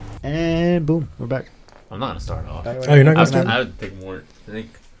And boom, we're back. I'm not gonna start off. Oh, you're not gonna start? I would take more. I think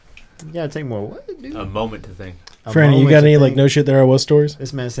Yeah, take more. What, dude? a moment to think. Franny, you got any like no shit there I was stories?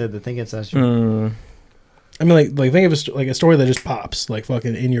 This man said the thinking session. I mean, like think of a story that just pops like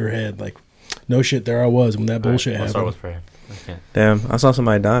fucking in your head. Like, no shit, there I was when that bullshit I'll start happened. with Fran. Okay. Damn, I saw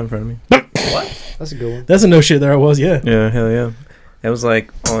somebody die in front of me. What? That's a good one. That's a no shit, there I was. Yeah. Yeah, hell yeah. It was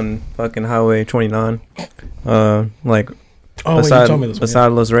like on fucking Highway 29. Like Oh, wait, you told me this one. beside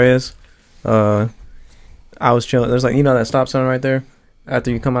Los Reyes. I was chilling. There's like, you know that stop sign right there after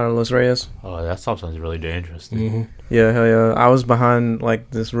you come out of Los Reyes? Oh, that stop sign is really dangerous. Dude. Mm-hmm. Yeah, hell yeah. I was behind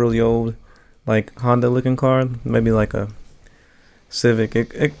like this really old like Honda looking car, maybe like a Civic.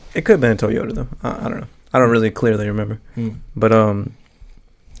 It could have been a Toyota though. I don't know. I don't really clearly remember. But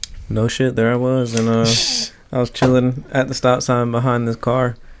no shit, there I was, and I was chilling at the stop sign behind this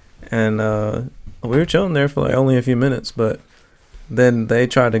car, and we were chilling there for like only a few minutes, but then they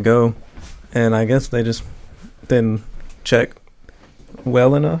tried to go, and I guess they just didn't check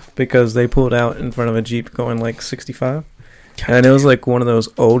well enough because they pulled out in front of a Jeep going like 65, and it was like one of those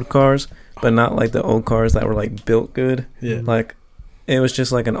old cars, but not like the old cars that were like built good. Yeah. Like it was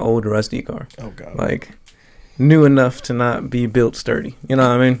just like an old rusty car. Oh god. Like new enough to not be built sturdy. You know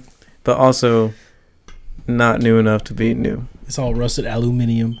what I mean? But also not new enough to be new. It's all rusted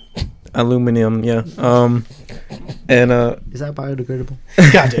aluminum. Aluminum, yeah. And Is that biodegradable?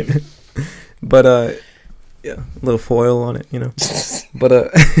 God damn it. but yeah, a little foil on it, you know.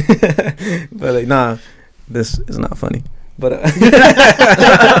 But but nah, this is not funny. But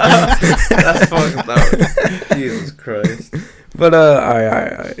That's fucking loud. Jesus Christ. But all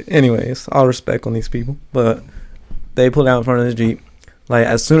right. Anyways, all respect on these people. But they pulled out in front of the Jeep. Like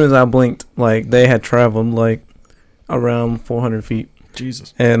as soon as I blinked, like they had traveled like around 400 feet.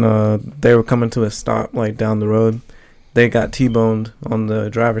 Jesus. And they were coming to a stop like down the road. They got T-boned on the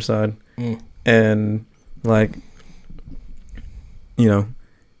driver's side. And like, you know,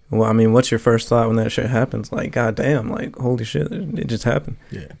 well, I mean, what's your first thought when that shit happens? Like, goddamn, like, holy shit, it just happened.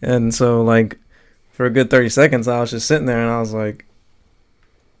 Yeah. And so, like, for a good 30 seconds, I was just sitting there and I was like,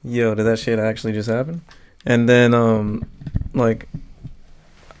 yo, did that shit actually just happen? And then, like,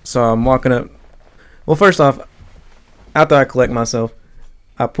 so I'm walking up. Well, first off, after I collect myself,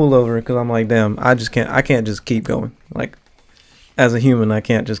 I pull over because I'm like, damn, I can't just keep going. Like, as a human, I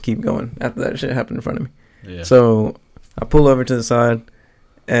can't just keep going after that shit happened in front of me. Yeah. So I pull over to the side,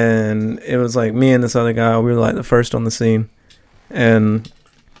 and it was like me and this other guy. We were like the first on the scene, and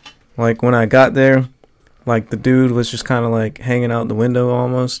like when I got there, like the dude was just kind of like hanging out the window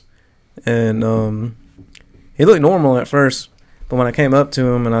almost, and he looked normal at first, but when I came up to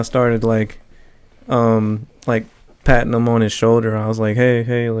him and I started like patting him on his shoulder, I was like,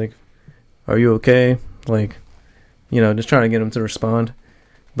 hey, like, are you okay? Like, you know, just trying to get him to respond,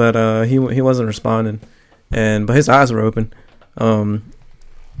 but he wasn't responding, but his eyes were open.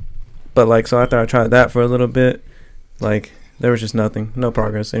 But like, so after I tried that for a little bit, like there was just nothing, no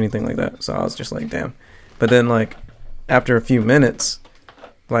progress, anything like that. So I was just like, damn. But then like after a few minutes,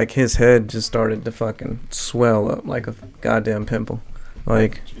 like his head just started to fucking swell up like a goddamn pimple.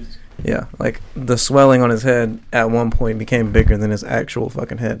 Like, yeah, like the swelling on his head at one point became bigger than his actual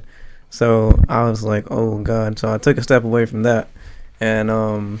fucking head. So I was like, oh god. So I took a step away from that,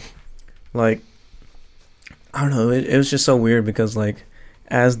 and like, I don't know, it was just so weird because like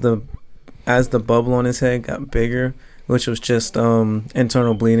as the bubble on his head got bigger, which was just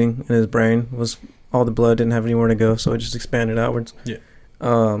internal bleeding in his brain, was all the blood didn't have anywhere to go, so it just expanded outwards. Yeah.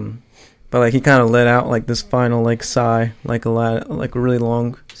 But like he kind of let out like this final like sigh, like a really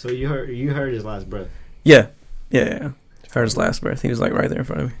long. So you heard his last breath. Yeah. Heard his last breath. He was like right there in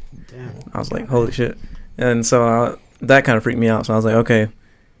front of me. Damn. I was like, holy shit. And so that kind of freaked me out. So I was like, okay,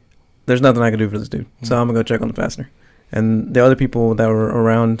 there's nothing I can do for this dude. So I'm gonna go check on the passenger. And the other people that were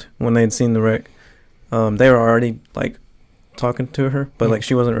around when they'd seen the wreck, they were already like talking to her, but like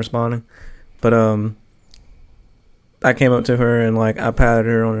she wasn't responding. But I came up to her and like I patted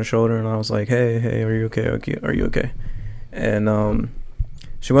her on her shoulder and I was like, hey, are you okay? Are you okay? And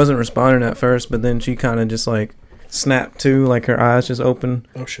she wasn't responding at first, but then she kind of just like snapped to, like her eyes just opened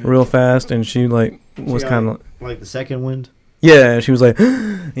real fast, and she like was kind of like the second wind. Yeah, she was like,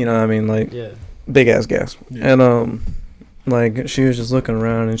 you know what I mean, like big ass gasp. Yeah. And like she was just looking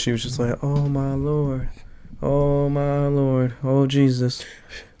around and she was just like, oh my lord, oh Jesus,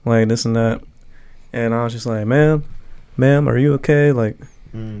 like this and that. And I was just like, ma'am, are you okay? Like,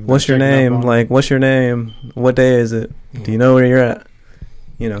 what's your name? Like, what's your name? What day is it? Do you know where you're at?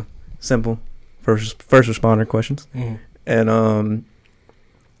 You know, simple first responder questions. And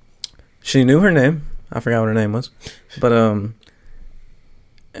she knew her name. I forgot what her name was, but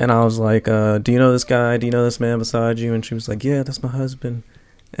And I was like, do you know this guy? Do you know this man beside you? And she was like, yeah, that's my husband.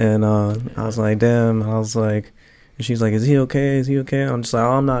 And I was like, damn. I was like, and she's like, is he okay? Is he okay? I'm just like,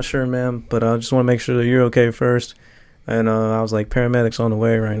 oh, I'm not sure, ma'am, but I just want to make sure that you're okay first. And I was like, paramedics on the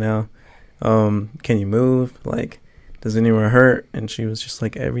way right now. Can you move? Like, does anywhere hurt? And she was just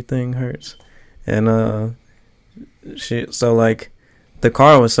like, everything hurts. And so like, the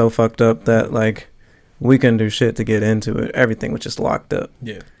car was so fucked up that like, we couldn't do shit to get into it. Everything was just locked up.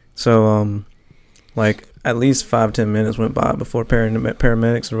 Yeah. So like at least 5-10 minutes went by before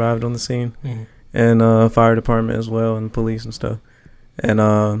paramedics arrived on the scene, and fire department as well, and police and stuff. And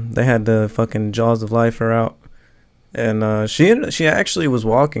they had to fucking jaws of life her out. And she actually was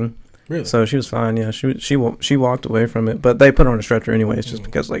walking. Really? So she was fine. Yeah, she walked away from it, but they put her on a stretcher anyways, just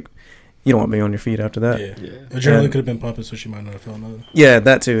because like you don't want to be on your feet after that. Yeah. Adrenaline could have been pumping, so she might not have felt nothing. Yeah,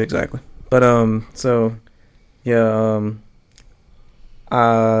 that too, exactly. But so yeah,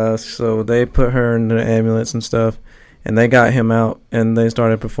 so they put her in the ambulance and stuff, and they got him out, and they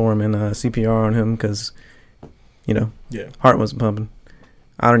started performing CPR on him because, you know, heart wasn't pumping.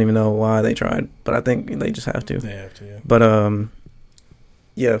 I don't even know why they tried, but I think they just have to. They have to, yeah. But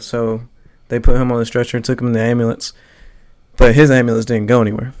yeah, so they put him on the stretcher, took him in the ambulance, but his ambulance didn't go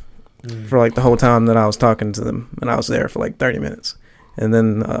anywhere for like the whole time that I was talking to them, and I was there for like 30 minutes, and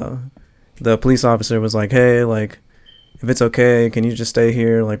then the police officer was like, hey, like, if it's okay, can you just stay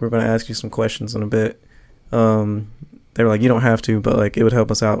here? Like, we're going to ask you some questions in a bit. They were like, you don't have to, but, like, it would help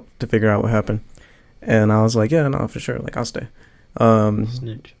us out to figure out what happened. And I was like, yeah, no, for sure. Like, I'll stay.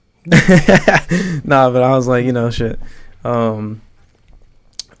 Snitch. Nah, but I was like, you know, shit.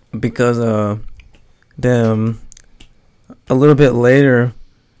 Because, damn, a little bit later,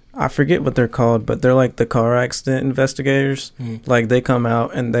 I forget what they're called, but they're, like, the car accident investigators. Like, they come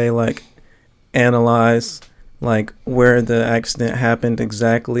out and they, like, analyze like where the accident happened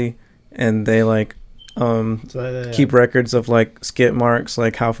exactly, and they like keep records of like skid marks,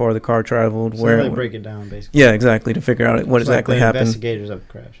 like how far the car traveled, so where they break it down basically. Yeah, exactly, to figure out what exactly like happened. Investigators of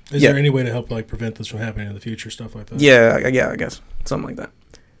the crash. Is there any way to help like prevent this from happening in the future, stuff like that? Yeah, I guess something like that.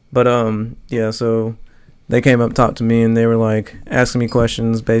 But yeah, so they came up, talked to me, and they were like asking me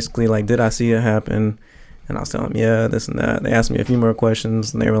questions, basically like, did I see it happen? And I was telling them, yeah, this and that. They asked me a few more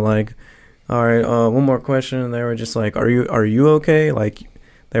questions, and they were like, all right, one more question. And they were just like, are you okay? Like,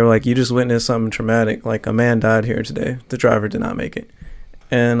 they were like, you just witnessed something traumatic. Like, a man died here today. The driver did not make it.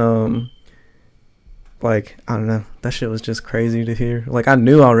 And, like, I don't know. That shit was just crazy to hear. Like, I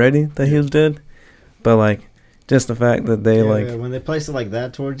knew already that he was dead. But, like, just the fact that they, when they place it like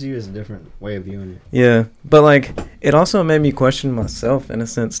that towards you is a different way of viewing it. Yeah. But, like, it also made me question myself in a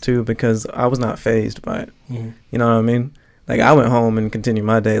sense, too, because I was not fazed by it. You know what I mean? Like, I went home and continued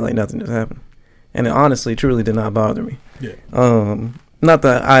my day like nothing just happened. And it honestly, truly did not bother me. Yeah. Not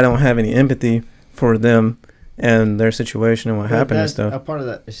that I don't have any empathy for them and their situation and what happened and stuff. A part of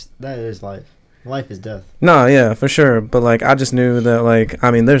that is life. Life is death. No, yeah, for sure. But, like, I just knew that, like,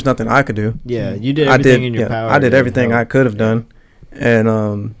 I mean, there's nothing I could do. Yeah, you did everything in your power. I did everything I could have done.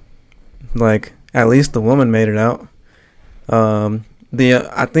 And, like, at least the woman made it out.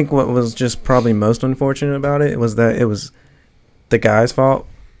 I think what was just probably most unfortunate about it was that it was the guy's fault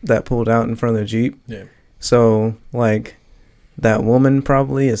that pulled out in front of the Jeep. Yeah. So, like, that woman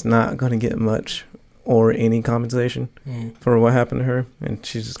probably is not going to get much or any compensation for what happened to her. And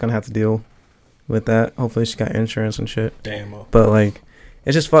she's just going to have to deal with that. Hopefully she got insurance and shit. Damn. But, like,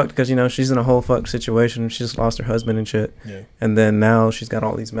 it's just fucked because, you know, she's in a whole fucked situation. She just lost her husband and shit. Yeah. And then now she's got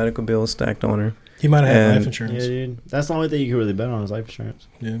all these medical bills stacked on her. He might have had life insurance. Yeah, dude. That's the only thing you can really bet on is life insurance.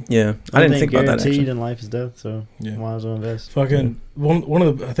 Yeah. Yeah. I didn't think about that, actually. Guaranteed in life is death, so might as well invest. Fucking one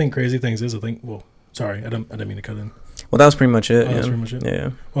of the, I think, crazy things is, sorry, I didn't mean to cut in. Well, that was pretty much it. That's pretty much it. Yeah.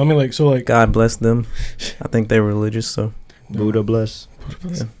 Well, I mean, like, so, like, God bless them. I think they were religious, so. Buddha bless.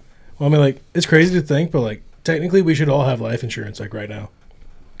 Yeah. Well, I mean, like, it's crazy to think, but, like, technically we should all have life insurance, like, right now.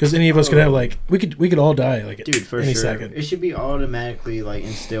 Because any of us could have, like, we could all die, like, dude, for any sure. second. It should be automatically, like,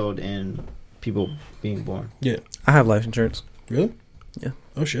 instilled in people being born. Yeah. I have life insurance. Really? Yeah.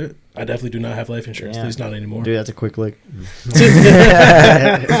 Oh, shit. I definitely do not have life insurance. At least not anymore. Dude, that's a quick lick.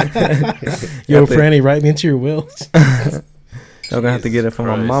 Yo, Franny, write me into your will. I'm going to have to get it from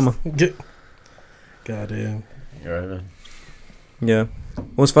my mama. Goddamn. You're right, man. Yeah.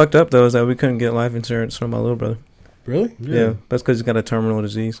 What's fucked up, though, is that we couldn't get life insurance from my little brother. Really? Yeah. That's because he's got a terminal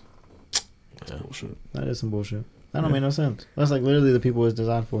disease. That's bullshit. That is some bullshit. That don't make no sense. That's like literally the people it's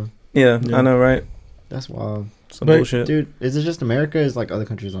designed for. Yeah, I know, right? That's wild. Some bullshit. Dude, is it just America? Is like other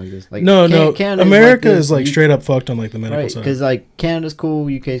countries like this? Like no. Canada America is like straight up fucked on like the medical side. Because like Canada's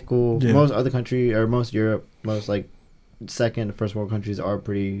cool, UK's cool. Most other country or most Europe, most like second, first world countries are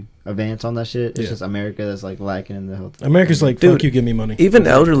pretty advanced on that shit. It's Yeah. just America that's like lacking in the health. America's like, Dude, fuck you, give me money. Even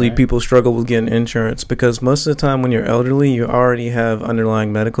Right. elderly Right. people struggle with getting insurance because most of the time when you're elderly, you already have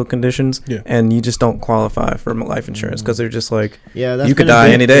underlying medical conditions, Yeah. and you just don't qualify for life insurance because they're just like, Yeah, that's you could been a die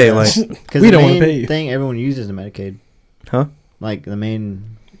big- any day. yeah. Like, Because We the don't wanna main pay you. thing everyone uses is Medicaid. Huh? Like the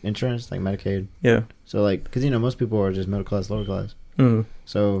main insurance, like Medicaid. yeah. So like, because most people are just middle class, lower class. Mm.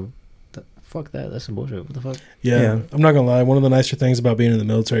 So, fuck that. That's some bullshit. What the fuck? Yeah, Yeah. I'm not gonna lie. One of the nicer things about being in the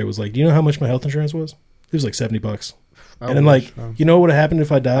military was like, do you know how much my health insurance was? It was like $70. And then, like, you know what would have happened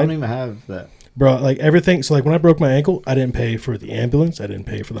if I I don't died, even have that. bro? Like everything. So like when I broke my ankle, I didn't pay for the ambulance. I didn't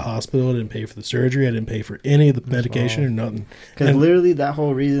pay for the hospital. I didn't pay for the surgery. I didn't pay for any of the That's medication or wild. nothing. Because And- literally that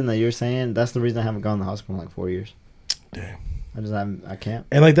whole reason that you're saying, that's the reason I haven't gone to the hospital in like 4 years. Damn. I can't.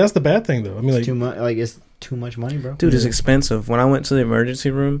 And like that's the bad thing though. I mean, It's like too much. Like it's too much money, bro. Dude, it's Yeah. expensive. When I went to the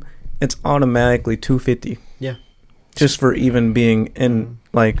emergency room, it's automatically $250. Yeah. Just for even being in, Mhm.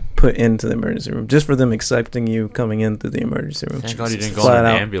 like, put into the emergency room, just for them accepting you coming in through the emergency room. Thank God you didn't go Flat on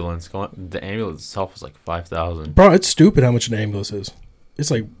an out. ambulance. The ambulance itself was like 5,000. bro, it's stupid how much an ambulance is. It's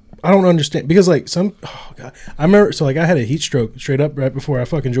like I don't understand because like oh god, I remember so like I had a heat stroke straight up right before I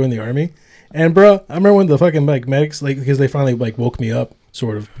fucking joined the army, and bro, I remember when the fucking like medics like because they finally like woke me up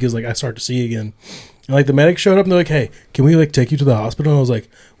sort of because like I started to see again, and like the medics showed up and they're like, hey, can we like take you to the hospital? And I was like,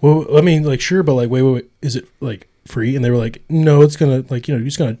 well, I mean like sure, but like wait, is it like free? And they were like, no, it's gonna like you're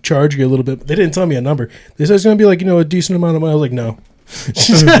just gonna charge you a little bit. They didn't tell me a number. They said it's gonna be like a decent amount of money. I was like, no.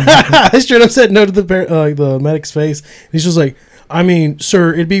 I straight up said no to the medic's face. He's just like, I mean,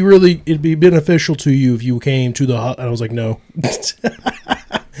 sir, it'd be beneficial to you if you came to the and I was like, no.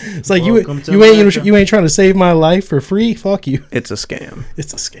 It's like Welcome to you ain't America. you ain't trying to save my life for free. Fuck you. It's a scam.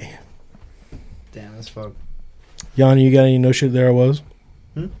 It's a scam. Damn, that's fuck. Yanni, you got any no shit there I was?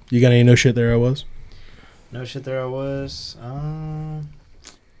 Hmm? You got any no shit there I was? No shit, there I was.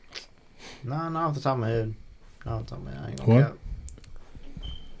 Nah, not off the top of my head. Not off the top of my head. I ain't gonna What? cap.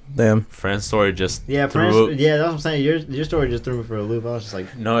 Damn. Friend's story just Yeah, threw- friends. Yeah, that's what I'm saying. Your story just threw me for a loop. I was just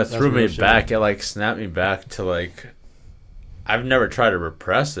like, No, it That's threw me real shit. back. It like snapped me back to like I've never tried to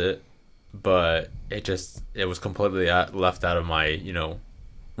repress it, but it was completely left out of my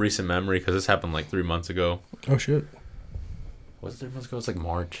recent memory because this happened like 3 months ago. Oh shit. Was it 3 months ago? It's like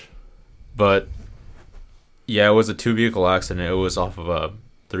March, but yeah, it was a 2-vehicle accident. It was off of a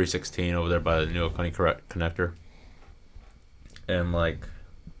 316 over there by the New Oconee connector, and like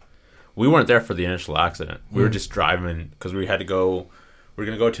we weren't there for the initial accident. We were just driving because we had to go. We were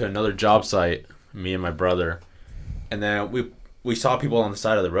gonna go to another job site, me and my brother, and then we saw people on the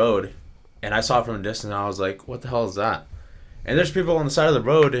side of the road, and I saw it from a distance, and I was like, "What the hell is that?" And there's people on the side of the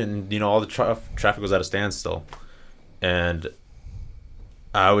road, and all the traffic was at a standstill, and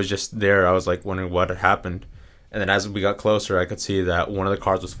I was just there. I was like wondering what had happened, and then as we got closer, I could see that one of the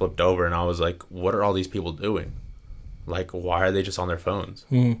cars was flipped over, and I was like, "What are all these people doing? Like, why are they just on their phones?"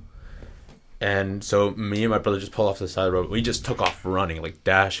 Mm. And so me and my brother just pulled off to the side of the road. We just took off running, like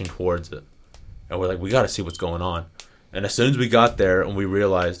dashing towards it. And we're like, we got to see what's going on. And as soon as we got there and we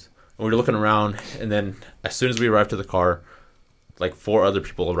realized, and we were looking around, and then as soon as we arrived to the car, like 4 other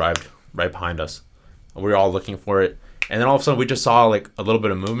people arrived right behind us. And we were all looking for it. And then all of a sudden we just saw like a little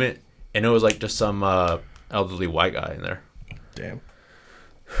bit of movement, and it was like just some elderly white guy in there. Damn.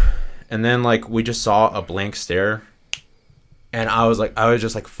 And then like we just saw a blank stare. And I was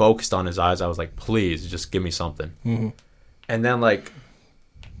just like focused on his eyes. I was like, please, just give me something. Mm-hmm. And then like,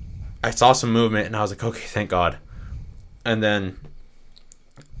 I saw some movement, and I was like, okay, thank God. And then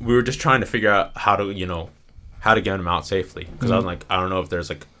we were just trying to figure out how to get him out safely. Because I was like, I don't know if there's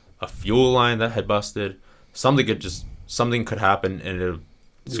like a fuel line that had busted. Something could happen, and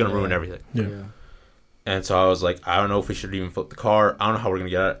it's gonna ruin everything. Yeah. And so I was like, I don't know if we should even flip the car. I don't know how we're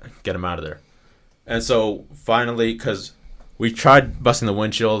gonna get him out of there. And so finally, because we tried busting the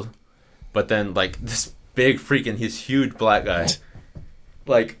windshield, but then like this big freaking, he's huge black guy,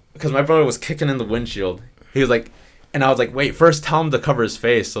 like because my brother was kicking in the windshield. He was like, and I was like, wait, first tell him to cover his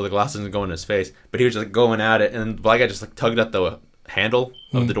face so the glass doesn't go in his face. But he was just like going at it, and the black guy just like tugged at the handle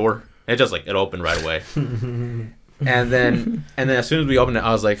of the door. And it opened right away. and then as soon as we opened it,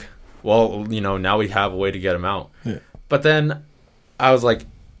 I was like, well, now we have a way to get him out. Yeah. But then I was like,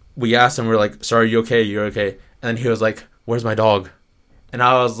 we asked him, we're like, sorry, you okay? You're okay? And then he was like, where's my dog? And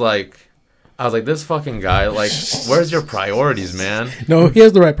I was like, this fucking guy, like, where's your priorities, man? No, he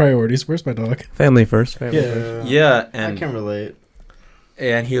has the right priorities. Where's my dog? Family first. Family Yeah. first. Yeah, I and can relate.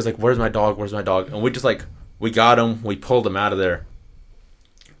 he was like, where's my dog? Where's my dog? And we just like, we got him, we pulled him out of there.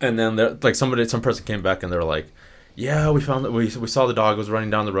 And then like some person came back and they were like, yeah, we found that we saw the dog was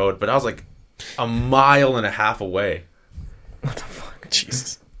running down the road, but I was like a mile and a half away.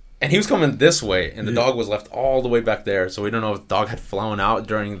 Jesus. And he was coming this way, and the Yeah. dog was left all the way back there. So we don't know if the dog had flown out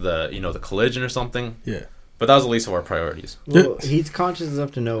during the the collision or something. Yeah. But that was the least of our priorities. Well, he's conscious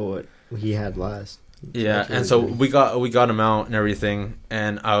enough to know what he had last. Yeah, That's and really so good. we got him out and everything,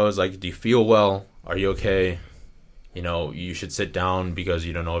 and I was like, "Do you feel well? Are you okay? You should sit down because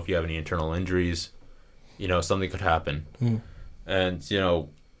you don't know if you have any internal injuries. Something could happen." Mm. And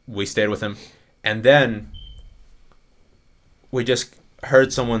we stayed with him, and then we just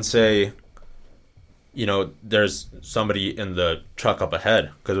heard someone say, there's somebody in the truck up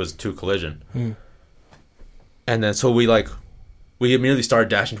ahead because it was two collision. Mm. And then so we immediately started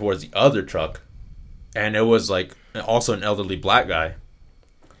dashing towards the other truck, and it was like also an elderly black guy.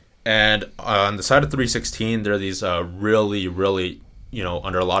 And on the side of 316, there are these really, really,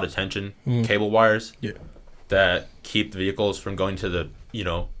 under a lot of tension cable wires Yeah. that keep the vehicles from going to the,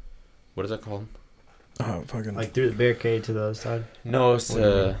 what is that called? Oh, fucking. Like through the barricade to the other side. No, it's What do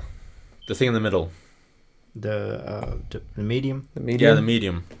you mean? the thing in the middle. The medium. The Yeah, medium. the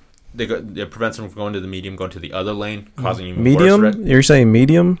medium. It prevents them from going to the medium, going to the other lane, causing even Medium. worse You're saying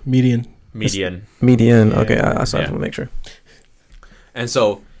medium? Median. median. Median. Yeah. Okay, I just Yeah. want to make sure. And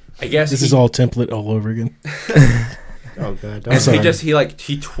so, I guess This is all template all over again. Oh god. And so sorry.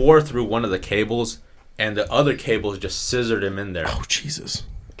 he tore through one of the cables, and the other cables just scissored him in there. Oh, Jesus.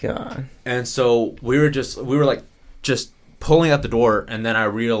 God. And so we were like just pulling out the door, and then I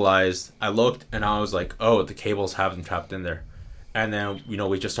looked, and I was like, oh, the cables have them trapped in there. And then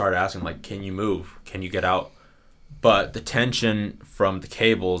we just started asking, like, can you move? Can you get out? But the tension from the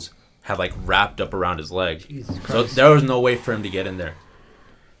cables had like wrapped up around his leg, Jesus so Christ. there was no way for him to get in there.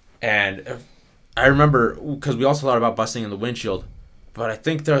 And I remember because we also thought about busting in the windshield, but I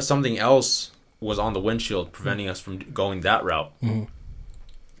think there was something else was on the windshield preventing us from going that route. Mhm.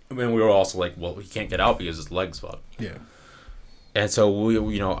 I mean, we were also like, well, he can't get out because his leg's fucked. Yeah. And so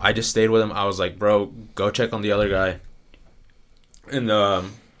I just stayed with him. I was like, bro, go check on the other guy. And I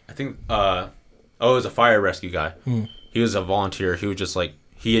think, it was a fire rescue guy. Mm. He was a volunteer. He was just like,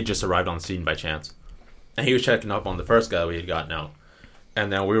 he had just arrived on the scene by chance. And he was checking up on the first guy we had gotten out.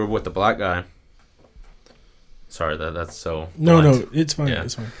 And then we were with the black guy. Sorry, that's so... No, blunt. no, it's fine. Yeah.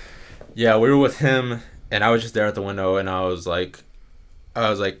 It's fine. Yeah, we were with him, and I was just there at the window, and I was like,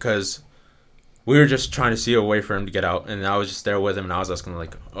 because we were just trying to see a way for him to get out, and I was just there with him, and I was asking,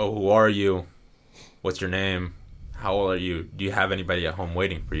 like, oh, who are you? What's your name? How old are you? Do you have anybody at home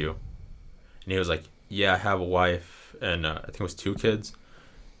waiting for you? And he was like, yeah, I have a wife, and I think it was 2 kids.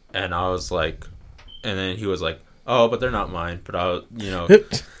 And I was like, and then he was like, oh, but they're not mine. But I was,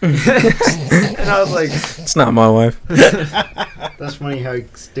 and I was like, It's not my wife. That's funny how he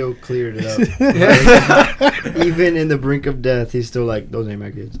still cleared it up. Like, even in the brink of death, he's still like, those ain't my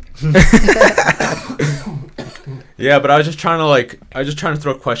kids. yeah, but I was just trying to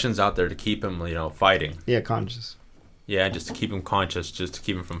throw questions out there to keep him, fighting. Yeah, conscious. Yeah, just to keep him conscious, just to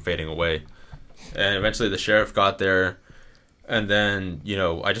keep him from fading away. And eventually the sheriff got there, and then,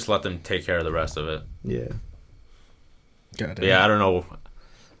 I just let them take care of the rest of it. Yeah. God But yeah, I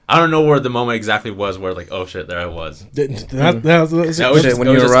don't know where the moment exactly was where, like, oh shit, there I was. That's That was Shit, when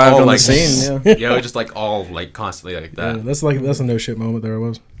it you was just arrived all, on like, the scene, yeah. Yeah, it was just like all like constantly like yeah, that. that's a no shit moment. There I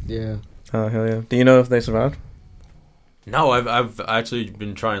was. Yeah. Oh, hell yeah. Do you know if they survived? No, I've actually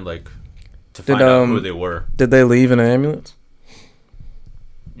been trying to Did, find out who they were. Did they leave in an ambulance?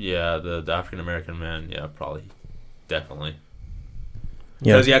 Yeah, the African American man. Yeah, probably, definitely.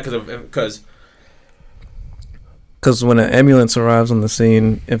 Yeah. Because Because when an ambulance arrives on the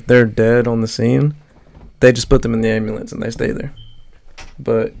scene, if they're dead on the scene, they just put them in the ambulance and they stay there.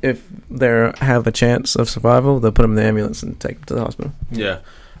 But if they have a chance of survival, they'll put them in the ambulance and take them to the hospital. yeah,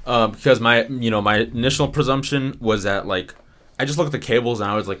 because my initial presumption was that like I just looked at the cables and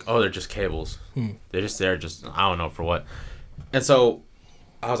I was like, oh, they're just cables. They're just there, just I don't know for what. And so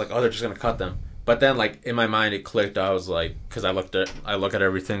I was like, oh, they're just gonna cut them. But then like in my mind it clicked. I was like, because I look at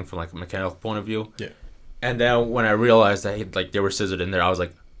everything from like a mechanical point of view. Yeah. And then when I realized that they were scissored in there, I was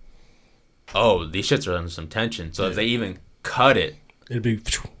like, oh, these shits are under some tension. So if they even cut it, It'd be.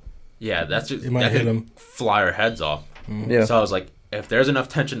 yeah, that's just It might that hit could 'em. fly our heads off. Yeah. So I was like, if there's enough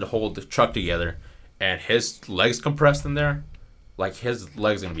tension to hold the truck together, and his legs compressed in there, like his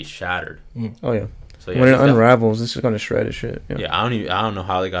legs gonna be shattered. Oh, yeah. So When it she's unravels, it's just going to shred his shit. Yeah. yeah, I don't know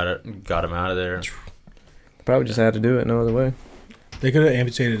how they got him out of there. Probably just had to do it no other way. They could have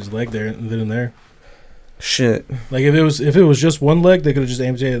amputated his leg there and then and there. Shit. Like if it was just one leg, they could have just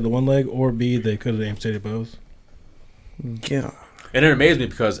amputated the one leg, or B, they could have amputated both. Yeah. And it amazed me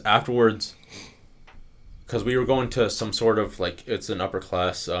because afterwards, because we were going to some sort of like it's an upper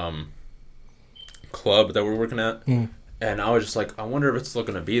class club that we're working at, And I was just like, I wonder if it's still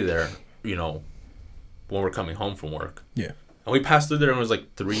gonna be there, you know, when we're coming home from work. Yeah. And we passed through there and it was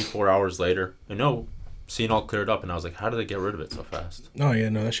like 3-4 hours later. And no, scene all cleared up. And I was like, how did they get rid of it so fast? Oh yeah,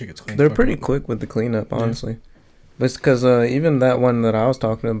 no, that shit gets cleaned. They're fucking pretty up. quick with the cleanup, honestly. But it's because even that one that I was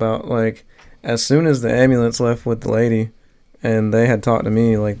talking about, like, as soon as the ambulance left with the lady, and they had talked to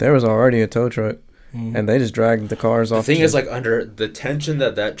me, like, there was already a tow truck, and they just dragged the cars The off. thing is, like, under the tension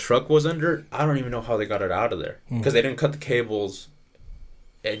that truck was under, I don't even know how they got it out of there. Because they didn't cut the cables.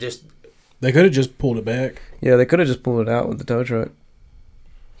 It just... They could have just pulled it back. Yeah, they could have just pulled it out with the tow truck.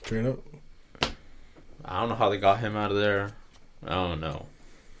 Straight up. I don't know how they got him out of there. I don't know.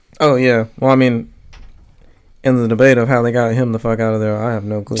 Oh, yeah. Well, I mean, in the debate of how they got him the fuck out of there, I have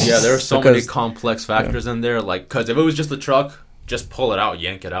no clue. Yeah, there are so many Because- complex factors in there. Like, because if it was just the truck, just pull it out,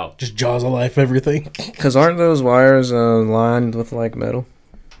 yank it out. Just jaws of life, everything. Because aren't those wires lined with, like, metal?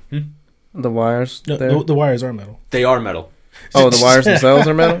 The wires No, there? the wires are metal. They are metal. Oh, the wires themselves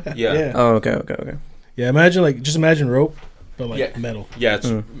are metal? Yeah. Yeah. Oh, okay. Yeah, imagine rope, but like Yeah. metal. Yeah, it's,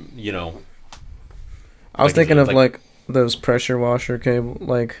 you know. I was Like, thinking of, like- like, those pressure washer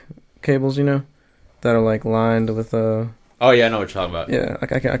cables, you know? That are, like, lined with, Oh, yeah, I know what you're talking about. yeah, I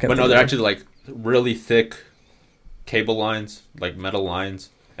can't But think no, of they're it. actually, like, really thick cable lines, like metal lines.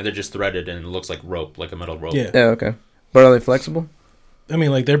 And they're just threaded and it looks like rope, like a metal rope. Yeah. Yeah, okay. But are they flexible? I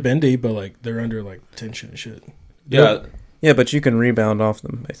mean, like they're bendy, but like they're under like tension and shit. Yeah. Yeah, but you can rebound off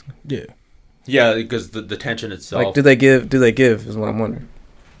them, basically. Yeah. Yeah, because the tension itself. Like, do they give is what I'm wondering.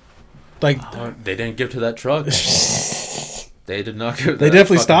 Like They didn't give to that truck. They did not give. they that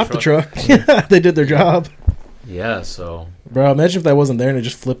definitely fucking stopped the truck. They did their job. Yeah, so Bro, imagine if that wasn't there and it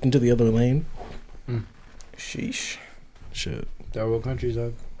just flipped into the other lane. Sheesh. Shit. Third world countries,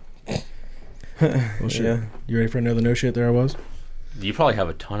 dog. Well, shit. Yeah. You ready for another no shit? There I was. you probably have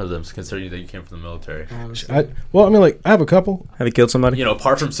a ton of them, considering that you came from the military. Well, I mean, like I have a couple. Have you killed somebody? You know,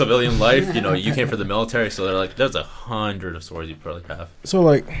 apart from civilian life, you know, you came from the military, so they're like, there's 100 of stories you probably have. So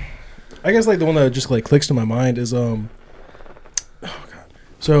like, I guess like the one that just like clicks to my mind is oh god.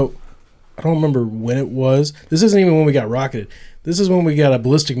 So I don't remember when it was. This isn't even when we got rocketed. This is when we got a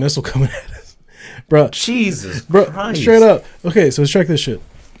ballistic missile coming at us, bro. Jesus, Bro, Christ. straight up. Okay, so let's check this shit.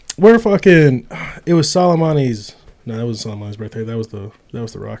 We're fucking. It was Soleimani's. No, that wasn't Soleimani's birthday. That was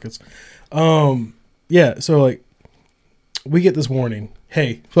the Rockets. Yeah. So like, we get this warning.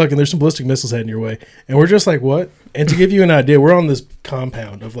 Hey, fucking, there's some ballistic missiles heading your way, and we're just like, what? And to give you an idea, we're on this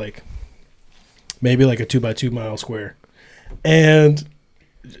compound of like, maybe like a 2x2 mile square, and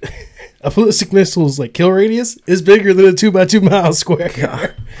a ballistic missile's like kill radius is bigger than a 2x2 mile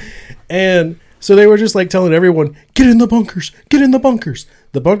square. And so they were just like telling everyone, get in the bunkers, get in the bunkers.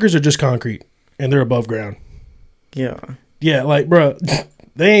 The bunkers are just concrete and they're above ground. Yeah. Yeah, like, bro,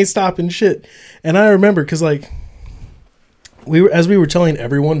 they ain't stopping shit. And I remember because like we were telling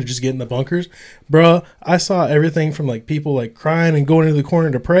everyone to just get in the bunkers, bro, I saw everything from like people like crying and going into the corner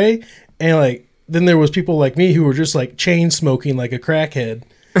to pray, and like then there was people like me who were just like chain smoking like a crackhead,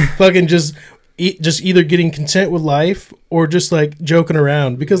 fucking just either getting content with life or just like joking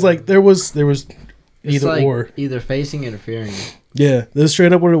around because like there was It's either like or. either facing it or fearing it. Yeah, that's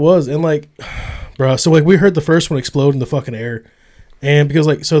straight up what it was. And like, bro, so like we heard the first one explode in the fucking air, and because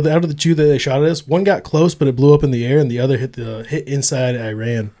like so out of the two that they shot at us, one got close but it blew up in the air, and the other hit inside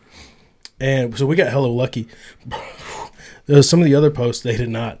Iran, and so we got hella lucky. Some of the other posts they did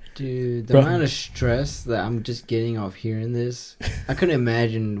not. Dude, the Bro. amount of stress that I'm just getting off hearing this, I couldn't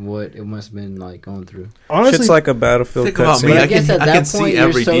imagine what it must have been like going through. Honestly, Shit's like a battlefield Think about cutscene. me. But I I guess can- at I that can see point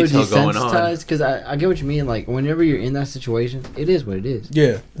every you're so detail going on. desensitized because I get what you mean. Like whenever you're in that situation, it is what it is. yeah,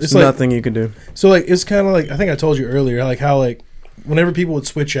 There's it's like nothing you can do. so like it's kind of like I think I told you earlier, like how like whenever people would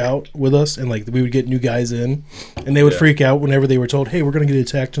switch out with us and like we would get new guys in, and they would Yeah. freak out whenever they were told, "Hey, we're gonna get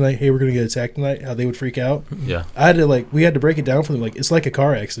attacked tonight. Hey, we're gonna get attacked tonight." How they would freak out. Yeah. I had to we had to break it down for them. Like it's like a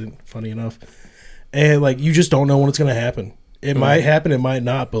car accident, funny enough, and like you just don't know when it's gonna happen. It might happen, it might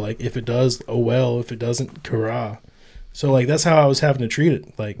not, but like if it does, oh well. If it doesn't, hurrah. So like that's how I was having to treat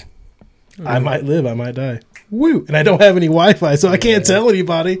it. Like I might live, I might die. Woo! And I don't have any Wi-Fi, so I can't tell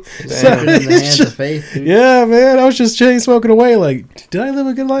anybody. So Put it in the it's hands just- of faith, dude. yeah, man, I was just chain smoking away. Like, did I live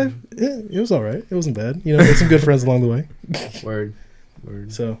a good life? Yeah, it was all right. It wasn't bad. You know, I had some good friends along the way. Word.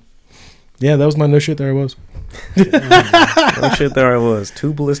 So, yeah, that was my no shit. There I was. Oh shit, there I was.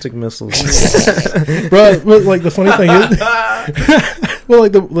 2 ballistic missiles. Bro, but like the funny thing is, well,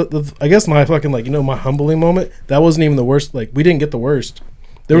 like the I guess my fucking like my humbling moment. That wasn't even the worst. Like we didn't get the worst.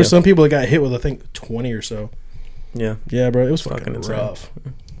 There were Yeah. some people that got hit with I think 20 or so. Yeah. Yeah, bro, it was fucking Fucking insane. rough.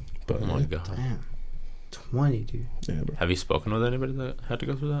 But Oh my god. Damn. 20, dude. Yeah, bro. Have you spoken with anybody that had to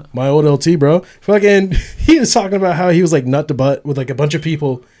go through that? My old LT, bro. Fucking, he was talking about how he was like nut to butt with like a bunch of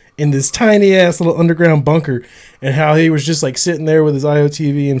people in this tiny ass little underground bunker, and how he was just like sitting there with his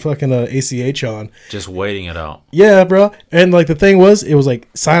IOTV and fucking ACH on. Just waiting it out. Yeah, bro. And like the thing was, it was like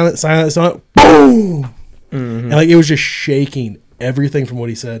silent, boom, and like it was just shaking everything from what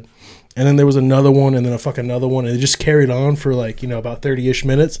he said. And then there was another one, and then a fucking another one, and it just carried on for like, you know, about 30-ish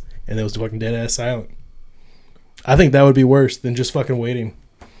minutes, and it was fucking dead ass silent. I think that would be worse than just fucking waiting,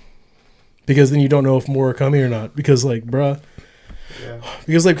 because then you don't know if more are coming or not. Because like, bruh, Yeah.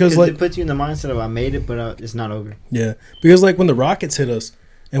 because like it puts you in the mindset of I made it, but it's not over. yeah, because like when the rockets hit us,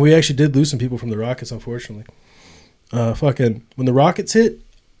 and we actually did lose some people from the rockets, unfortunately. Fucking when the rockets hit,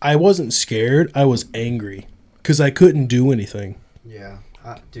 I wasn't scared. I was angry because I couldn't do anything. Yeah.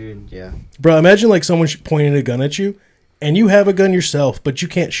 Dude, yeah. Bro, imagine like someone pointing a gun at you, and you have a gun yourself, but you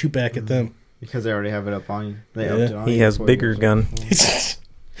can't shoot back at them. Because they already have it up on you. They Yeah. upped it on He you has before bigger it goes gun. up.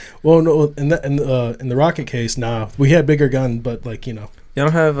 Well, no, in the rocket case, nah, we had bigger gun, but like, you know. Y'all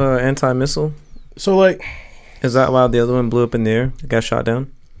don't have anti-missile? So like, Is that why the other one blew up in the air? Got shot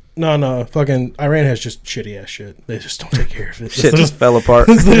down? no, fucking Iran has just shitty ass shit. They just don't take care of it. Shit just fell apart.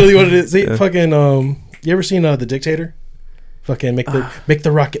 That's literally what it is. See, Yeah. fucking you ever seen The Dictator? Fucking make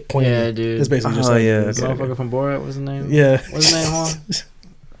the rocket point. Yeah, dude. It's basically just Oh, like yeah, this. okay. Motherfucker from Borat, what's his name? Yeah. What's his name, Juan?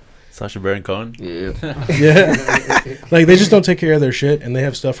 Sacha Baron Cohen. Yeah. Yeah. Like they just don't take care of their shit, and they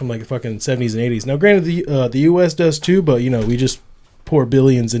have stuff from like the fucking 70s and 80s. Now, granted, the U.S. does too, but you know we just pour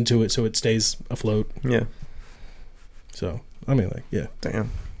billions into it so it stays afloat. Yeah. So I mean, like, yeah.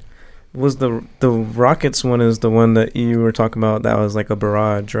 Damn. Was the rockets one is the one that you were talking about? That was like a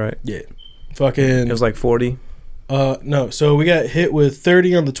barrage, right? Fucking It was like 40. no. So we got hit with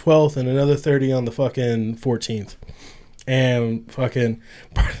 30 on the 12th and another 30 on the fucking 14th, and fucking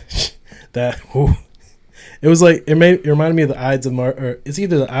that. Whew. It was like it reminded me of the Ides of March, or it's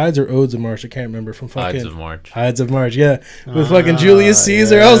either the Ides or Odes of March. I can't remember from fucking Ides of March. Ides of March. Yeah, with fucking Julius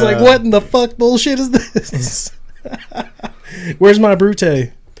Caesar. Yeah. I was like, what in the fuck bullshit is this? Where's my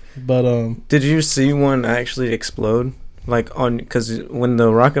Brute? But Did you see one actually explode? Like on, because when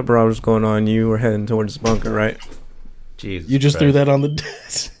the rocket barrage was going on, you were heading towards the bunker, right? Jesus you just threw Christ. that on the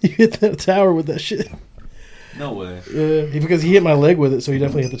desk. You hit the tower with that shit. No way. Yeah, because he hit my leg with it, so he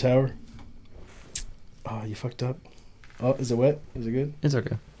definitely hit the tower. Oh, you fucked up. Oh, is it wet? Is it good? It's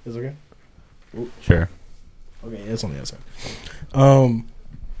okay. Is it okay? Sure. Okay, yeah, it's on the outside.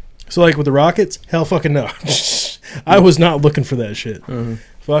 So like with the rockets, hell fucking no. I was not looking for that shit. Mm-hmm.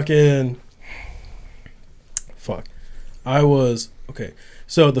 Fuck. I was okay.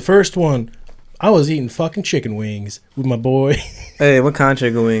 So the first one, I was eating fucking chicken wings with my boy. Hey, what kind of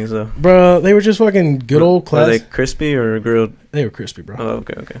chicken wings though? Bro, they were just fucking good old Were class. they crispy or grilled? They were crispy, bro. Oh,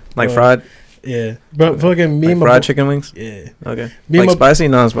 okay. Like Uh, fried? Yeah, but fucking me Like and my fried chicken wings? Yeah, Okay. Me and Like my- spicy,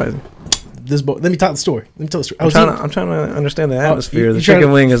 non-spicy? this boy. Let me tell the story. I'm trying to understand the atmosphere. you The trying chicken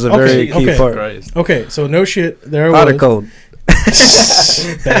to- wing is a okay, very key okay. part. Christ. Okay, so no shit. There I Hot or was. cold?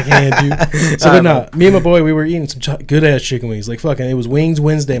 Backhand, dude. So, but nah, me and my boy, we were eating some good ass chicken wings. Like fucking, it was Wings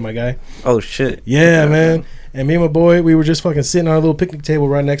Wednesday, my guy. Oh shit. Yeah, man. And me and my boy, we were just fucking sitting on a little picnic table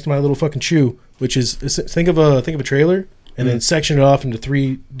right next to my little fucking chew, which is think of a trailer, and then section it off into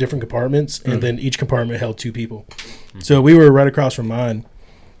 3 different compartments, and then each compartment held 2 people. So we were right across from mine.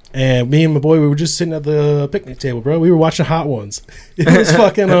 And me and my boy, we were just sitting at the picnic table, bro. We were watching Hot Ones. It was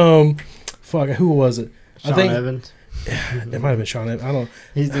fucking fuck, who was it? Sean I think Evans. it might have been Sean Evans. I don't.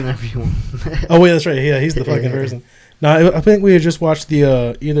 He's doing everyone. Oh wait, that's right. Yeah, he's the fucking person. No, I think we had just watched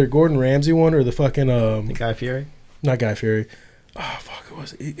the either Gordon Ramsay one or the fucking The Guy Fieri. not Guy Fieri. Oh fuck, who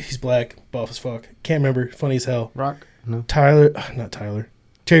was it? He's black, buff as fuck. Can't remember. Funny as hell. Rock? No. Tyler, not Tyler.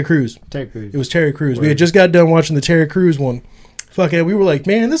 Terry Crews. Terry Crews. It was Terry Crews. We Word. had just got done watching the Terry Crews one. Fucking, we were like,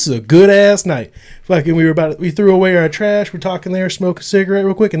 man, this is a good ass night. Fucking, we threw away our trash. We're talking there, smoke a cigarette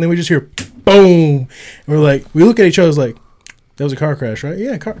real quick, and then we just hear boom. And we're like, we look at each other, like, that was a car crash, right?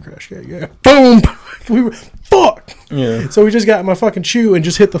 Yeah, car crash. Yeah. Boom. We were fuck. Yeah. So we just got in my fucking chew and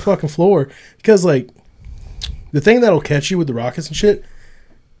just hit the fucking floor because like the thing that'll catch you with the rockets and shit,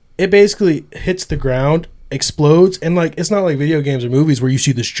 it basically hits the ground, explodes, and like it's not like video games or movies where you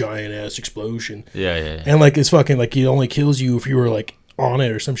see this giant ass explosion Yeah. and like it's fucking like it only kills you if you were like on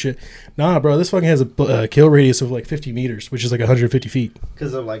it or some shit. Nah, bro, this fucking has a kill radius of like 50 meters, which is like 150 feet.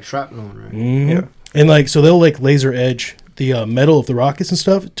 Because of like shrapnel, right? Mhm. Yeah. And like so they'll like laser edge the metal of the rockets and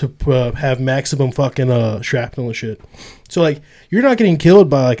stuff to have maximum fucking shrapnel and shit. So like you're not getting killed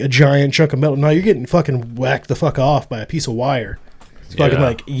by like a giant chunk of metal. No, you're getting fucking whacked the fuck off by a piece of wire. It's fucking Yeah.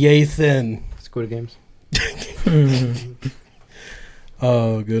 like yay thin. Squid Games.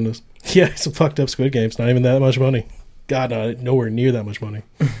 Oh goodness. Yeah, some fucked up Squid Games. Not even that much money. God, no, nowhere near that much money.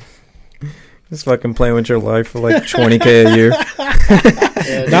 Just fucking playing with your life for like $20K a year.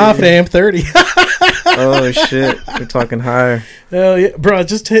 Yeah, Nah, dude. fam, 30. Oh shit, we're talking higher. Hell yeah, bro.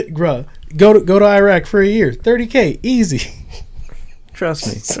 Just hit, bro. Go to Iraq for a year. 30K, easy. Trust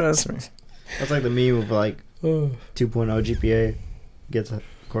me. That's like the meme of like Oh, 2.0 GPA gets a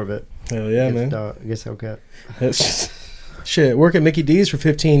Corvette. hell yeah, gets man. Gets Hellcat. That's- shit, work at Mickey D's for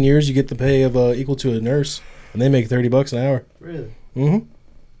 15 years, you get the pay of equal to a nurse, and they make $30 an hour. Really? Mm-hmm.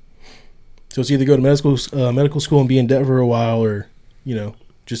 So it's either go to medical school and be in debt for a while, or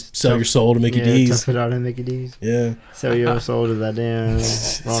just sell your soul to Mickey D's. Tough it out in Mickey D's. Yeah, Sell your soul to that damn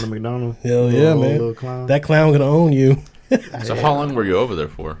Ronald McDonald. hell yeah, man. Little clown. That clown gonna own you. So how long were you over there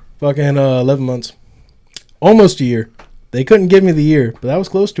for? Fucking 11 months, almost a year. They couldn't give me the year, but that was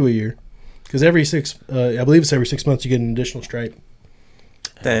close to a year. Because I believe it's every 6 months you get an additional stripe.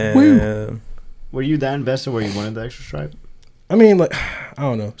 Damn. Were you that invested where you wanted the extra stripe? I mean, like, I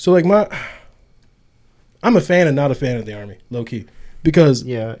don't know. So like I'm a fan and not a fan of the Army, low key, because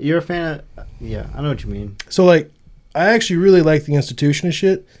Yeah, you're a fan of. Yeah, I know what you mean. so like I actually really like the institution and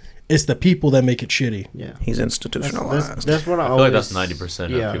shit. It's the people that make it shitty. Yeah, He's that's, institutionalized. that's what I I feel always. like that's 90%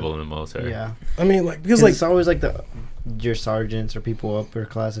 yeah. of people in the military. Yeah, I mean, like, because because like it's always like your sergeants or people upper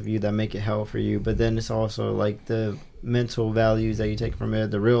class of you that make it hell for you, but then it's also like the mental values that you take from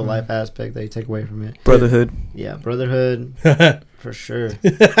it, the real life aspect that you take away from it. Brotherhood. Yeah, brotherhood for sure.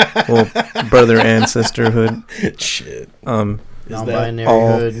 Well, brother and sisterhood. shit. Is Non-binary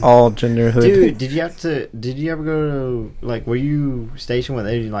All hood. genderhood. Dude, did you ever go to, like, were you stationed with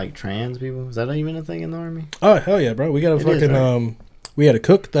any, like, trans people? Is that even a thing in the Army? Oh hell yeah, bro. We got a It fucking is, right? we had a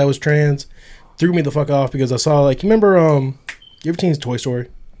cook that was trans. Threw me the fuck off because I saw, like, you remember you ever seen Toy Story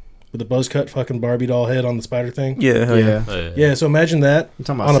with the buzz cut fucking Barbie doll head on the spider thing? Yeah, hell yeah. Oh, yeah. Yeah, so imagine that I'm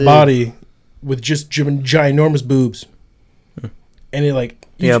talking about on a Sid. body with just ginormous boobs. And it like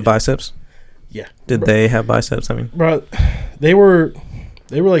You have biceps? Yeah. Did Bro. they have biceps? I mean, bro, they were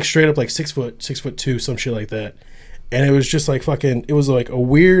like straight up like 6'2", some shit like that. And it was just like fucking, it was like a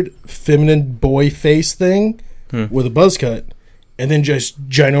weird feminine boy face thing with a buzz cut, and then just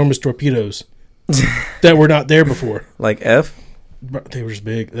ginormous torpedoes that were not there before. like F? Bro, they were just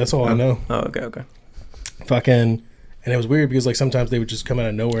big. That's all I know. Oh, okay. Fucking, and it was weird because like sometimes they would just come out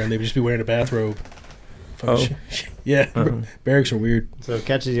of nowhere and they would just be wearing a bathrobe. Fucking shit. Yeah, barracks are weird. So it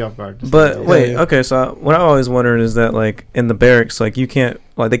catches you off guard. But wait, yeah. okay, so what I always wondered is that, like, in the barracks, like, you can't,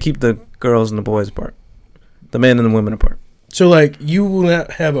 like, they keep the girls and the boys apart. The men and the women apart. So like you will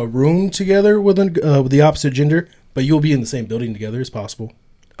not have a room together with the opposite gender, but you'll be in the same building together as possible.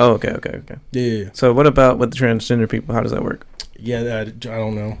 Oh, okay. Yeah. So what about with the transgender people? How does that work? Yeah, I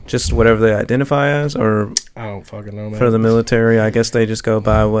don't know. Just whatever they identify as? Or I don't fucking know, man. for the military, I guess they just go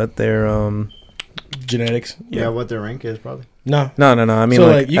by what their, genetics. Yeah, what their rank is, probably. No. No. I mean, So,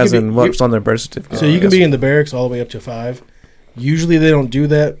 like, you as can be- in what's on their birth certificate. So I you can guess. be in the barracks all the way up to 5. Usually they don't do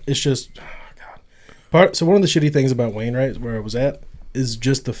that. It's just, So one of the shitty things about Wainwright, where I was at, is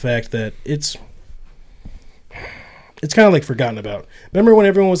just the fact that it's kind of like forgotten about. Remember when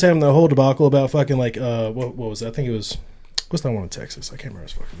everyone was having the whole debacle about fucking like what was that? I think it was, what's that one in Texas? I can't remember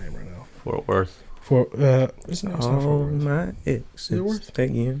his fucking name right now. Fort Worth It's not Fort Oh, Worth. my it worth? exes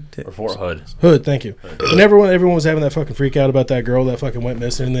taking or Fort Hood. Hood, thank you. And everyone was having that fucking freak out about that girl that fucking went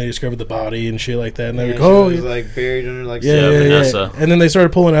missing, and they discovered the body and shit like that. And they're like, oh, was yeah, like buried under like yeah, yeah. Vanessa. And then they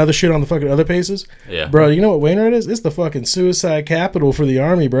started pulling other shit on the fucking other paces. Yeah. Bro, you know what Wainwright is? It's the fucking suicide capital for the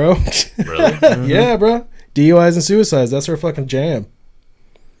Army, bro. Really? Yeah, bro. DUIs and suicides. That's our fucking jam.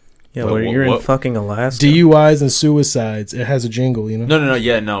 Yeah, What- where you're in what- fucking Alaska. DUIs and suicides. It has a jingle, you know? No.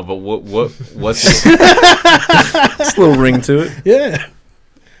 Yeah, no. But what's It's a little ring to it. Yeah.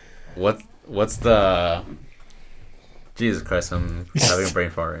 what's the? Jesus Christ! I'm having a brain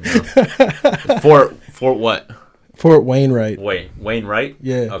fart right now. Fort what? Fort Wainwright. Wainwright.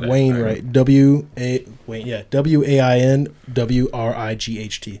 Yeah, Okay, Wainwright. WAINWRIGHT.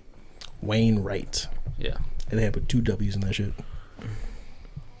 Wainwright. Yeah. And they have 2 W's in that shit.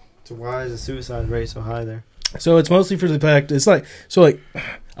 So why is the suicide rate so high there? So it's mostly for the fact it's like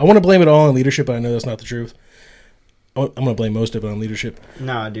I want to blame it all on leadership, but I know that's not the truth. I'm gonna blame most of it on leadership.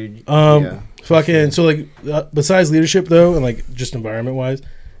 Nah, dude. Fucking so like besides leadership though, and like just environment wise,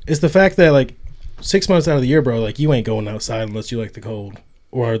 it's the fact that like 6 months out of the year, bro, like you ain't going outside unless you like the cold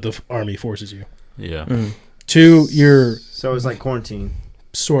or the Army forces you. Yeah. Mm. 2, you're So it's like quarantine.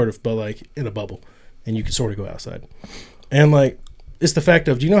 sort of, but like in a bubble, and you can sort of go outside. And like it's the fact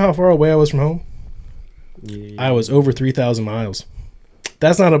of, do you know how far away I was from home? Yeah. I was over 3,000 miles.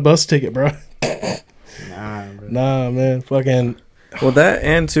 That's not a bus ticket, bro. Nah, bro. Nah, man, fucking. Well, that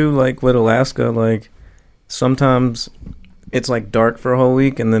and too, like with Alaska, like sometimes it's like dark for a whole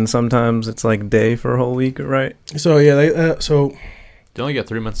week, and then sometimes it's like day for a whole week, right? So yeah, You only get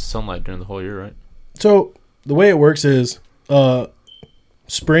 3 months of sunlight during the whole year, right? so the way it works is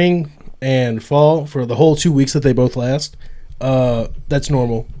spring and fall for the whole 2 weeks that they both last. That's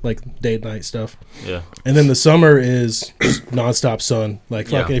normal, like day and night stuff. Yeah. And then the summer is just nonstop sun. Like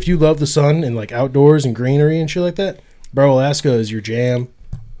fucking, Yeah. if you love the sun and like outdoors and greenery and shit like that, bro, Alaska is your jam.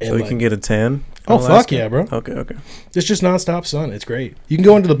 And So you like, can get a tan. oh in fuck Alaska? yeah, bro! Okay. It's just nonstop sun. It's great. You can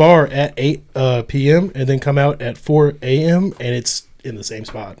go into the bar at 8 p.m. and then come out at 4 a.m. and it's in the same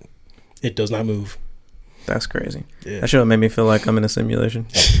spot. It does not move. That's crazy. Yeah. That should have made me feel like I'm in a simulation.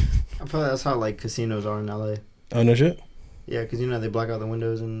 I feel like that's how like casinos are in LA. Oh no shit. Yeah, because they black out the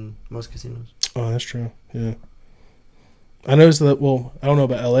windows in most casinos. Oh, that's true. Yeah. I noticed that. Well, I don't know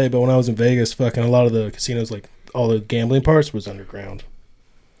about LA, but when I was in Vegas, fucking a lot of the casinos, like all the gambling parts, was underground.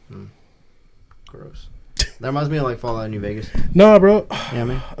 Gross. That reminds me of like Fallout New Vegas. Nah, bro. Yeah,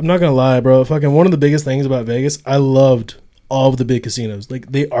 man. I'm not gonna lie, bro. Fucking one of the biggest things about Vegas, I loved all of the big casinos.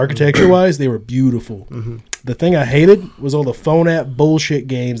 Like they architecture wise, they were beautiful. Mm-hmm. The thing I hated was all the phone app bullshit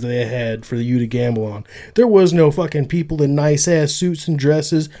games that they had for you to gamble on. There was no fucking people in nice ass suits and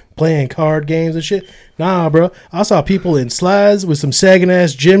dresses playing card games and shit. Nah, bro. I saw people in slides with some sagging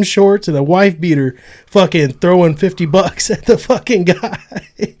ass gym shorts and a wife beater fucking throwing $50 at the fucking guy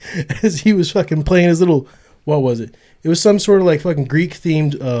as he was fucking playing his little, what was it? It was some sort of like fucking Greek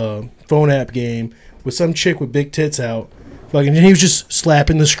themed phone app game with some chick with big tits out. Fucking, and he was just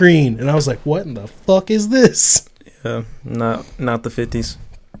slapping the screen, and I was like, "What in the fuck is this?" Yeah, not the 50s.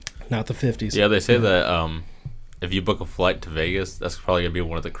 Not the 50s. Yeah, they say that if you book a flight to Vegas, that's probably gonna be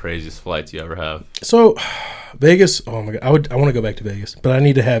one of the craziest flights you ever have. So, Vegas. Oh my god, I want to go back to Vegas, but I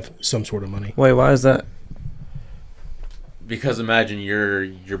need to have some sort of money. Wait, why is that? Because imagine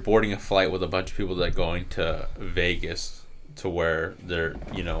you're boarding a flight with a bunch of people that are going to Vegas to where they're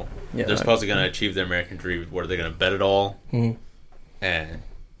they're supposedly going to achieve their American dream, where they're going to bet it all, Mm. and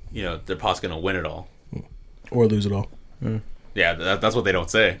they're possibly going to win it all. Or lose it all. Yeah, that's what they don't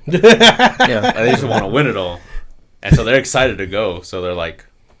say. Yeah, They just want to win it all, and so they're excited to go. So they're like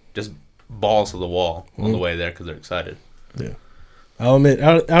just balls to the wall on the way there because they're excited. Yeah. I'll admit,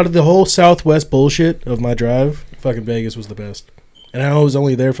 out of the whole Southwest bullshit of my drive, fucking Vegas was the best. And I was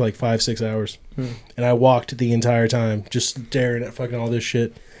only there for like 5-6 hours. And I walked the entire time just staring at fucking all this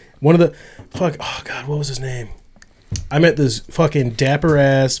shit. One of the, oh God, what was his name? I met this fucking dapper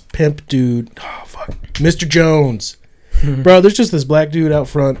ass pimp dude. Oh, fuck. Mr. Jones. Bro, there's just this black dude out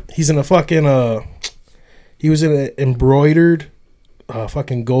front. He's in a fucking, he was in an embroidered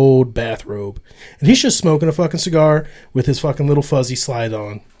fucking gold bathrobe. And he's just smoking a fucking cigar with his fucking little fuzzy slide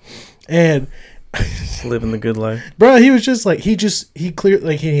on. And living the good life. bro, he was just like he cleared,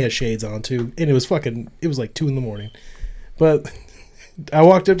 like he had shades on too, and it was like 2 a.m. But I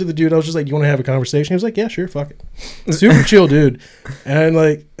walked up to the dude. I was just like, "You want to have a conversation?" He was like, "Yeah, sure, fuck it." Super chill dude, and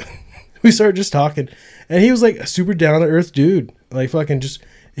like we started just talking, and he was like a super down to earth dude. Like fucking just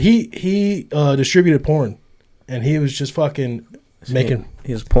he distributed porn, and he was just fucking making.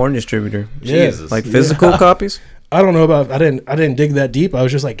 He's a porn distributor. Yeah. Jesus. Like physical copies. I don't know about. I didn't dig that deep. I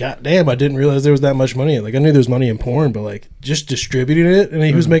was just like, God damn! I didn't realize there was that much money. Like I knew there was money in porn, but like just distributing it, and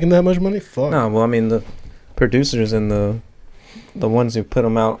he was making that much money. Fuck. No, well, I mean the producers and the ones who put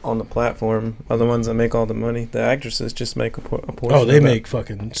them out on the platform are the ones that make all the money. The actresses just make a portion. Oh, they of make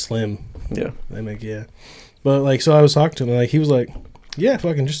fucking slim. Yeah. They make But like, so I was talking to him, and like he was like, yeah,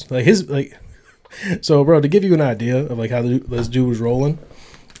 fucking just like his like. So, bro, to give you an idea of like how this dude was rolling.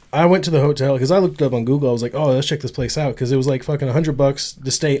 I went to the hotel because I looked it up on Google. I was like, "Oh, let's check this place out," because it was like fucking $100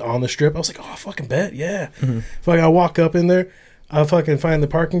 to stay on the strip. I was like, "Oh, I fucking bet, yeah." Fucking, I walk up in there, I fucking find the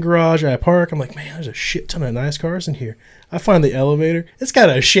parking garage. I park. I'm like, "Man, there's a shit ton of nice cars in here." I find the elevator. It's got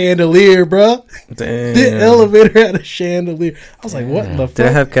a chandelier, bro. Damn. The elevator had a chandelier. I was like, "What in the fuck?" Did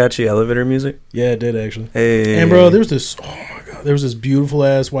it have catchy elevator music? Yeah, it did actually. Hey. And bro, there was this. Oh my god, there was this beautiful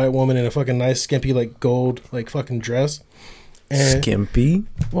ass white woman in a fucking nice skimpy like gold like fucking dress. And, Skimpy.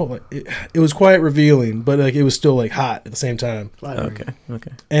 well, like, it was quite revealing, but like it was still like hot at the same time. Flattering.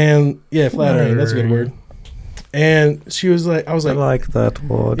 Okay. And yeah, flattering. That's a good word. And she was like, I was I like, like that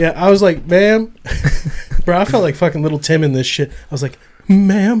word. yeah, I was like, ma'am, bro, I felt like fucking little Tim in this shit. I was like,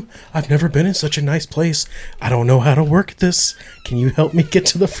 ma'am, I've never been in such a nice place. I don't know how to work this. Can you help me get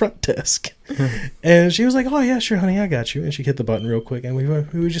to the front desk? And she was like, oh yeah, sure, honey, I got you. And she hit the button real quick, and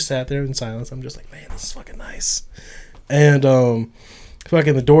we just sat there in silence. I'm just like, man, this is fucking nice. And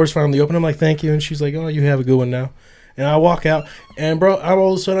fucking the doors finally open. I'm like, thank you. And she's like, oh, you have a good one now. And I walk out, and bro,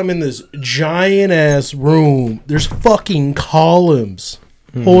 all of a sudden I'm in this giant ass room. There's fucking columns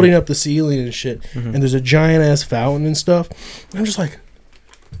holding up the ceiling and shit, and there's a giant ass fountain and stuff. And I'm just like,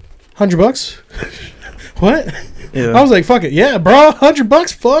 $100? What? Yeah. I was like, fuck it, yeah, bro,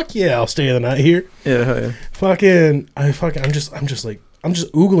 $100? Fuck yeah, I'll stay the night here. Yeah, hell yeah. I'm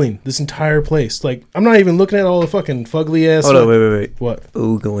just oogling this entire place. Like, I'm not even looking at all the fucking fugly ass. Hold on, wait. What?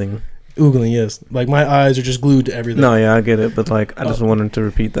 Oogling. Oogling, yes. Like, my eyes are just glued to everything. No, yeah, I get it, but like, I just wanted to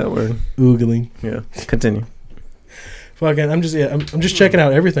repeat that word. Oogling. Yeah, continue. Fucking, I'm just checking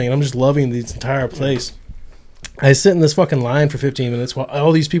out everything, and I'm just loving this entire place. I sit in this fucking line for 15 minutes while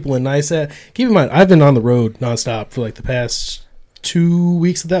all these people in NISAT. Keep in mind, I've been on the road nonstop for like the past 2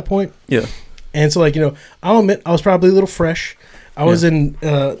 weeks at that point. Yeah. And so, like, you know, I'll admit I was probably a little fresh. I was in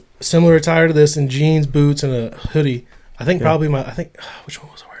similar attire to this, in jeans, boots, and a hoodie. I think which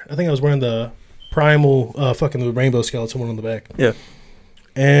one was I wearing? I think I was wearing the Primal fucking the rainbow skeleton one on the back. Yeah.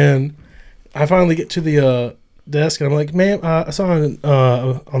 And I finally get to the desk, and I'm like, ma'am, I saw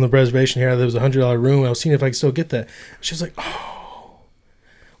on the reservation here there was a $100 room. I was seeing if I could still get that. She was like, oh,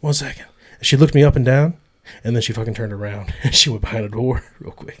 1 second. And she looked me up and down, and then she fucking turned around, and she went behind a door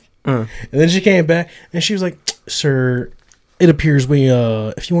real quick. And then she came back, and she was like, sir, it appears we,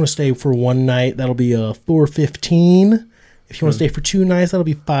 if you want to stay for one night, that'll be $415. If you want to stay for 2 nights, that'll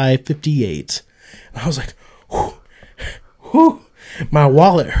be $558. And I was like, whew. My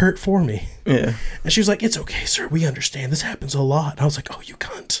wallet hurt for me. Yeah. And she was like, it's okay, sir. We understand. This happens a lot. And I was like, oh, you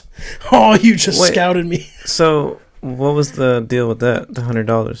cunt. Oh, you just scouted me. So, what was the deal with that? The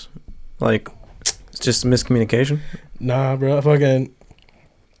 $100? Like, it's just miscommunication? Nah, bro.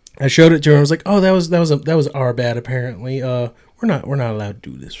 I showed it to her. I was like, oh, that was our bad. Apparently, we're not allowed to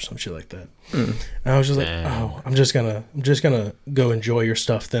do this or some shit like that. And I was just like, oh, I'm just gonna go enjoy your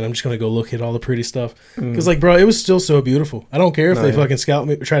stuff. Then I'm just gonna go look at all the pretty stuff. Because like, bro, it was still so beautiful. I don't care if they fucking scout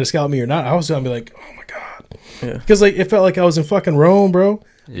me, try to scout me or not. I was gonna be like, oh my god. Yeah. Because like, it felt like I was in fucking Rome, bro.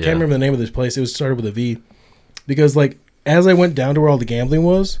 Yeah. I can't remember the name of this place. It was started with a V. Because like, as I went down to where all the gambling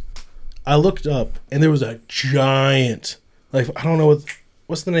was, I looked up and there was a giant, like, I don't know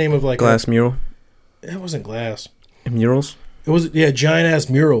what's the name of like Glass mural? It wasn't glass. Murals? It was giant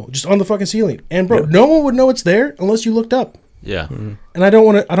ass mural just on the fucking ceiling. And bro, no one would know it's there unless you looked up. Yeah. And I don't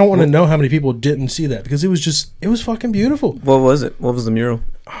want to know how many people didn't see that, because it was fucking beautiful. What was it? What was the mural?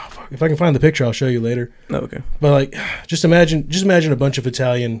 Oh, fuck. If I can find the picture, I'll show you later. Oh, okay. But like, just imagine a bunch of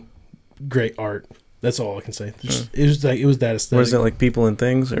Italian great art. That's all I can say. It was that aesthetic. Was it like people and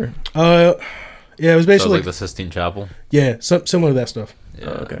things, or? Yeah, it was So basically like the Sistine Chapel. yeah, similar to that stuff. Yeah.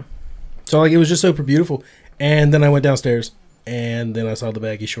 Oh, okay. So like, it was just super beautiful. And then I went downstairs, and then I saw the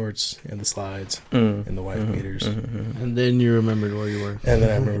baggy shorts and the slides and the wife beaters, And then you remembered where you were. and then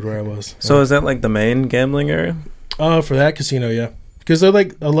I remembered where I was. So is that like the main gambling area? For that casino, yeah, because they're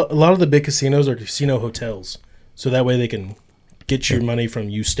like a lot of the big casinos are casino hotels, so that way they can get your money from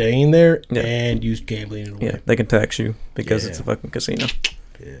you staying there and you gambling it away. Yeah, they can tax you because it's a fucking casino,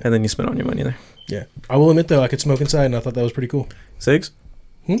 and then you spend all your money there. Yeah, I will admit though, I could smoke inside, and I thought that was pretty cool. Cigs?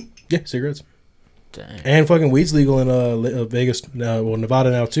 Yeah, cigarettes. Dang. And fucking weed's legal in Vegas,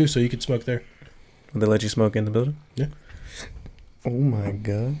 Nevada now too, so you could smoke there. Will they let you smoke in the building? Yeah. Oh my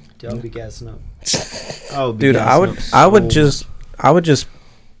god, Y'all be gassing up. Oh, dude, I would just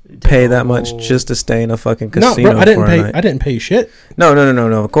pay that much just to stay in a fucking casino. No, bro, I didn't for a pay. night. I didn't pay shit. No,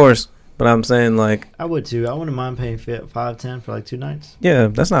 of course. But I'm saying, like, I would too. I wouldn't mind paying $510 for like 2 nights. yeah,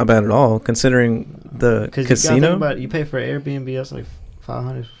 that's not bad at all considering the Because casino. you pay for Airbnb, that's like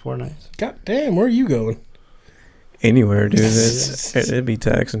 $500 for 4 nights. God damn, where are you going? Anywhere, dude. It'd be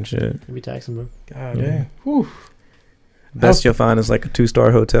tax and shit. You'd be taxing, bro. God Yeah. damn. Whew. Best you'll find is like a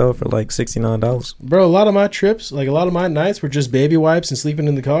 2-star hotel for like $69. Bro, a lot of my trips, like a lot of my nights, were just baby wipes and sleeping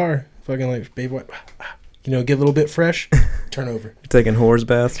in the car. Fucking like baby wipe. You know, get a little bit fresh, turn over. Taking whores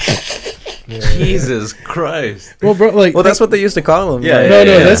baths. Jesus Christ. Well, bro, like, Well, that's what they used to call them. Yeah, like, no,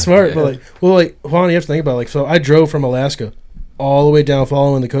 yeah. that's smart. But like, Juan, you have to think about it. Like, so I drove from Alaska all the way down,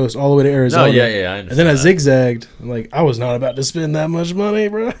 following the coast, all the way to Arizona. No, yeah, I And then I understand that. zigzagged. Like, I was not about to spend that much money,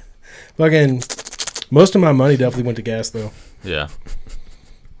 bro. Fucking, most of my money definitely went to gas, though. Yeah.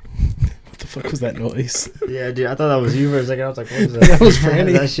 What the fuck was that noise? Yeah, dude, I thought that was you for a second. I was like, what was that? That was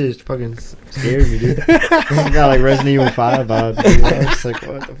Franny. That shit fucking scared me, dude. It got like Resident Evil 5 vibes, dude. I was just like,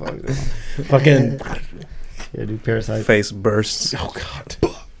 what the fuck? Fucking, Yeah, dude, Parasite. Face bursts. oh, God.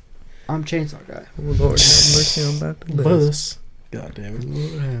 I'm Chainsaw Guy. Oh, Lord, have mercy on that. Bus. God damn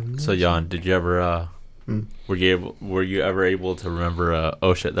it. So, Jan, did you ever, were you ever able to remember,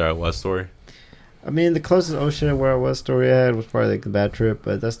 oh shit, there I was story? I mean, the closest ocean where I was story I had was probably like the bad trip,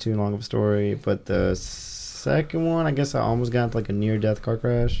 but that's too long of a story. But the second one, I guess I almost got into, like, a near-death car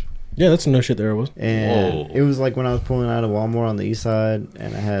crash. Yeah, that's no shit there was. And Whoa. it was like when I was pulling out of Walmart on the east side,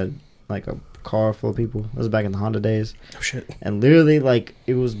 and I had like a car full of people. It was back in the Honda days, Oh shit. and literally like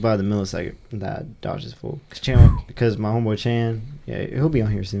it was by the millisecond that I dodged this fool. Because my homeboy Chan, yeah, he'll be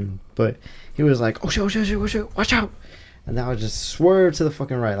on here soon, but he was like, "Oh shit, oh shit, oh shit, watch out!" And then I would just swerve to the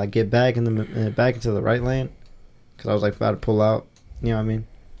fucking right, like get back back into the right lane, because I was like about to pull out. You know what I mean?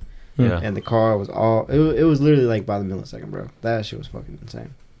 Yeah. And the car was all it was literally like by the millisecond, bro. That shit was fucking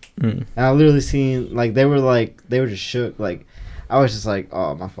insane. Mm. And I literally seen like they were just shook. Like I was just like,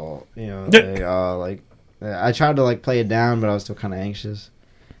 oh, my fault, you know. Like I tried to like play it down, but I was still kind of anxious.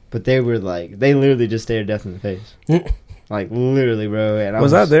 But they were like, they literally just stared death in the face, like literally, bro. And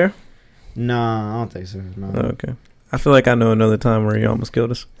Was I there? Nah, I don't think so. No. Oh, okay. I feel like I know another time where you almost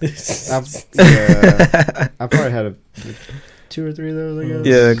killed us. I probably had 2 or 3 of those, I guess.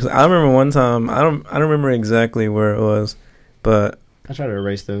 Yeah, because I remember one time. I don't remember exactly where it was, but I tried to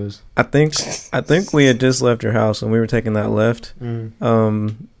erase those. I think we had just left your house and we were taking that left,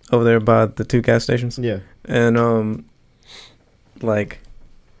 over there by the 2 gas stations. Yeah. And like,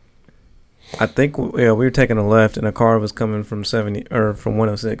 I think we were taking a left and a car was coming from 70 or from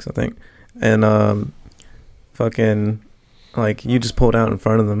 106, I think, and fucking like you just pulled out in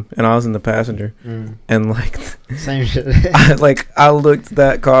front of them and I was in the passenger and like Same shit. I looked at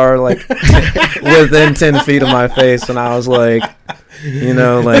that car like within 10 feet of my face and I was like, you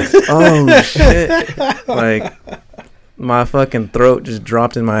know, like, oh shit, like my fucking throat just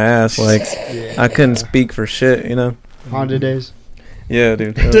dropped in my ass, like I couldn't speak for shit, you know. Honda days. Yeah,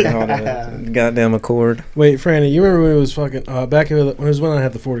 dude. Goddamn Accord. Wait, Franny, you remember when it was fucking back when it was when I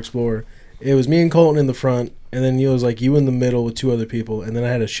had the Ford Explorer? It was me and Colton in the front, and then it was like you in the middle with 2 other people, and then I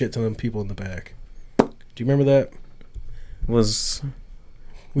had a shit ton of people in the back. Do you remember that?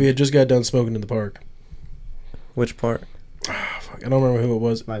 We had just got done smoking in the park. Which part? Fuck, I don't remember who it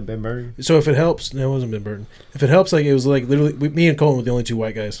was. Like Ben Burger. So if it helps, no, it wasn't Ben Burton. If it helps, like it was like literally me and Colton were the only 2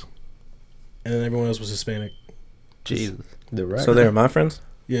 white guys, and then everyone else was Hispanic. Jesus. So they were my friends?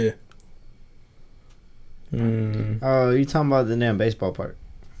 Yeah. Oh, you talking about the damn baseball part?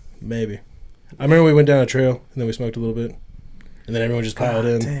 Maybe. I remember we went down a trail and then we smoked a little bit, and then everyone just piled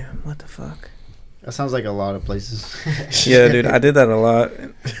in. Damn, what the fuck? That sounds like a lot of places. Yeah, dude, I did that a lot.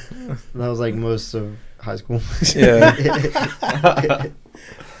 That was like most of high school. Yeah.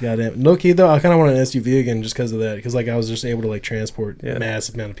 Goddamn. No key though, I kind of wanted an SUV again just because of that, because like I was just able to like transport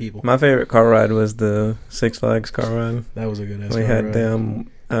massive amount of people. My favorite car ride was the Six Flags car ride. That was a good ass. We car had ride.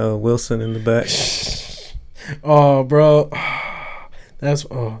 damn Wilson in the back. Oh, bro. That's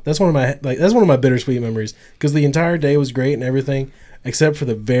one of my bittersweet memories, because the entire day was great and everything except for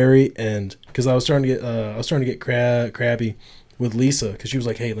the very end, because I was starting to get crabby with Lisa, because she was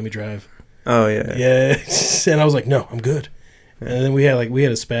like, "Hey, let me drive." Oh yeah. And I was like, "No, I'm good." And then we had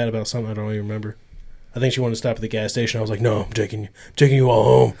a spat about something I don't even remember. I think she wanted to stop at the gas station. I was like, "No, I'm taking you all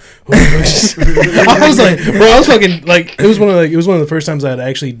home." I was like, bro, I was fucking like, it was one of the first times I had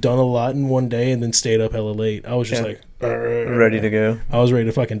actually done a lot in one day and then stayed up hella late. I was just like, ready to go. I was ready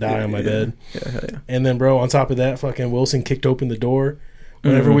to fucking die on my bed. Yeah, hell yeah. And then, bro, on top of that, fucking Wilson kicked open the door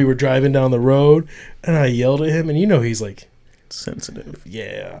whenever we were driving down the road, and I yelled at him, and you know he's like sensitive.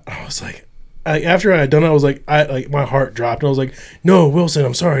 Yeah, I was like, after I had done it, I was like, my heart dropped, and I was like, "No, Wilson,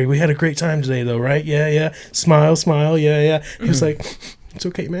 I'm sorry. We had a great time today, though, right? Yeah. Smile, yeah." He was like, "It's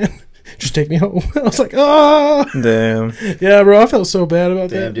okay, man. Just take me home." I was like, "Oh, damn." Yeah, bro, I felt so bad about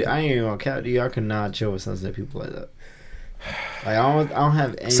that. Dude, I ain't even gonna count, dude. I could not chill with sensitive people like that. Like I don't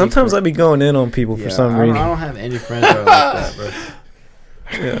have any. Sometimes I be going in on people for some reason. I don't have any friends that are like that,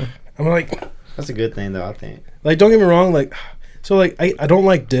 bro. Yeah, I'm like, that's a good thing, though. I think. Like, don't get me wrong, like. So, like, I don't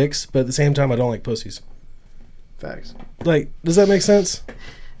like dicks, but at the same time, I don't like pussies. Facts. Like, does that make sense?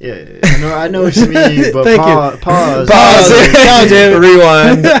 Yeah. No, I know what you mean, but Thank pause.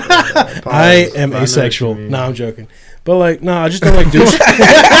 Rewind. I am asexual. No, I'm joking. But, like, no, I just don't like douche.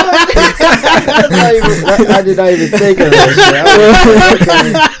 I did not even think of that.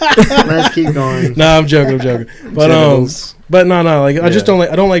 Let's keep going. No, I'm joking. But no, like I just don't like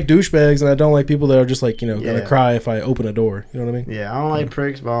douchebags, and I don't like people that are just like, gonna cry if I open a door. You know what I mean? Yeah, I don't like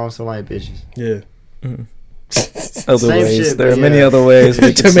pricks, but I also like bitches. Yeah. Other Same ways. shit, There are yeah. many other ways.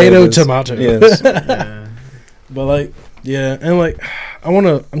 we could say this. Tomato. Yes. Yeah. But like, yeah, and like, I'm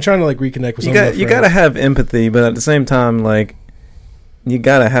trying to like reconnect with. You gotta have empathy, but at the same time, like, you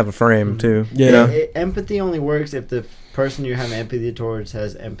gotta have a frame too. Yeah. You know? Empathy only works if the person you're having empathy towards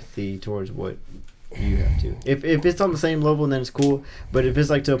has empathy towards what You have to. If it's on the same level, then it's cool. But if it's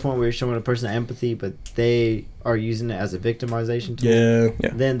like to a point where you're showing a person empathy, but they are using it as a victimization tool, Yeah.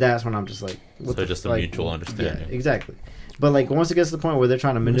 then that's when I'm just like, what So the just a like, mutual understanding. Yeah, exactly. But like once it gets to the point where they're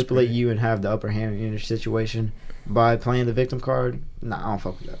trying to manipulate pretty- you and have the upper hand in your situation by playing the victim card, nah, I don't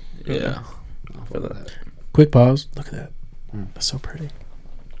fuck with that. Yeah. I don't For fuck with that. that. Quick pause. Look at that. Mm. That's so pretty.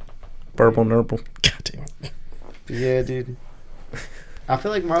 Purple nurple. God damn it. But yeah, dude. I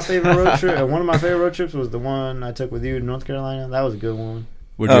feel like my favorite road trip, one of my favorite road trips was the one I took with you to North Carolina. That was a good one.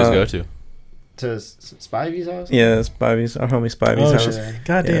 Where'd you guys go to? To Spivey's house? Yeah, Spivey's. Our homie Spivey's Oh, house. shit. Yeah.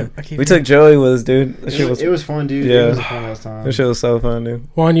 God damn. Yeah. I keep We took Joey with us, dude. That shit It was fun, dude. Yeah. It was a fun last time. That shit was so fun, dude.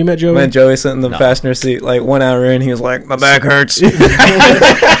 Juan, you met Joey? Man, Joey sat in the No. passenger seat like 1 hour in. He was like, "My back hurts."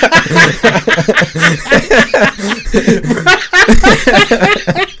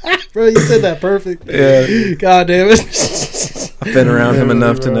 Bro, you said that perfect. Yeah. God damn it. I've been around him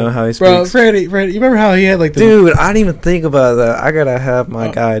enough to know how he Bro, speaks. Freddie, you remember how he had like the... Dude, I didn't even think about that. I gotta have my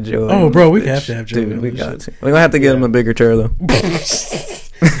guy Joey. Oh, bro, we have to have Joey Dude, on we this got shit. to. We're gonna have to get him a bigger chair though.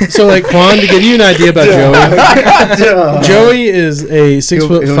 So, like, Juan, to give you an idea about Joey, Joey is a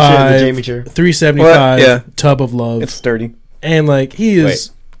 6'5", He'll share the Jamie chair. 375 What? Yeah. tub of love. It's sturdy. And, like, he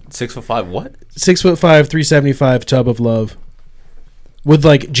is 6'5", what? 6'5", 375 tub of love with,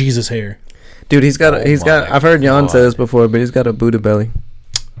 like, Jesus hair. Dude, he's got. Oh He's got. my I've heard Jan God. say this before, but he's got a Buddha belly.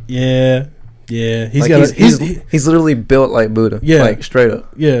 Yeah. Yeah. He's Like, got he's literally built like Buddha. Yeah. Like straight up.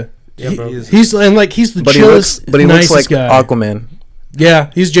 yeah. Yeah, bro. He's and like he's the But he chillest, looks. But he looks nicest like guy. Aquaman.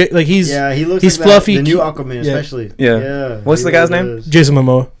 Yeah, he's like he's Yeah, he looks he's like fluffy, the new cute. Aquaman, Yeah. especially. Yeah. What's he the guy's really name? does. Jason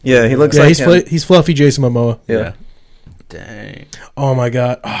Momoa. Yeah, he looks Yeah, like him. he's fluffy Jason Momoa. Yeah. Dang. Oh my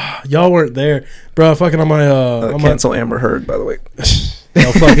god, y'all weren't there, bro. Fucking on my on my Cancel Amber Heard, by the way. no,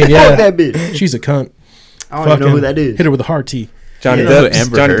 fucking Fuck yeah, that bitch. she's a cunt. I don't even know who that is. Hit her with a hard T. Johnny You know who Depp's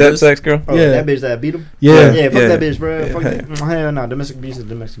Amber Johnny Heard Depp's is? ex girl. Oh, Yeah. that bitch that beat him? Yeah, Yeah, fuck Yeah. that bitch, bro. Yeah. Fuck that. Hell no, domestic abuse is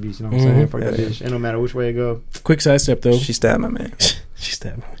domestic abuse. You know what I'm Mhm. saying? Fuck that Yeah. bitch. It no matter which way it go. Quick sidestep though. She stabbed my man. She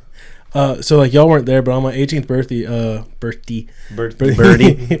stabbed me. So like y'all weren't there, but on my 18th birthday,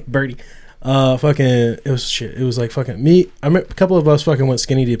 Birdie, fucking, it was shit. It was like fucking me. I remember a couple of us fucking went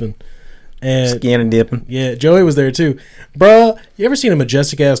skinny dipping, and Scanning dipping. yeah, Joey was there too, bruh. You ever seen a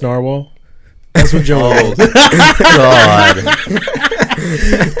majestic ass narwhal? That's what Joey Oh, was. God.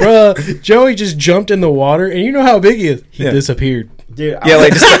 Bruh, Joey just jumped in the water, and you know how big he is. He Yeah. disappeared. Dude, Yeah,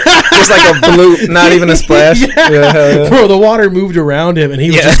 like just like a bloop, not even a splash. Yeah, hell yeah. Bro, the water moved around him, and he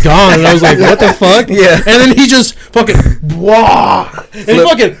was Yeah. just gone. And I was like, "What the fuck?" Yeah. And then he just fucking wah, and he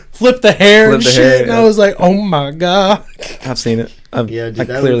fucking flipped the hair and Flipped the shit. hair, And yeah. I was like, "Oh my god!" I've seen it. yeah, dude, I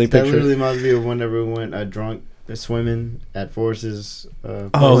that, clearly that picture literally it. reminds me of whenever we went drunk swimming at Force's. Oh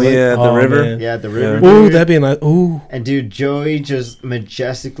place. yeah, the Oh, river. man. Yeah, at the river. Ooh, dude. that'd be a nice. Ooh, And dude, Joey just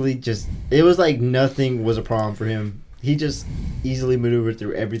majestically it was like nothing was a problem for him. He just easily maneuvered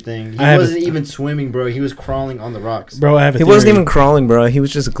through everything. He I have a- wasn't even swimming, bro. He was crawling on the rocks. bro, I have a He theory. wasn't even crawling, bro. He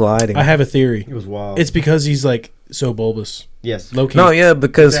was just gliding. I have a theory. He was wild. It's because he's like so bulbous, yes. low key. No, yeah,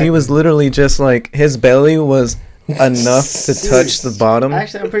 because he Exactly. was literally just like his belly was enough to touch the bottom.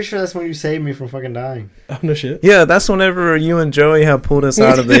 Actually, I'm pretty sure that's when you saved me from fucking dying. Oh no shit. Yeah, that's whenever you and Joey have pulled us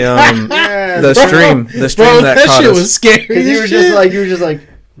out of the Yeah, the bro. stream Bro, that caught shit us. was scary. Because you were as just shit. like,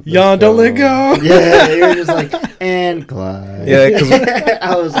 Y'all don't let go. Yeah, you were just like, and glide. Yeah, 'cause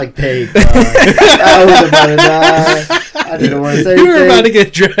I was like, take glide. I was about to die. I didn't want to say You were anything. about to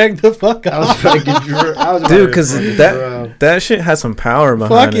get dragged the fuck I was out. about to get I was about Dude, to because fucking that drown. that shit has some power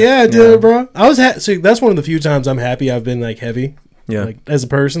behind Fuck it. yeah, dude, bro. I was see, that's one of the few times I'm happy I've been like heavy. Yeah, Like as a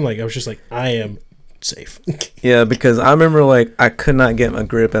person, like I was just like I am safe. yeah, because I remember like I could not get my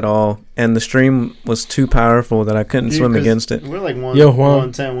grip at all, and the stream was too powerful that I couldn't Dude, swim 'cause against it We're like Yo,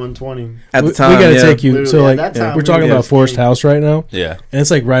 Juan. 110, 120. at we, the time. we gotta yeah. take you. Literally, So at like that time, we're we talking were about Forest skinny. House right now, Yeah. and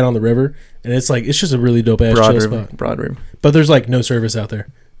it's like right on the river, and it's like it's just a really dope ass Broad chill River, spot. Broad River. But there's like no service out there.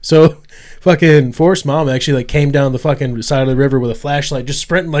 So fucking Forrest's mom actually like came down the fucking side of the river with a flashlight, just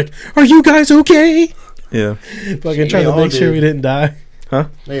sprinting like, "Are you guys okay?" Yeah, Fucking trying to all make sure did. we didn't die.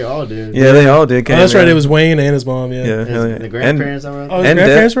 They all did. yeah, they all did. Oh, that's right. yeah. It was Wayne and his mom. Yeah. Yeah, And hell yeah. the grandparents that were Oh, out his And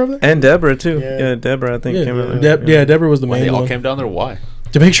grandparents were over there. and Deborah too. Yeah. Yeah, Deborah I think Yeah, came out. yeah, Deborah was the When main they all one came down there, why?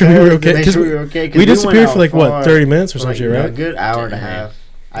 to make sure we were okay. To make 'cause sure we were okay. 'cause we went disappeared out for like what far, 30 minutes or for, some like, shit, you know, right? a good hour and a Dang. half.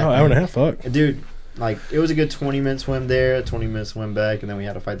 Oh, hour and a half. Fuck. Dude, like it was a good 20-minute swim there, a 20-minute swim back, and then we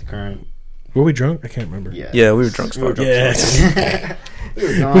had to fight the current. Were we drunk? I can't remember. Yeah. Yeah, we were drunk as fuck. Yeah. We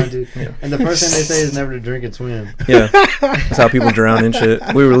were gone, dude. Yeah. And the first thing they say is never to drink and swim. Yeah, that's how people drown and shit.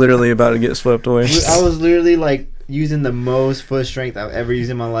 We were literally about to get swept away. I was literally like using the most foot strength I've ever used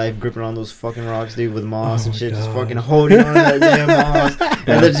in my life, gripping on those fucking rocks, dude, with moss Oh and my shit, just God. fucking holding on to that damn moss,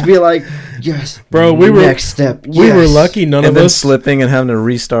 and then just be like, Yes, Bro, we were next step. we were yes. lucky. None and of then us. slipping and having to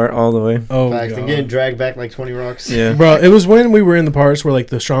restart all the way. Oh, Facts, and God. getting dragged back like 20 rocks. Yeah. Bro, it was when we were in the parts where like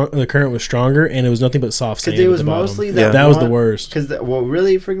the current was stronger and it was nothing but soft sand. Because it at was the bottom. mostly Yeah. that was the worst. Because what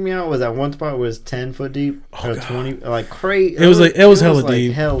really freaked me out was that one spot was 10 foot deep Oh, or God. 20, like crazy. It was hella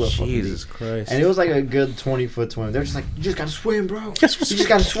deep. Hella fucking Jesus deep. Christ. And it was like a good 20-foot swim. They're just like, you just gotta swim, bro. You just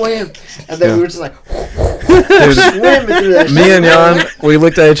gotta swim. And then we were just like, Dude, swimming through that shit. me and Jan, we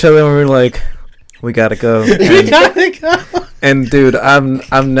looked at each other and we were like, we gotta go. And dude,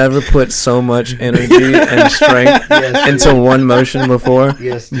 I've never put so much energy and strength Yes, into one motion before.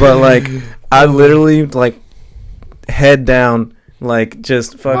 yes. But like, I literally like head down, like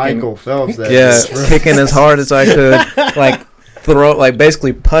just fucking Michael Phelps. That yeah, is. kicking as hard as I could, like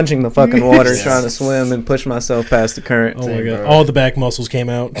basically punching the fucking water, Yes. trying to swim and push myself past the current. Oh my Same, God! bro. All the back muscles came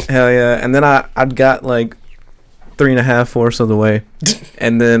out. Hell yeah! And then I'd got like 3.5/4 of the way,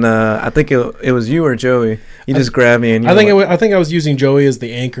 and then I think it was you or Joey. You just grabbed me and you I were think like, I think I was using Joey as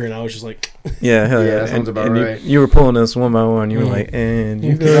the anchor, and I was just like, yeah, hell Yeah, yeah. that sounds about and right. you were pulling us one by one. You were Mm. like, and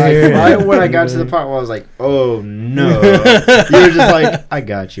you Like, go Like, here. right when I got to the part where I was like, oh no. You were just like, I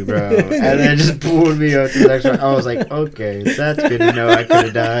got you, bro. And then just pulled me up to the next one. I was like, okay, that's good to know. I could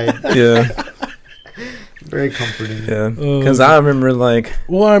have died. Yeah, Very comforting. yeah. Because I remember like,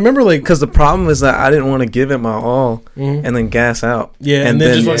 well, I remember like, because the problem is that I didn't want to give it my all mhm. and then gas out. Yeah, and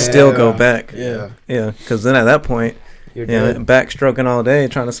then just still go Yeah. back. Yeah. Yeah, because then at that point, You're yeah, dead. backstroking all day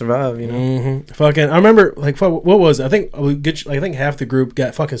trying to survive. You know. Mm-hmm. Fucking, I remember like what was it? I think I think half the group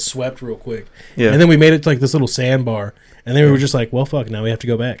got fucking swept real quick, Yeah. and then we made it to like this little sandbar, and then we were just like, well, fuck, now we have to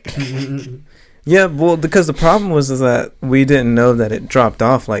go back. Yeah, well, because the problem was is that we didn't know that it dropped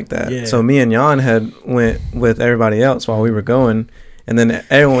off like that. Yeah. So me and Jan had went with everybody else while we were going, and then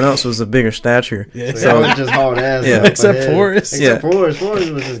everyone else was a bigger stature. Yeah. So I was just hauled ass. Yeah. up Except ahead. Forrest. Except Yeah. Forrest.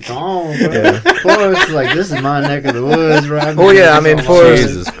 Forrest was just gone, bro. Yeah. Forrest was like, this is my neck of the woods, bro. I've been Oh, yeah, doing I this mean, all my Forrest- life.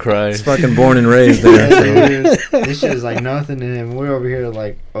 Jesus It's Christ. fucking born and raised there. So. Yeah, dude. This shit is like nothing to him. We're over here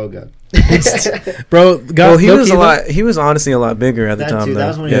like, oh god. Bro, God, Well, he was low-key, a lot. He was honestly a lot bigger at the That time. dude, though. that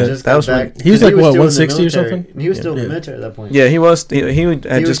was when yeah, he just that got was when- back. He was like, what, still in the 160 or military. something? He was still in Yeah. the military at that point. Yeah, he was. He had was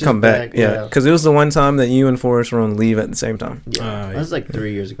just come just back. back, Yeah, yeah. because it was the one time that you and Forrest were on leave at the same time. Yeah. Ah, That was like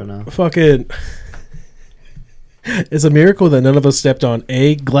 3 years ago now. Fucking. It's a miracle that none of us stepped on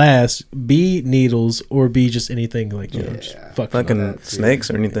A, glass, B, needles, or B, just anything like, you know, just Yeah. fucking. Fucking that, too.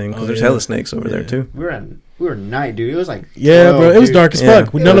 snakes or anything. Because Oh, there's yeah. hella snakes over there Yeah. too. We were night, dude. It was like Yeah, 12, bro, it was dude. dark as Yeah.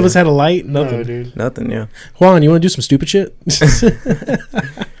 fuck. None of us had a light, nothing. No, dude. Nothing. Yeah. Juan, you want to do some stupid shit?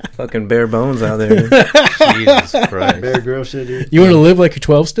 Fucking bare bones out there. Jesus Christ. Bear Grylls shit, dude. You want to live like you're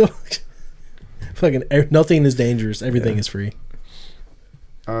 12 still? Fucking nothing is dangerous. Everything Yeah. is free.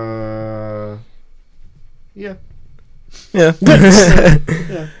 Yeah. Yeah.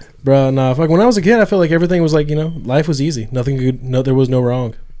 Yeah. Bro, nah, fuck. When I was a kid, I felt like everything was like, you know, life was easy. Nothing good. No, there was no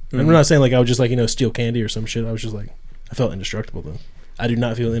wrong. And I'm not saying like I would just like, you know, steal candy or some shit. I was just like, I felt indestructible though. I do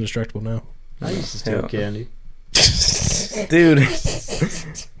not feel indestructible now. I used to steal Yeah. candy. Dude,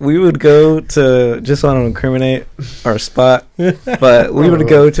 we would go to, just so I don't incriminate our spot, but we would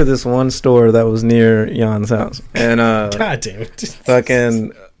go to this one store that was near Jan's house. And God damn it.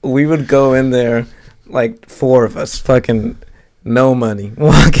 fucking, we would go in there, like 4 of us, fucking no money,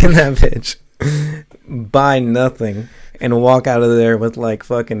 walk in that bitch, buy nothing, and walk out of there with like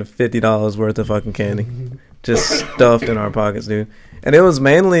fucking $50 worth of fucking candy. Just stuffed in our pockets, dude. And it was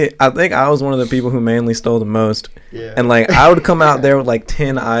mainly, I think I was one of the people who mainly stole the most. Yeah. And like I would come out there with like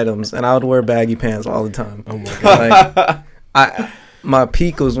 10 items, and I would wear baggy pants all the time. Oh my god. Like my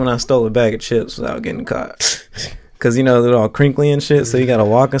peak was when I stole a bag of chips without getting caught. Cause you know they're all crinkly and shit, so you gotta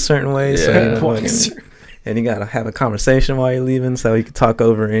walk a certain way. So Yeah. you know, fucking- and you gotta have a conversation while you're leaving, so you can talk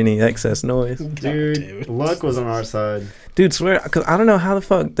over any excess noise. Dude, luck was on our side. Dude, swear, cause I don't know how the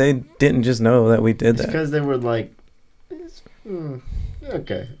fuck they didn't just know that we did It's that. because they were like,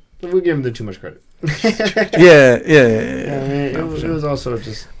 okay. We give them too much credit. Yeah. I mean, No, for it sure. was also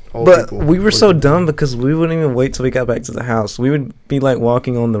just old But people. we were so dumb because we wouldn't even wait till we got back to the house. We would be like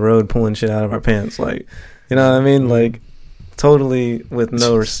walking on the road pulling shit out of our pants. Like, you know what I mean? Like, totally with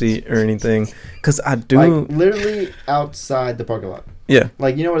no receipt or anything. Because I do. Like, literally outside the parking lot. Yeah.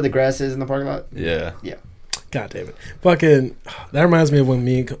 Like, you know where the grass is in the parking lot? Yeah. God damn it. Fucking, that reminds me of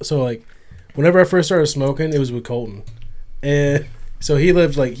when so like, whenever I first started smoking, it was with Colton. And so he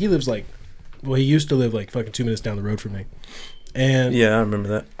lives like, well, he used to live like fucking 2 minutes down the road from me. And Yeah, I remember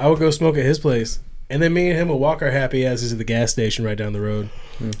that. I would go smoke at his place. And then me and him would walk our happy asses to the gas station right down the road.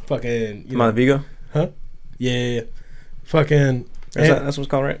 Fucking, you My know, Vigo? yeah. Fucking, That's what it's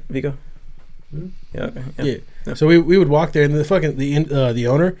called, right? Vigo? Hmm? Yeah, okay. yeah. So we would walk there, and the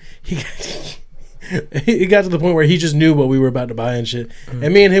owner he got to the point where he just knew what we were about to buy and shit. Mm-hmm.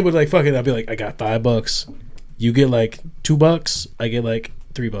 And me and him would like fucking. I'd be like, I got $5. You get like $2. I get like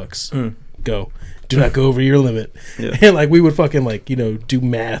 $3. Go. Do not go over your limit. Yeah. And like we would fucking like do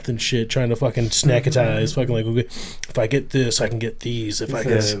math and shit, trying to fucking snacketize. Fucking like, okay, if I get this, I can get these. If I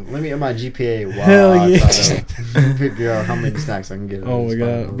get let me get my GPA while Hell I yeah. try to figure out how many snacks I can get. oh my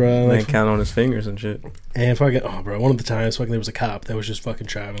god, bro. Man, Like, count on his fingers and shit. and fucking bro, one of the times fucking there was a cop that was just fucking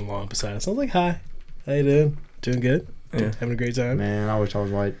driving along beside us. I was like, hi, how you doing? Doing good? Yeah. Having a great time? Man, I wish I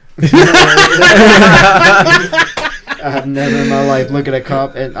was white. I've never in my life looked at a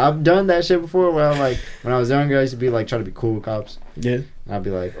cop, and I've done that shit before. Where I'm like, when I was younger, I used to be like trying to be cool with cops. Yeah. And I'd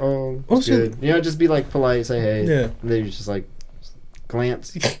be like, "Oh, Oh, it's shit. good," just be like polite, say hey. Yeah. And then you just like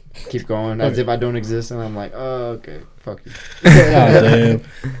glance, keep going as Okay. if I don't exist, and I'm like, "Oh, okay, fuck you." God damn.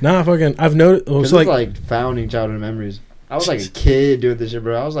 Nah, fucking. I've noticed. Oh, It's so like, like founding childhood memories. I was like a kid doing this shit,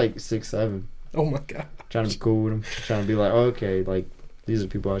 bro. I was like 6, 7, oh my god. trying to be cool with them, trying to be like, oh, okay, like these are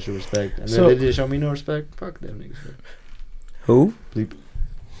people I should respect. And then So- they did show me no respect. Fuck them niggas. Bro. Who? Bleep.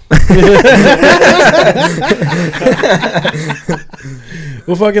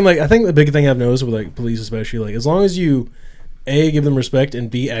 Well, fucking like I think the big thing I've noticed with like police, especially like as long as you A, give them respect, and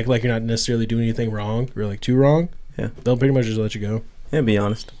B, act like you're not necessarily doing anything wrong or like too wrong. Yeah. They'll pretty much just let you go. Yeah, be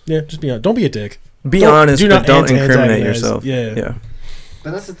honest. Yeah, just be honest. Don't be a dick. Be Don't- honest, do but not don't incriminate antagonize. yourself. Yeah. Yeah.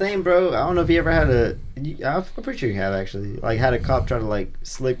 But that's the thing, bro. I don't know if you ever had I'm pretty sure you have actually. Like had a cop try to like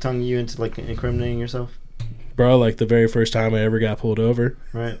slick tongue you into like incriminating yourself, Bro, like the very first time I ever got pulled over.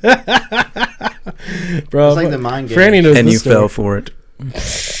 right? Bro, It's like the mind game. Franny knows And this you story. fell for it.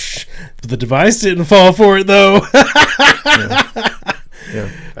 The device didn't fall for it though. Yeah.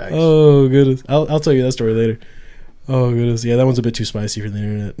 Facts. Oh goodness, I'll tell you that story later. Oh goodness, yeah, that one's a bit too spicy for the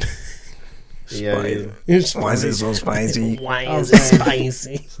internet. Yeah, yeah. It's Why is it so spicy? Why Oh, is it man.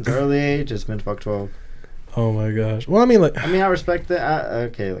 spicy? Since early age, it's been fuck 12. Oh my gosh. Well, I mean, like, I mean, I respect that.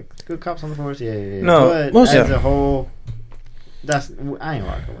 Okay, like good cops on the force, yeah. No, but most- as yeah. a whole, I ain't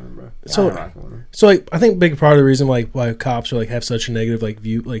rocking with them, bro. So- I ain't rocking with them. so like, I think a big part of the reason why cops are like have such a negative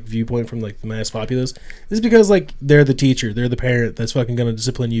viewpoint from like the mass populace is because like they're the teacher, they're the parent that's fucking gonna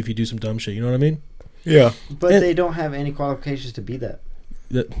discipline you if you do some dumb shit. You know what I mean? Yeah. But And- they don't have any qualifications to be that.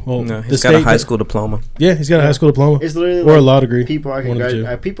 Well, No, the he's got a state- high school diploma. Yeah, he's got a high school diploma It's literally or a like law degree. people I One can of the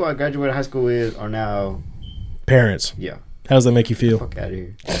two. people I graduated high school with are now, Parents. yeah, How does that make you feel? fuck out of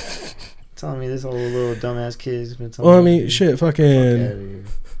here. Telling me this old little dumbass kid's been telling Well, I me mean, shit, fuck fucking. outta here.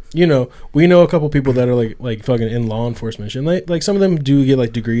 You know, we know a couple people that are like fucking in law enforcement, and like some of them do get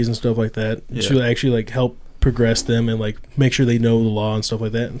like degrees and stuff like that to actually like help progress them and like make sure they know the law and stuff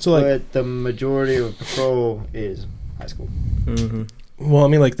like that. And so like, But the majority of patrol is high school. Mm-hmm. well, I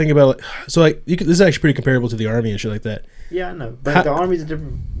mean, like think about it. So like, this is actually pretty comparable to the army and shit like that. Yeah, I know. But How- the army's a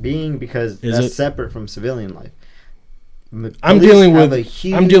different being because Is that's it? separate from civilian life. I'm Police dealing have with- a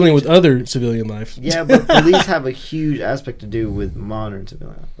huge, I'm dealing with other civilian life. Yeah, but police have a huge aspect to do with modern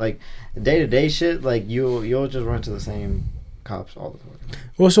civilian life. Like day to day shit. Like you'll just run to the same cops all the time.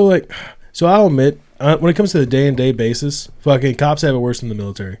 Well, so I'll admit, when it comes to the day-and-day basis, fucking cops have it worse than the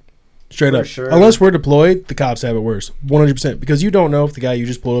military. Straight For up. sure. Unless we're deployed, the cops have it worse. 100%. Because you don't know if the guy you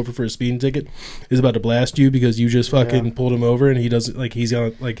just pulled over for a speeding ticket is about to blast you because you just fucking Yeah. pulled him over and he doesn't, like, he's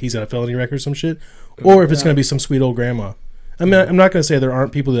got a felony record or some shit. Or if it's Yeah. going to be some sweet old grandma. I mean, I'm not going to say there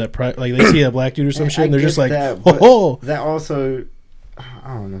aren't people that, like, they see a black dude or some And shit and they're I just get like, that, ho but ho. That also,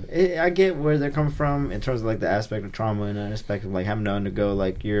 I don't know. I get where they're coming from in terms of like the aspect of trauma and the aspect of like having to undergo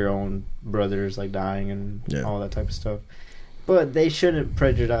like your own brothers like dying and Yeah. all that type of stuff. But they shouldn't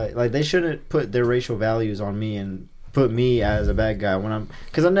prejudice. Like they shouldn't put their racial values on me and put me as a bad guy when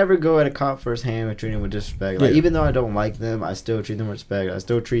because I never go at a cop firsthand and treat him with disrespect. Like Yeah. even though I don't like them, I still treat them with respect. I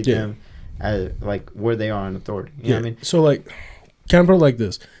still treat Yeah. them as like where they are in authority. You know what I mean? So, like, kind of put it like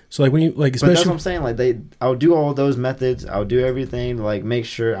this. So, like, when you, like, But that's especially. what I'm saying. Like I'll do all those methods. I'll do everything to like make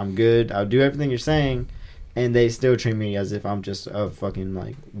sure I'm good. I'll do everything you're saying, and they still treat me as if I'm just a fucking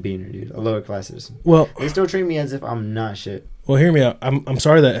like beaner dude, a lower class citizen. Well, They still treat me as if I'm not shit. well, hear me out. I'm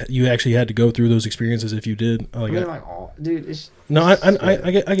sorry that you actually had to go through those experiences if you did. I Like, mean, like, oh, dude, it's no, I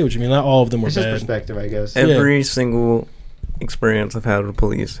get what you mean. Not all of them were it's just bad. perspective, I guess. Every single experience I've had with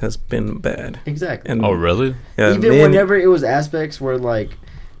police has been bad. Exactly. And Oh, really? yeah, Even me and- whenever it was aspects where like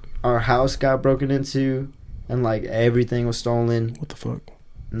our house got broken into and like everything was stolen What the fuck?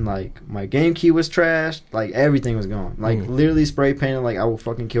 and like my GameCube was trashed, like everything was gone. Like literally spray painted like I will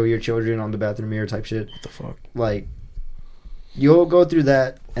fucking kill your children on the bathroom mirror type shit. What the fuck? Like you'll go through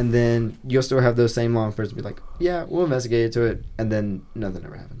that and then you'll still have those same law enforcement be like, yeah, we'll investigate into it, and then nothing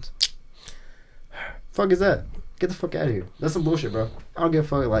ever happens. Fuck is that? Get the fuck out of here. That's some bullshit, bro. I don't give a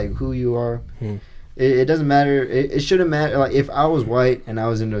fuck like who you are. Hmm. It doesn't matter. It shouldn't matter. Like if I was white and I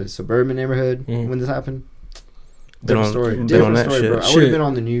was in a suburban neighborhood when this happened, different story. Different story, bro. I would have been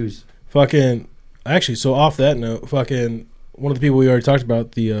on the news. Fucking. Actually, so off that note, fucking one of the people we already talked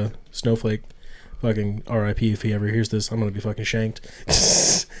about, the Snowflake. Fucking R.I.P. if he ever hears this, I'm gonna be fucking shanked.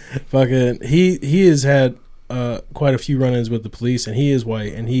 Fucking. He has had quite a few run-ins with the police, and he is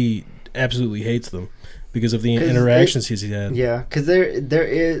white, and he absolutely hates them because of the interactions he's had. Yeah, because there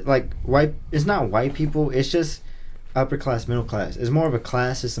is like white. It's not white people. It's just upper class, middle class. It's more of a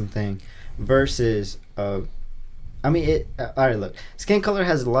class system thing versus. I mean, all right. Look, skin color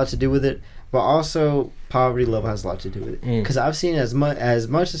has a lot to do with it, but also poverty level has a lot to do with it. Because I've seen as much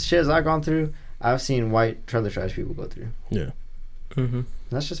as shit as I've gone through, I've seen white trailer trash people go through. Yeah. Mm-hmm.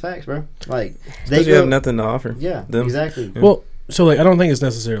 That's just facts, bro. Like they have nothing to offer. Yeah, them. Exactly. Yeah. Well, so like I don't think it's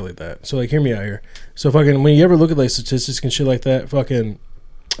necessarily that. So like hear me out here. So fucking when you ever look at like statistics and shit like that, fucking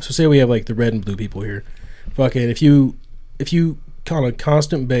so say we have like the red and blue people here. Fucking if you on a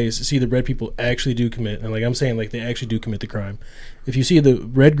constant base see the red people actually do commit, and like I'm saying like they actually do commit the crime. If you see the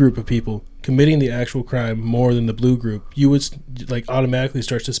red group of people committing the actual crime more than the blue group, you would like automatically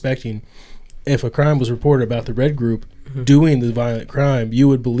start suspecting if a crime was reported about the red group doing the violent crime, you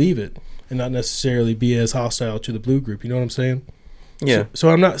would believe it and not necessarily be as hostile to the blue group. You know what I'm saying? Yeah. So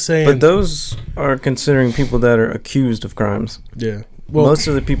I'm not saying... But those are considering people that are accused of crimes. Yeah. Well, most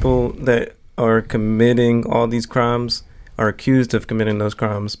of the people that are committing all these crimes are accused of committing those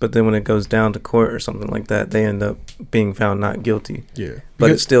crimes, but then when it goes down to court or something like that, they end up being found not guilty. Yeah.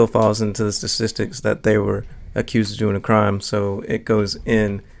 But it still falls into the statistics that they were accused of doing a crime, so it goes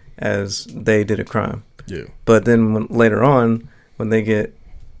in as they did a crime. Yeah. But then later on, when they get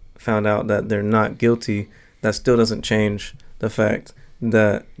found out that they're not guilty, that still doesn't change the fact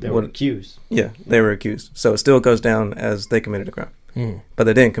that they were accused. Yeah, they were accused. So it still goes down as they committed a crime. But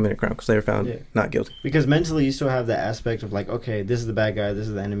they didn't commit a crime because they were found not guilty. Because mentally you still have that aspect of like, okay, this is the bad guy, this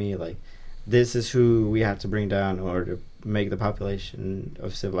is the enemy, like this is who we have to bring down in order to make the population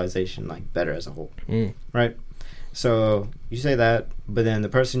of civilization like better as a whole. Right? So you say that, but then the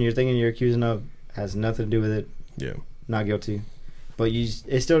person you're thinking you're accusing of has nothing to do with it. Yeah. Not guilty. But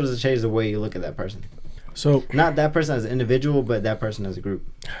it still doesn't change the way you look at that person. So not that person as an individual, but that person as a group.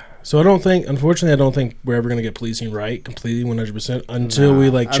 So unfortunately, I don't think we're ever going to get policing right completely 100% until we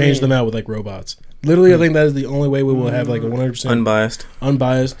like change them out with like robots. Literally, I think that is the only way we will have like a 100%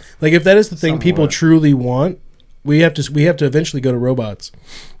 unbiased. Like if that is the thing people truly want, we have to eventually go to robots.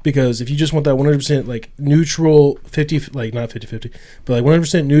 Because if you just want that 100% like neutral 50, like not 50-50, but like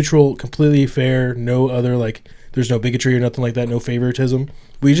 100% neutral, completely fair, no other like there's no bigotry or nothing like that, no favoritism.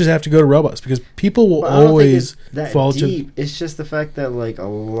 We just have to go to robots because people will always fall to. It's just the fact that like a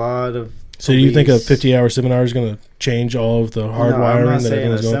lot of. So do you think a 50-hour seminar is going to change all of the hardwiring that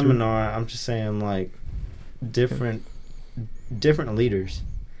everyone's going through? Seminar. I'm just saying like different leaders,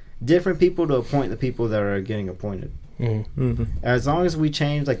 different people to appoint the people that are getting appointed. As long as we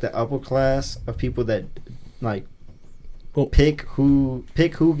change like the upper class of people that like pick who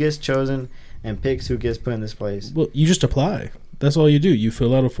gets chosen and picks who gets put in this place. Well, you just apply. That's all you do. You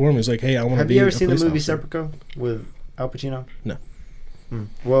fill out a form. It's like, hey, I want to be. Have you ever seen the movie Serpico with Al Pacino? No.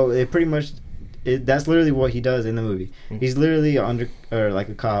 Well, it pretty much that's literally what he does in the movie. He's literally like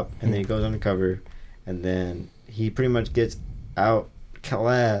a cop, and then he goes undercover, and then he pretty much gets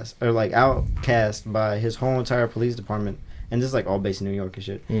outcast by his whole entire police department, and this is like all based in New York and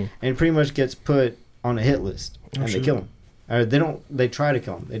shit. And pretty much gets put on a hit list, and they kill him. Or they try to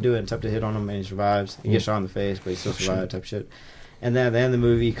kill him. They do an attempt to hit on him, and he survives. He gets shot in the face, but he still survives, type shit. And then at the end of the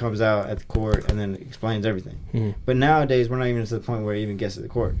movie, he comes out at the court and then explains everything. But nowadays, we're not even to the point where it even gets to the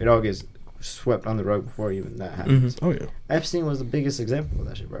court. It all gets swept on the rug before even that happens. Oh, yeah. Epstein was the biggest example of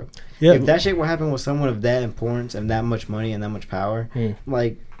that shit, bro. Yeah, if that shit would happen with someone of that importance and that much money and that much power,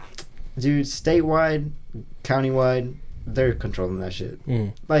 like, dude, statewide, countywide, they're controlling that shit.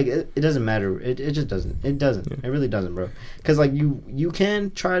 Like it doesn't matter. It just doesn't. It doesn't. It really doesn't, bro. Because like you can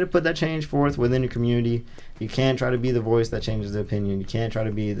try to put that change forth within your community. You can try to be the voice that changes the opinion. You can try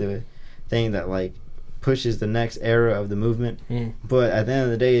to be the thing that like pushes the next era of the movement. But at the end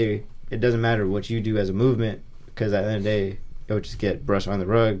of the day, it doesn't matter what you do as a movement, because at the end of the day, it would just get brushed on the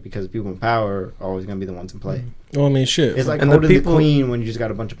rug because people in power are always gonna be the ones in play. Well, I mean, shit. It's like holding the queen when you just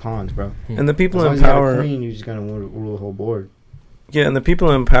got a bunch of pawns, bro. And the people in power, you queen, you just gotta rule the whole board. Yeah, and the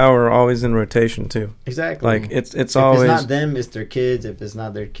people in power are always in rotation too. Exactly. Like it's if always. It's not them, it's their kids. If it's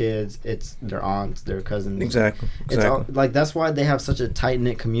not their kids, it's their aunts, their cousins. Exactly. It's all, like that's why they have such a tight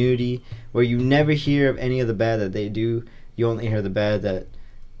knit community where you never hear of any of the bad that they do. You only hear the bad that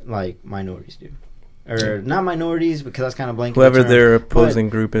like minorities do, or not minorities, because that's kind of blanket. Whoever term, their opposing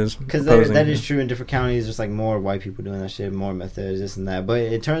group is. because opposing, that is true in different counties. There's like more white people doing that shit, more methods, this and that. But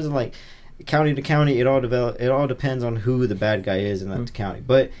in terms of like county to county, it all depends on who the bad guy is in that county.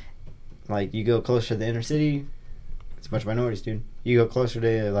 But like you go closer to the inner city, it's a bunch of minorities, dude. You go closer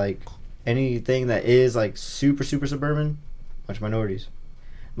to like anything that is like super suburban, bunch of minorities.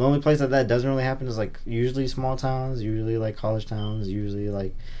 The only place that doesn't really happen is like usually small towns, usually like college towns, usually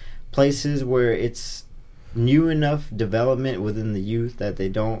like places where it's new enough development within the youth that they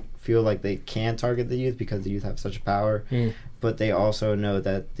don't feel like they can target the youth because the youth have such power, but they also know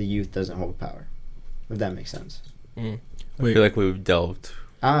that the youth doesn't hold power. If that makes sense. I feel like we've delved.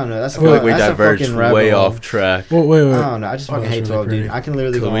 I don't know. That's I feel like we that's diverged way off track. Well, wait. I don't know. I just fucking hate 12, dude. I can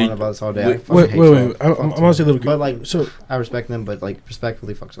literally go on about this all day. Wait. I'm honestly a little. But like, so I respect them, but like,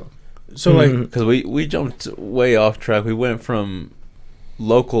 respectfully, fuck 12. So like, because we jumped way off track. We went from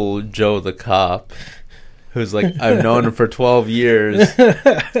local Joe the cop, who's like I've known him for 12 years,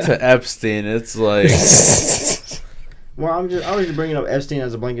 to Epstein. It's like, well, I was just bringing up Epstein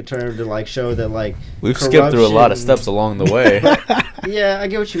as a blanket term to like show that like we've skipped through a lot of steps along the way. Yeah, I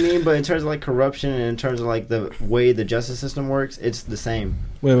get what you mean, but in terms of like corruption and in terms of like the way the justice system works, it's the same.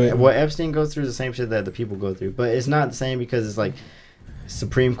 Wait. What Epstein goes through is the same shit that the people go through, but it's not the same because it's like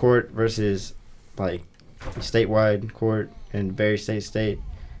Supreme Court versus like statewide court and very state,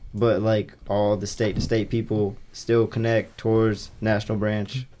 but like all the state to state people still connect towards national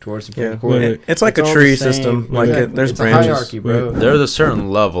branch, towards Supreme Court. Wait. It's like It's a all tree the same. system. Exactly. Like there's it's branches. a hierarchy, bro. There's a certain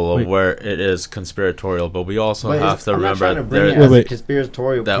level of Wait. where it is conspiratorial, but we also But have to I'm not trying remember to bring it there. as Wait. a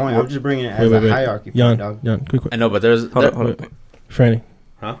conspiratorial That point. w- I'm just bringing it as a hierarchy point, dog. Jan, quick. I know, but there's Hold on. Franny.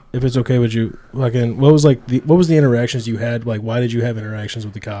 Huh? If it's okay with you, like, what was the interactions you had? Like, why did you have interactions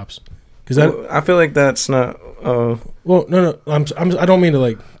with the cops? Because I feel like that's not. well, no, I don't mean to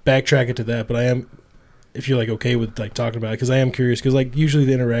like backtrack it to that, but I am. If you're like okay with like talking about it, because I am curious, because like usually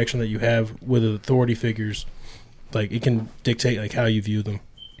the interaction that you have with authority figures, like it can dictate like how you view them.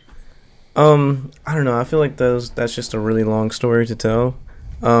 I don't know. I feel like that's just a really long story to tell.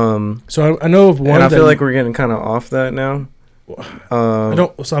 So I know of one. And I feel like we're getting kind of off that now. I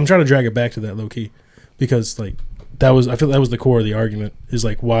don't. So I'm trying to drag it back to that low key, because like I feel that was the core of the argument is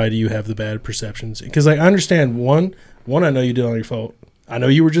like why do you have the bad perceptions? Because like I understand one I know you did it on your fault. I know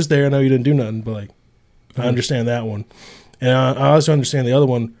you were just there. I know you didn't do nothing, but like I understand that one, and I also understand the other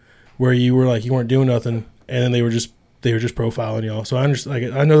one where you were like you weren't doing nothing, and then they were just profiling y'all. So I understand.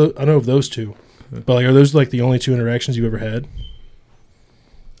 Like I know of those two, but like are those like the only two interactions you ever had?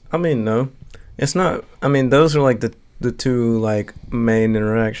 I mean, no, it's not. I mean, those are like the two like main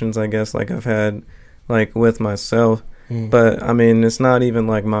interactions I guess like I've had like with myself. But I mean, it's not even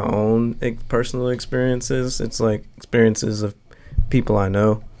like my own personal experiences. It's like experiences of people I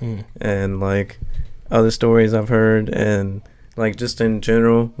know and like other stories I've heard and like just in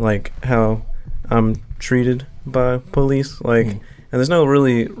general like how I'm treated by police. Like, and there's no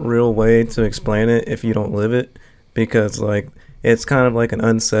really real way to explain it if you don't live it, because like it's kind of like an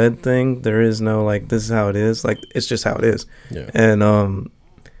unsaid thing. There is no like this is how it is. Like it's just how it is. Yeah. And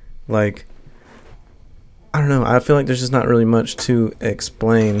like I don't know. I feel like there's just not really much to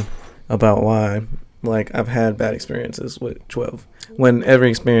explain about why. Like I've had bad experiences with 12. When every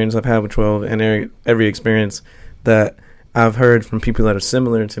experience I've had with 12 and every experience that I've heard from people that are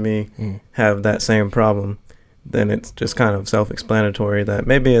similar to me have that same problem, then it's just kind of self-explanatory that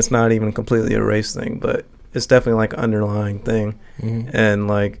maybe it's not even completely a race thing, but it's definitely like an underlying thing. And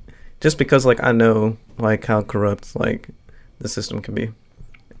like just because like I know like how corrupt like the system can be,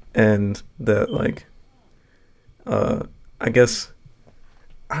 and that like I guess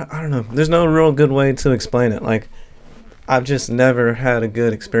I don't know. There's no real good way to explain it. Like I've just never had a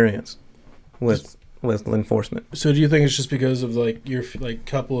good experience with enforcement. So do you think it's just because of like your like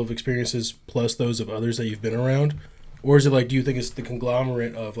couple of experiences plus those of others that you've been around, or is it like do you think it's the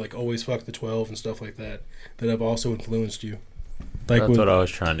conglomerate of like always fuck the 12 and stuff like that have also influenced you? Like That's what I was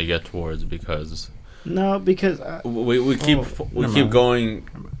trying to get towards, because No, because we keep going.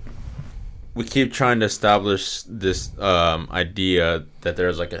 We keep trying to establish this idea that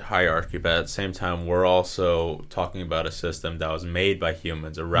there's like a hierarchy, but at the same time, we're also talking about a system that was made by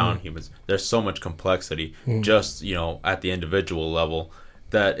humans around humans. There's so much complexity, just at the individual level,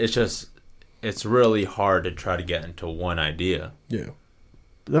 that it's really hard to try to get into one idea. Yeah,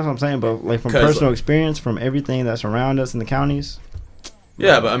 that's what I'm saying. But like from personal experience, from everything that's around us in the counties.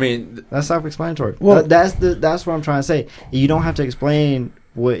 Yeah, but I mean that's self-explanatory. Well, that's what I'm trying to say. You don't have to explain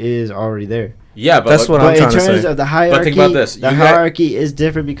what is already there. Yeah, but that's what I'm trying to say. But in terms of the hierarchy, think about this. the hierarchy is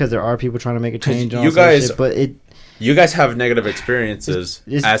different because there are people trying to make a change. And you all sorts of guys- shit, but You guys have negative experiences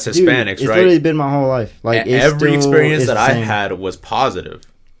as dude, Hispanics, it's right? literally been my whole life. Like And every experience that I've same. had was positive.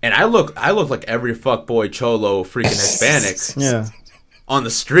 And I look like every fuckboy cholo freaking Hispanic Yeah, on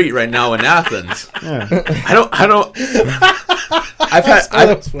the street right now in Athens. yeah. I don't.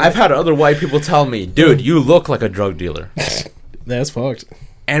 I've had other white people tell me, dude, you look like a drug dealer. That's fucked.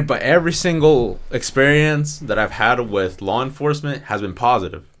 And but every single experience that I've had with law enforcement has been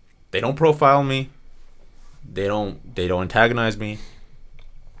positive. They don't profile me. They don't antagonize me.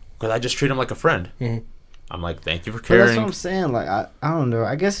 Because I just treat them like a friend. Mhm. I'm like, thank you for But that's caring. what I'm saying. Like, I don't know.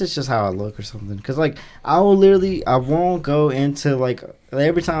 I guess it's just how I look or something. Because, like, I won't go into, like,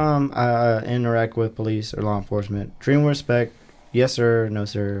 every time I interact with police or law enforcement, treat them with respect. Yes, sir. No,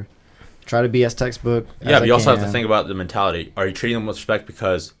 sir. Try to be as textbook Yeah, as but I you also have to can. think about the mentality. Are you treating them with respect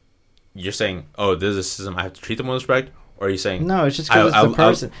because you're saying, oh, this is a system, I have to treat them with respect? Or are you saying, No, it's just because I- it's the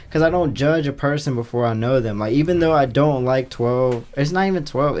person. Because I don't judge a person before I know them. Like, even though I don't like 12, it's not even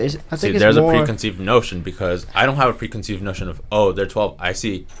 12. I see, think it's there's more. a preconceived notion because I don't have a preconceived notion of, oh, they're 12. I'm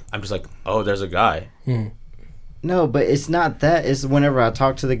just like, oh, there's a guy. No, but it's not that. It's whenever I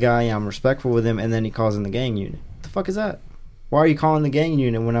talk to the guy, I'm respectful with him, and then he calls in the gang unit. What the fuck is that? Why are you calling the gang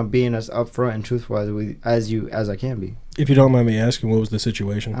unit when I'm being as upfront and truthful as I can be? If you don't mind me asking, what was the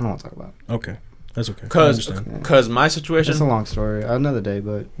situation? I don't want to talk about it. Okay, that's okay. I understand. Because my situation, It's a long story. Another day,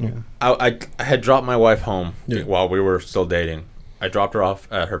 but yeah. I had dropped my wife home Yeah. while we were still dating. I dropped her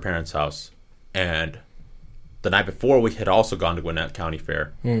off at her parents' house. And the night before, we had also gone to Gwinnett County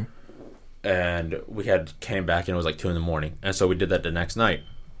Fair. Mm. And we had came back and it was like 2 a.m. And so we did that the next night.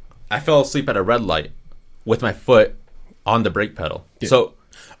 I fell asleep at a red light with my foot on the brake pedal. Yeah. So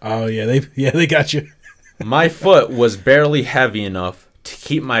Oh yeah, they got you. my foot was barely heavy enough to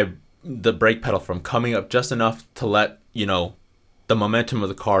keep the brake pedal from coming up just enough to let, the momentum of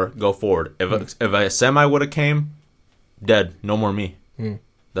the car go forward. If a semi would have came, dead, no more me.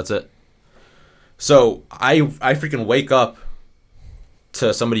 That's it. So I freaking wake up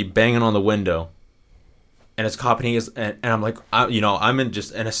to somebody banging on the window, and it's a cop, and I'm like, I'm in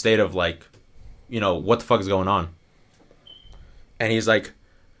a state of like, what the fuck is going on? And he's like,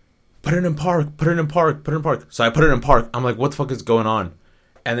 put it in park. So I put it in park. I'm like, what the fuck is going on?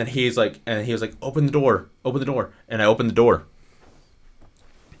 And then he was like, open the door. And I opened the door.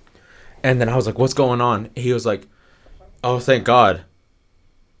 And then I was like, what's going on? He was like, oh, thank God.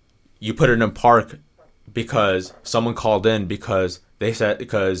 You put it in park because someone called in because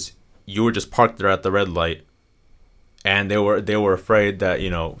you were just parked there at the red light. And they were afraid that,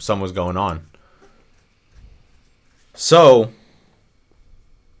 something was going on. So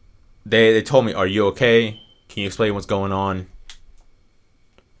they told me, are you okay? Can you explain what's going on?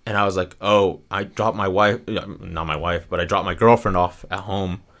 And I was like, oh, I dropped my wife, not my wife, but I dropped my girlfriend off at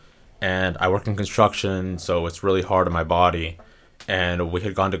home. And I work in construction, so it's really hard on my body. And we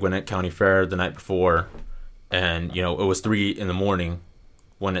had gone to Gwinnett County Fair the night before. And, it was 3 a.m.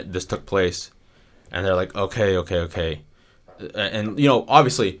 when this took place. And they're like, okay. And,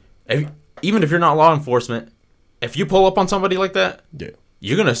 obviously, even if you're not law enforcement, if you pull up on somebody like that, Yeah.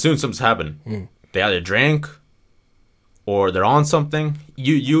 you're going to assume something's happened. They either drank or they're on something.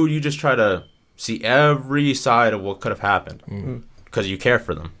 You just try to see every side of what could have happened because you care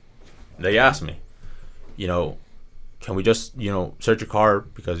for them. They asked me, can we just, search your car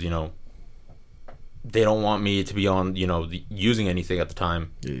because, they don't want me to be on, using anything at the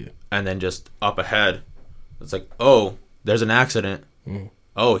time. Yeah. And then just up ahead, it's like, oh, there's an accident.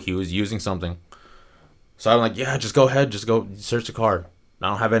 Oh, he was using something. So I'm like, yeah, just go ahead. Just go search the car. I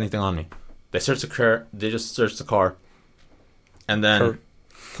don't have anything on me. They search the car. They just search the car. And then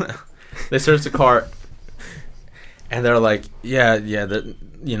they search the car. And they're like, yeah,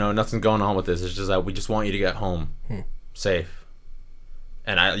 nothing's going on with this. It's just that we just want you to get home safe.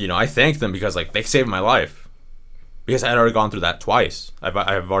 And I thank them because like they saved my life. Because I had already gone through that twice. I've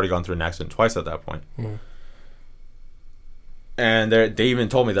already gone through an accident twice at that point. And they even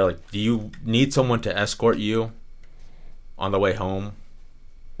told me, they're like, do you need someone to escort you on the way home?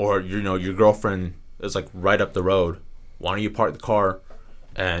 Or, your girlfriend is like right up the road. Why don't you park the car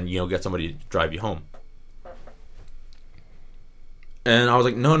and, get somebody to drive you home? And I was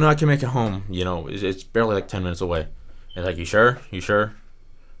like, no, I can make it home. It's barely like 10 minutes away. And like, you sure?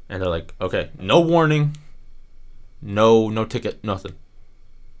 And they're like, okay, no warning, no ticket, nothing.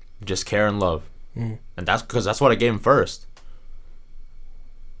 Just care and love. And that's because that's what I gave him first.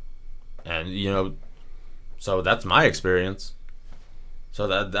 And, so that's my experience. So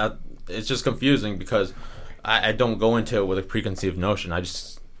that it's just confusing because I don't go into it with a preconceived notion.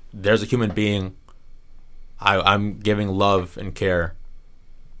 There's a human being. I'm giving love and care.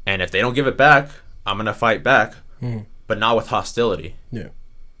 And if they don't give it back, I'm going to fight back. but not with hostility. Yeah.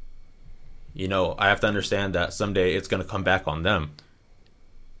 You know, I have to understand that someday it's going to come back on them.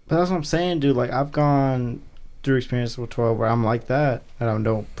 But that's what I'm saying, dude. Like, I've gone through experiences with 12 where I'm like that, and I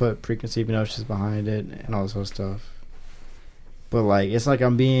don't put preconceived notions behind it and all this other stuff. But, like, it's like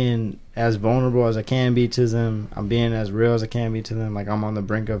I'm being as vulnerable as I can be to them. I'm being as real as I can be to them. Like, I'm on the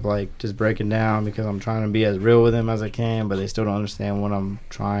brink of, like, just breaking down because I'm trying to be as real with them as I can, but they still don't understand what I'm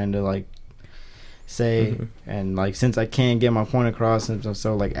trying to, like, say. And, like, since I can't get my point across, since I'm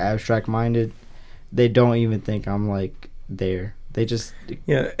so, like, abstract-minded, they don't even think I'm, like, there. They just...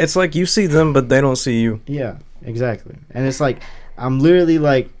 Yeah, it's like you see them, but they don't see you. Yeah, exactly. And it's like, I'm literally,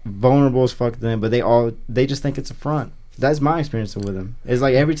 like, vulnerable as fuck to them, but they just think it's a front. That's my experience with them. It's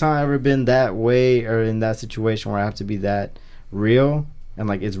like every time I've ever been that way or in that situation where I have to be that real and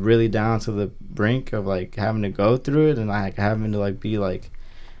like it's really down to the brink of like having to go through it and like having to like be like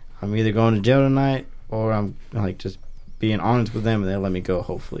I'm either going to jail tonight or I'm like just being honest with them and they'll let me go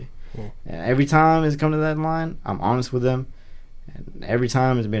hopefully. And every time it's come to that line, I'm honest with them, and every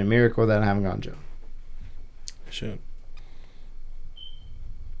time it's been a miracle that I haven't gone to jail. Shit.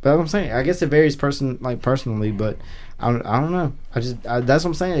 But that's what I'm saying. I guess it varies personally, but I don't know. That's what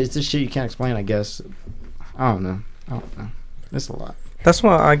I'm saying. It's just shit you can't explain, I guess. I don't know. It's a lot. That's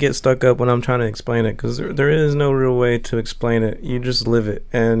why I get stuck up when I'm trying to explain it, because there is no real way to explain it. You just live it.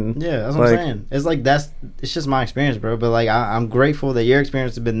 And yeah, that's what I'm saying. It's like it's just my experience, bro. But like I'm grateful that your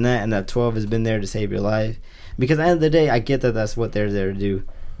experience has been that and that 12 has been there to save your life. Because at the end of the day, I get that that's what they're there to do.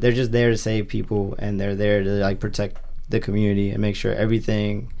 They're just there to save people, and they're there to like protect the community and make sure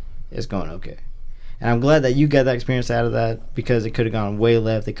everything is going okay. And I'm glad that you got that experience out of that, because it could have gone way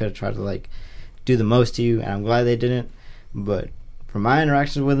left. They could have tried to like do the most to you, and I'm glad they didn't. But from my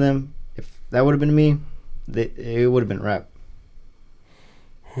interactions with them, if that would have been me, it would have been rap.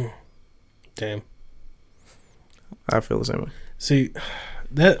 Damn. I feel the same way. See,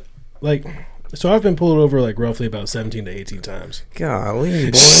 that like, so I've been pulled over like roughly about 17 to 18 times.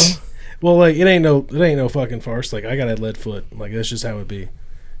 Golly, boy. Well, like it ain't no fucking farce. Like I got a lead foot. Like that's just how it be.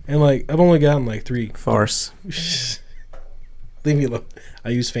 And like I've only gotten like 3 Farce. Leave me alone. I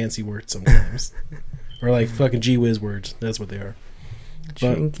use fancy words sometimes, or like fucking gee whiz words. That's what they are.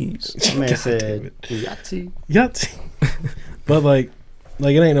 Jinkies. My man said Yahtzee. Yahtzee. But like it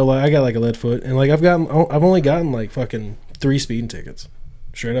ain't no lie. I got like a lead foot, and like I've only gotten like fucking 3 speeding tickets,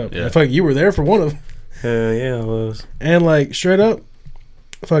 straight up. Yeah. I feel like you were there for one of them. Hell yeah, I was. And like straight up,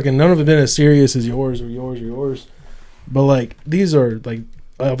 fucking none of it been as serious as yours or yours or yours. But like these are like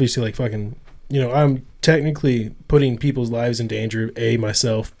obviously like fucking, you know, I'm technically putting people's lives in danger. A,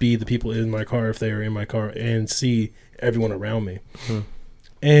 myself. B, the people in my car if they are in my car. And C, everyone around me.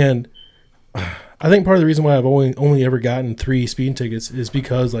 And I think part of the reason why I've only ever gotten 3 speeding tickets is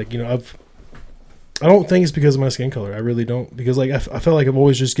because like, you know, I don't think it's because of my skin color. I really don't, because like I felt like I've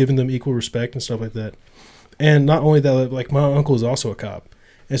always just given them equal respect and stuff like that. And not only that, like my uncle is also a cop,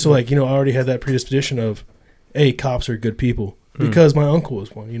 and so like, you know, I already had that predisposition of, hey, cops are good people because my uncle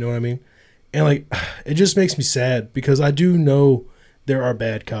was one. You know what I mean? And like, it just makes me sad because I do know there are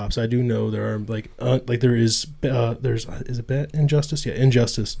bad cops. I do know there are like there is is it bad injustice? Yeah,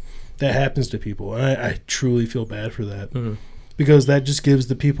 injustice that happens to people, and I truly feel bad for that. Because that just gives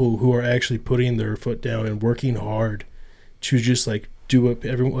the people who are actually putting their foot down and working hard to just like do what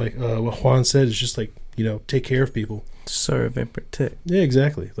everyone, like what Juan said, is just like, you know, take care of people, Serve and protect. Yeah,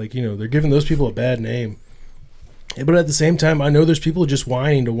 exactly. Like, you know, they're giving those people a bad name. But at the same time, I know there's people just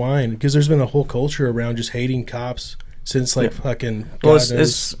whining to whine, because there's been a whole culture around just hating cops since like fucking. Well,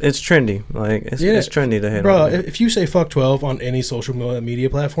 it's trendy. Like it's trendy to hate. Bro, if you say fuck 12 on any social media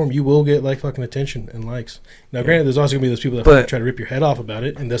platform, you will get like fucking attention and likes. Now, granted, there's also gonna be those people that fucking try to rip your head off about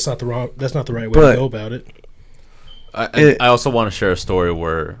it, and that's not the right way to go about it. I also want to share a story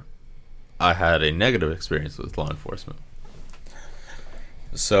where I had a negative experience with law enforcement.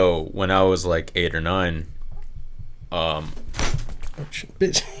 So when I was like 8 or 9,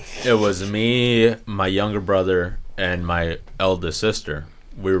 bitch. It was me, my younger brother, and my eldest sister.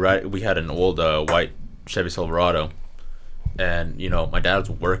 We had an old white Chevy Silverado, and you know, my dad was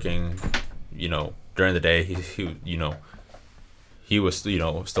working, you know, during the day. He was, you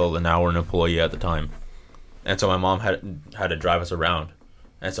know, still an hour employee at the time, and so my mom had to drive us around,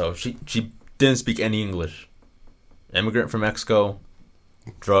 and so she didn't speak any English. Immigrant from Mexico,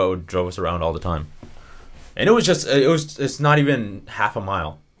 drove us around all the time. And it's not even half a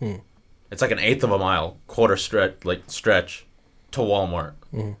mile. It's like an eighth of a mile, quarter stretch to Walmart.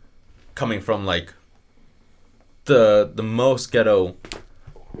 Coming from like the most ghetto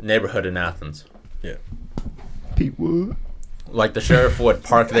neighborhood in Athens. Yeah. People. Like the sheriff would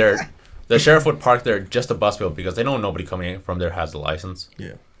park there The sheriff would park there just to bus people because they know nobody coming in from there has a license.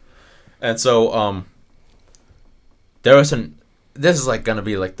 Yeah. And so there was this is like gonna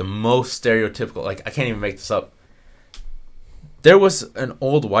be like the most stereotypical, like I can't even make this up. There was an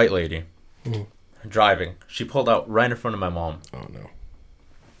old white lady driving. She pulled out right in front of my mom. Oh no.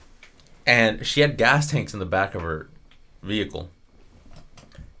 And she had gas tanks in the back of her vehicle.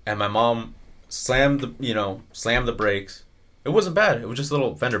 And my mom slammed the brakes. It wasn't bad. It was just a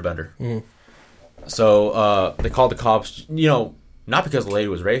little fender bender. So they called the cops, not because the lady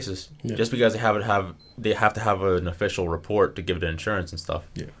was racist, just because they have to have an official report to give to insurance and stuff.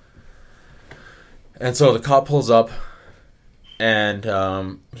 Yeah. And so the cop pulls up, and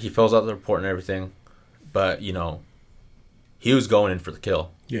he fills out the report and everything, but he was going in for the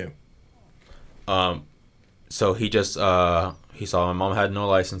kill. Yeah. So he just he saw my mom had no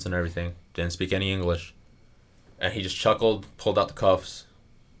license and everything, didn't speak any English, and he just chuckled, pulled out the cuffs,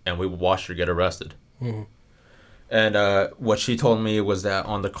 and we watched her get arrested. Mm-hmm. And what she told me was that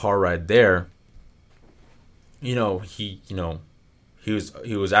on the car ride there, he was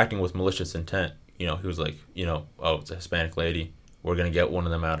acting with malicious intent. He was like, oh, it's a Hispanic lady. We're gonna get one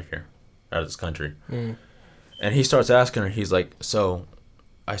of them out of here, out of this country. Mm-hmm. And he starts asking her. He's like, so,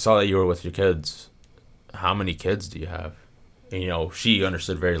 I saw that you were with your kids. How many kids do you have? And, she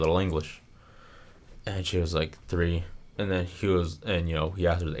understood very little English. And she was like 3. And then he asked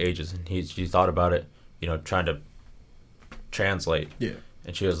her the ages, and she thought about it, trying to translate. Yeah.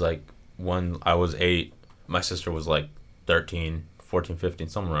 And she was like, when I was 8, my sister was like 13, 14, 15,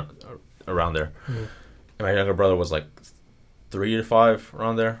 somewhere around there. Mm. And my younger brother was like 3 to 5,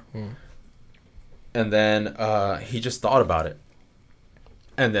 around there. Mm. And then he just thought about it.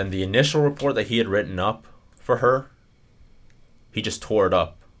 And then the initial report that he had written up for her, he just tore it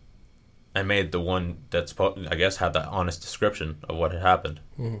up and made the one that's, I guess, had the honest description of what had happened.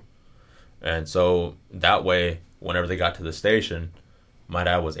 Mm-hmm. And so that way, whenever they got to the station, my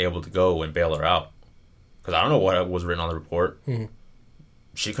dad was able to go and bail her out. Because I don't know what was written on the report. Mm-hmm.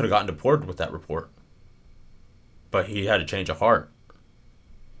 She could have gotten deported with that report. But he had a change of heart.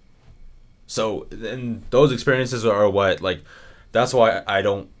 So, and those experiences are what, like, that's why I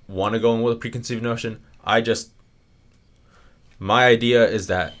don't want to go in with a preconceived notion. My idea is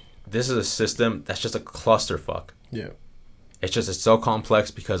that this is a system that's just a clusterfuck. Yeah. It's so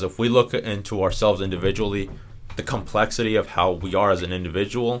complex because if we look into ourselves individually, the complexity of how we are as an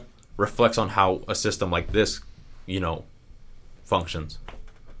individual reflects on how a system like this, functions.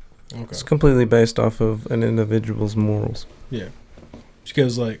 Okay. It's completely based off of an individual's morals. Yeah.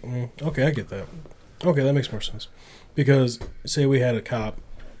 Because, like, okay, I get that. Okay, that makes more sense. Because, say we had a cop,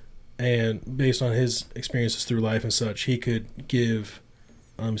 and based on his experiences through life and such, he could give,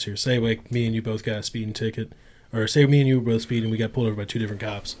 say, like, me and you both got a speeding ticket, or say me and you were both speeding, we got pulled over by 2 different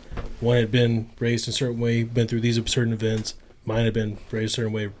cops. One had been raised in a certain way, been through these certain events. Mine had been raised a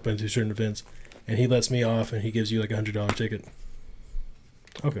certain way, been through certain events. And he lets me off, and he gives you, like, $100 ticket.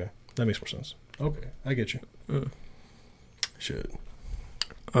 Okay, that makes more sense. Okay, I get you. Shit.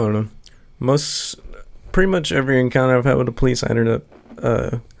 I don't know. Pretty much every encounter I've had with the police, I ended up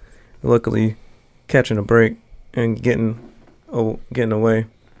luckily catching a break and getting away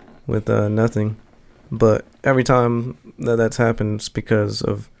with nothing. But every time that's happened, it's because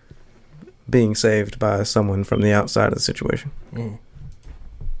of being saved by someone from the outside of the situation. Mm.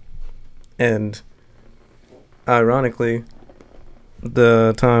 And ironically,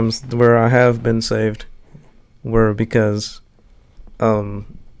 the times where I have been saved were because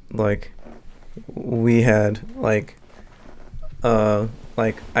like we had I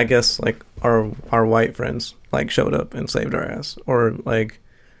guess like our white friends like showed up and saved our ass, or like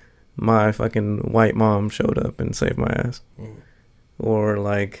my fucking white mom showed up and saved my ass. Or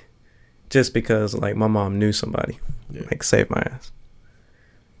like just because like my mom knew somebody like saved my ass.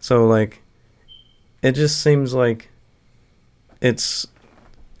 So like it just seems like it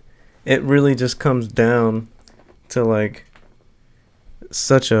really just comes down to like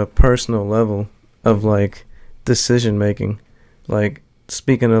such a personal level of like decision making. Like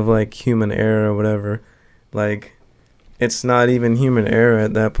speaking of like human error or whatever, like it's not even human error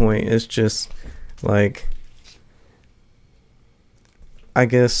at that point. It's just like, I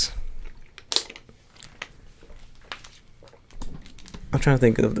guess I'm trying to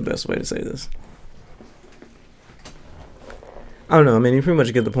think of the best way to say this. I don't know. I mean, you pretty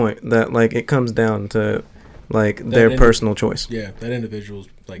much get the point that like it comes down to like their personal choice. Yeah, that individual's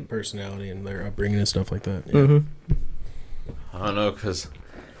like personality and their upbringing and stuff like that. Yeah. Mm-hmm. I don't know, because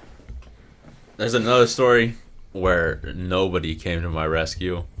there's another story where nobody came to my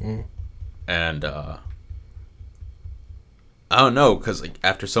rescue. Mm. And I don't know, because like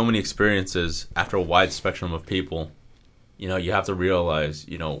after so many experiences, after a wide spectrum of people, you know, you have to realize,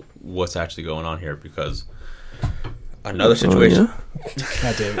 you know, what's actually going on here. Because another situation,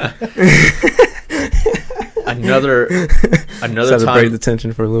 God damn it. another Just had to break time the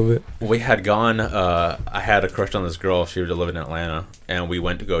tension for a little bit. we had gone. I had a crush on this girl. She was living in Atlanta, and we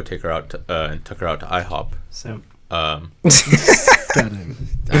went to go take her out and took her out to IHOP. So God damn it.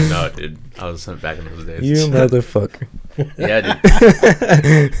 I know, dude. I was back in those days. You motherfucker. Yeah,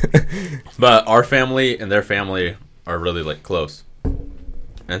 dude. But our family and their family are really like close,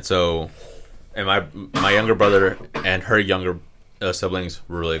 and so, and my younger brother and her younger siblings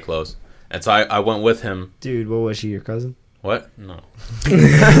were really close, and so I went with him. dude, what was she? Your cousin? What? No.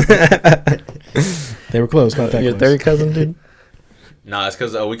 They were close, not that Your close. third cousin, dude? No, it's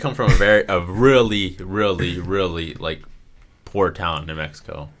because we come from a really, really like poor town in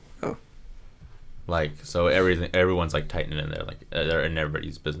Mexico. Oh. Like, so everyone's like tightening in there, like they're in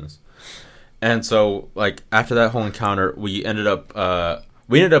everybody's business. And so, like, after that whole encounter, we ended up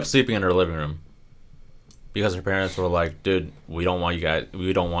sleeping in her living room because her parents were like, "Dude, we don't want you guys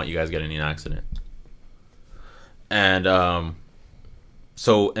getting in an accident." And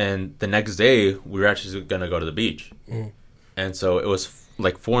so, and the next day we were actually gonna go to the beach. And so it was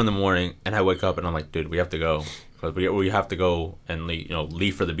like 4 a.m, and I wake up and I'm like, dude, we have to go. Because we have to go and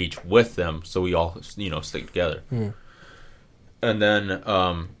leave for the beach with them, so we all stick together. And then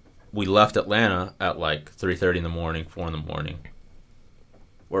we left Atlanta at like 3:30 in the morning, 4 in the morning.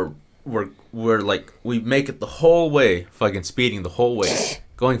 We're like, we make it the whole way, fucking speeding the whole way,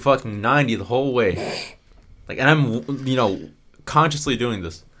 going fucking 90 the whole way. Like, and I'm consciously doing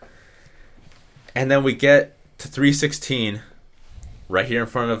this. And then we get to 316, right here in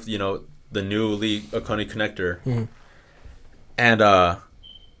front of the new Lee Oconee connector, and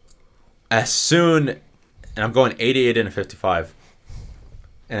I'm going 88 into 55,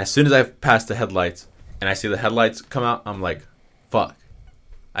 and as soon as I pass the headlights and I see the headlights come out, I'm like, fuck,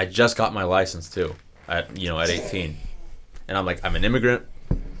 I just got my license too at 18, and I'm like, I'm an immigrant,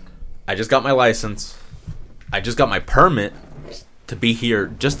 I just got my license, I just got my permit to be here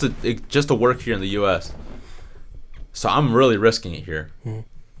just to work here in the U.S. So I'm really risking it here.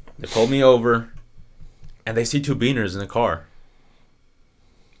 They pulled me over, and they see 2 beaners in the car.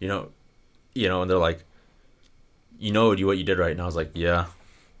 And they're like, what you did, right? And I was like, yeah.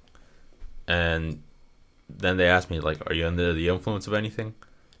 And then they asked me, like, are you under the influence of anything?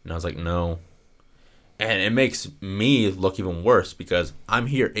 And I was like, no. And it makes me look even worse because I'm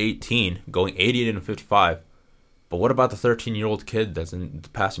here 18, going 88 into 55. But what about the 13-year-old kid that's in the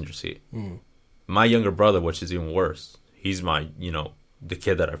passenger seat? My younger brother, which is even worse. He's my, the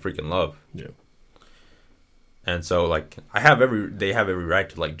kid that I freaking love. Yeah. And so, like, they have every right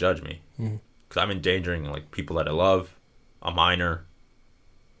to, like, judge me. Because I'm endangering, like, people that I love, a minor.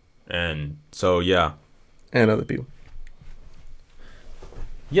 And so, yeah. And other people.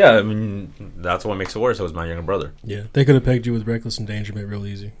 Yeah, I mean, that's what makes it worse. It was my younger brother. Yeah. They could have pegged you with reckless endangerment real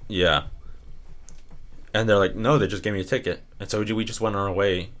easy. Yeah. And they're like, no, they just gave me a ticket. And so we just went on our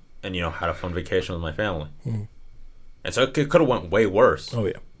way and, had a fun vacation with my family. And so it could have went way worse. Oh,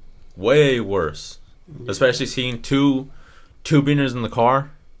 yeah. Way worse. Especially seeing two beaners in the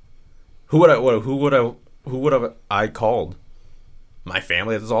car. Who would have I called? My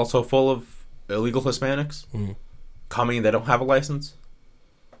family is also full of illegal Hispanics coming. They don't have a license.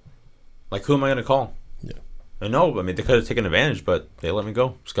 Like, who am I going to call? Yeah. And no, I mean, they could have taken advantage, but they let me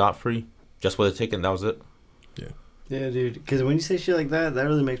go scot-free. Just with a ticket, and that was it. Yeah. Yeah, dude. Because when you say shit like that, that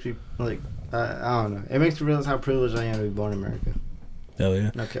really makes me, like, I don't know. It makes me realize how privileged I am to be born in America. Hell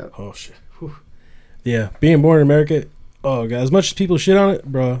yeah. No cap. Oh, shit. Whew. Yeah. Being born in America, oh, God. As much as people shit on it,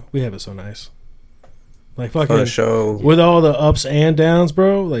 bro, we have it so nice. Like, fucking, For sure. with all the ups and downs,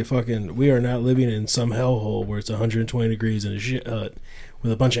 bro, like, fucking, we are not living in some hellhole where it's 120 degrees in a shit hut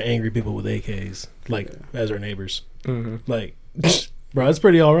with a bunch of angry people with AKs, like, as our neighbors. Like, bro, it's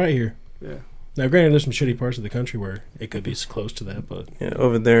pretty all right here. Yeah. Now, granted, there's some shitty parts of the country where it could be close to that, but... Yeah,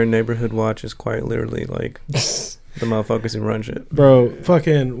 over there, neighborhood watch is quite literally, like, the motherfuckers who run shit. Bro,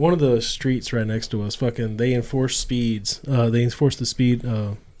 fucking, one of the streets right next to us, fucking, they enforce speeds. They enforce the speed,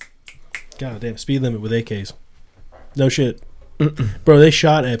 goddamn, speed limit with AKs. No shit. Bro, they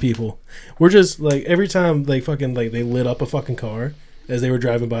shot at people. We're just, like, every time, like, fucking, like, they lit up a fucking car as they were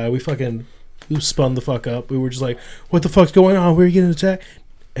driving by, we spun the fuck up. We were just like, what the fuck's going on? We're getting attacked.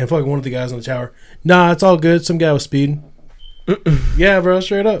 And fucking one of the guys on the tower, nah, it's all good. Some guy was speeding. Yeah, bro,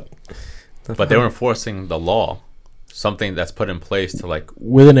 straight up. But they were enforcing the law, something that's put in place to, like,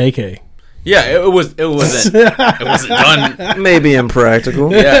 with an AK. Yeah, it wasn't done. Maybe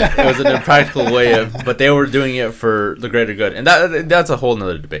impractical. Yeah, it was an impractical way of, but they were doing it for the greater good, and that's a whole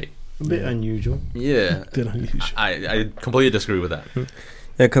nother debate. A bit unusual. Yeah, Bit unusual. I completely disagree with that. Yeah,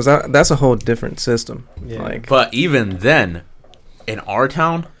 because that's a whole different system. Yeah. Like, But even then, in our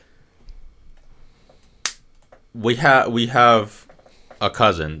town, we have a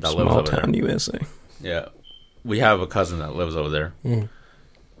cousin that lives small over town there. USA. Yeah, we have a cousin that lives over there, Mm.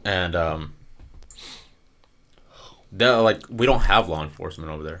 and they're like, we don't have law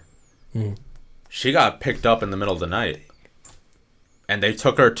enforcement over there. Mm. She got picked up in the middle of the night, and they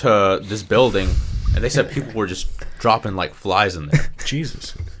took her to this building, and they said people were just dropping like flies in there.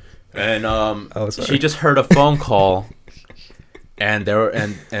 Jesus. And sorry. she just heard a phone call, and they were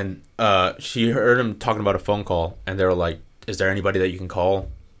and she heard him talking about a phone call, and they were like, "Is there anybody that you can call?"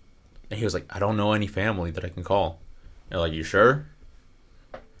 And he was like, "I don't know any family that I can call." And they're like, "You sure?"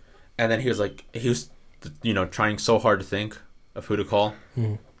 And then he was like, trying so hard to think of who to call,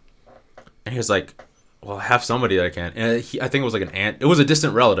 Mm. and he was like, "Well, I have somebody that I can." And I think it was like an aunt. It was a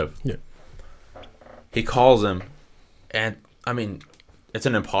distant relative. Yeah. He calls him, and I mean, it's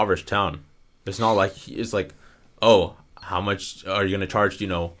an impoverished town. It's not like it's like, oh, how much are you gonna charge?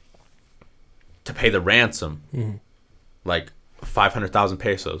 To pay the ransom, Mm. like 500,000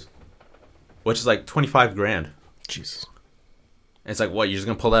 pesos, which is like 25 grand. Jesus. And it's like, what? You're just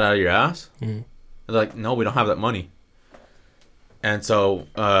gonna pull that out of your ass? Mm. They're like, no, we don't have that money. And so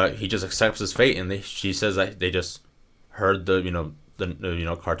he just accepts his fate, and she says that they just heard the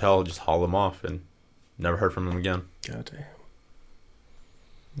cartel just haul him off, and never heard from him again. God damn.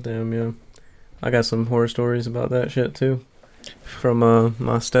 Damn, yeah. I got some horror stories about that shit too. From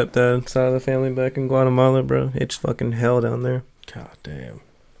my stepdad's side of the family back in Guatemala, bro. It's fucking hell down there. God damn.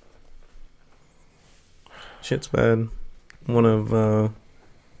 Shit's bad. One of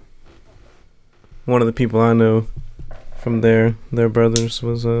the people I know from there, their brothers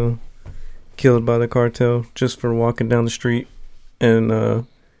was killed by the cartel just for walking down the street and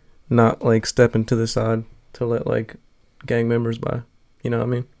not like stepping to the side to let like gang members by. You know what I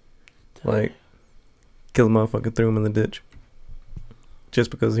mean? Like, kill the motherfucker, threw him in the ditch. Just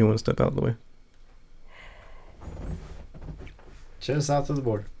because he wouldn't step out the way. Just south of the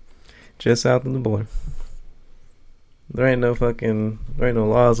border. Just south of the border. There ain't no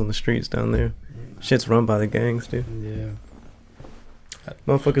laws on the streets down there. Shit's run by the gangs, dude. Yeah.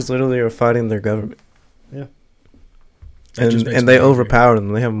 Motherfuckers literally are fighting their government. Yeah. That just makes And me they angry. overpower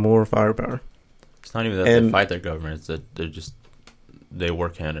them. They have more firepower. It's not even that they fight their government; it's that they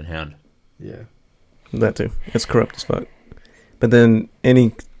work hand in hand. Yeah. That too. It's corrupt as fuck. But then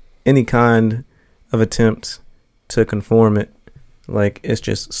any kind of attempt to conform it, like, it's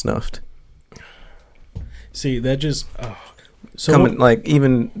just snuffed. See, that just Coming like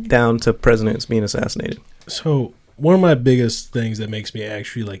even down to presidents being assassinated. So one of my biggest things that makes me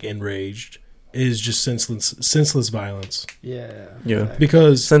actually like enraged is just senseless violence. Yeah. Yeah.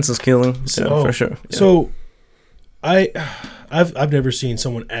 Because Senseless killing, for sure. Yeah. So I've never seen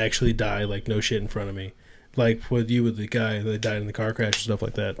someone actually die like no shit in front of me. Like with the guy that died in the car crash and stuff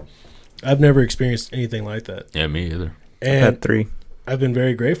like that. I've never experienced anything like that. Yeah, me either. I've And had 3. I've been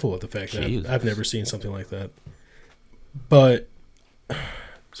very grateful with the fact that Jesus. I've never seen something like that. But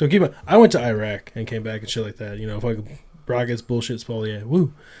so I went to Iraq and came back and shit like that. Fucking rockets, bullshit, spall, yeah,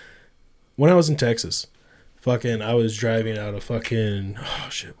 woo. When I was in Texas, I was driving out of what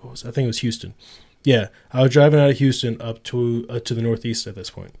was it? I think it was Houston. Yeah, I was driving out of Houston up to the northeast at this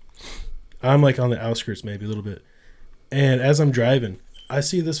point. I'm like on the outskirts maybe a little bit. And as I'm driving, I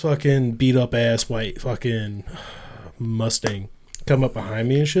see this fucking beat up ass white fucking Mustang come up behind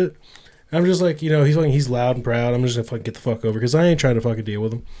me and shit. I'm just like, he's loud and proud. I'm just gonna fucking get the fuck over because I ain't trying to fucking deal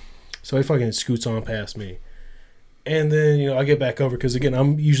with him. So he fucking scoots on past me. And then, I get back over because, again,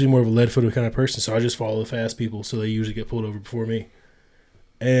 I'm usually more of a lead-footed kind of person, so I just follow the fast people, so they usually get pulled over before me.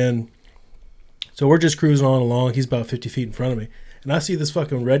 And so we're just cruising on along. He's about 50 feet in front of me. And I see this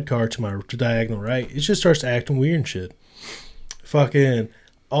fucking red car to my diagonal right. It just starts acting weird and shit. Fucking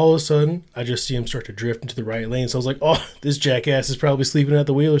all of a sudden, I just see him start to drift into the right lane. So I was like, oh, this jackass is probably sleeping at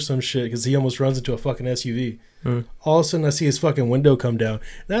the wheel or some shit because he almost runs into a fucking SUV. All of a sudden, I see his fucking window come down.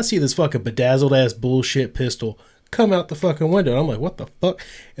 And I see this fucking bedazzled-ass bullshit pistol come out the fucking window. And I'm like, what the fuck?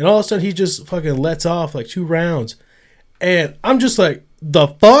 And all of a sudden, he just fucking lets off like 2 rounds. And I'm just like, the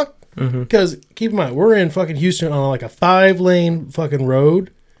fuck? Because keep in mind, we're in fucking Houston on like a 5-lane fucking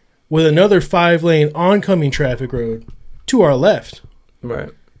road with another 5-lane oncoming traffic road to our left.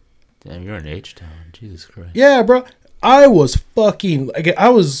 Right. Damn, you're in H-Town. Jesus Christ. Yeah, bro. I was fucking like I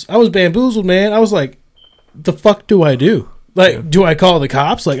was bamboozled, man. I was like, the fuck do I do? Like, do I call the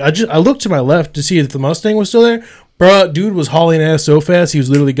cops? Like, I looked to my left to see if the Mustang was still there. Bruh, dude was hauling ass so fast, he was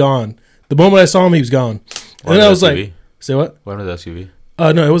literally gone. The moment I saw him, he was gone. And then I was like, say what? What happened to the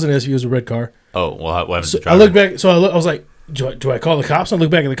SUV? No, it wasn't an SUV, it was a red car. Oh, well, what happened to So the I driver? looked back, I was like, do I call the cops? And I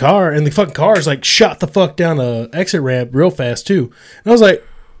look back at the car, and the fucking car is like shot the fuck down the exit ramp real fast, too. And I was like,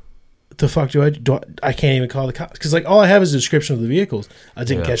 the fuck do I can't even call the cops. Because, like, all I have is a description of the vehicles. I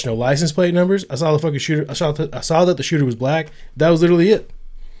didn't catch no license plate numbers. I saw the fucking shooter. I saw that the shooter was black. That was literally it.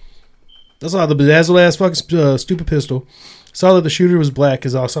 I saw the bedazzled ass fucking stupid pistol. Saw that the shooter was black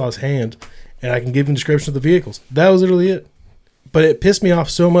because I saw his hand, and I can give him a description of the vehicles. That was literally it. But it pissed me off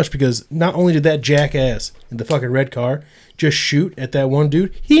so much because not only did that jackass in the fucking red car just shoot at that one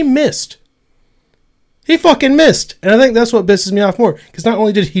dude, he missed. He fucking missed. And I think that's what pisses me off more. Because not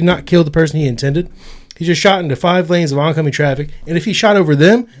only did he not kill the person he intended, he just shot into 5 lanes of oncoming traffic. And if he shot over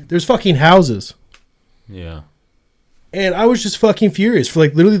them, there's fucking houses. Yeah. And I was just fucking furious for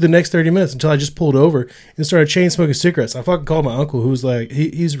like literally the next 30 minutes until I just pulled over and started chain smoking cigarettes. I fucking called my uncle, who's like,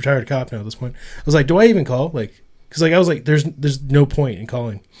 he's a retired cop now at this point. I was like, do I even call? Like, because like I was like, there's no point in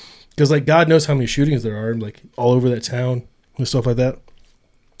calling. Because like God knows how many shootings there are, like all over that town and stuff like that.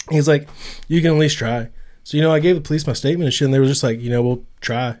 He's like, you can at least try. So, I gave the police my statement and shit, and they were just like, we'll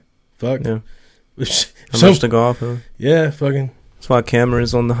try. Fuck. Yeah. How much to go off of? Yeah, fucking. That's why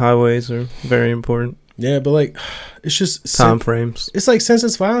cameras on the highways are very important. Yeah, but like, it's just time frames. It's like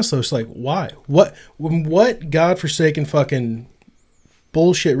senseless violence, though. It's like, why? What godforsaken fucking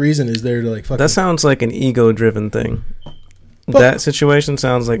bullshit reason is there to like fucking? That sounds like an ego-driven thing. That situation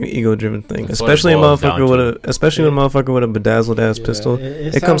sounds like an ego-driven thing, especially a motherfucker with a bedazzled ass pistol.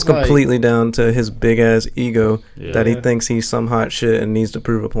 It comes completely down to his big ass ego that he thinks he's some hot shit and needs to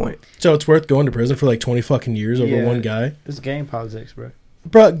prove a point. So it's worth going to prison for like 20 fucking years over one guy. It's gang politics, bro.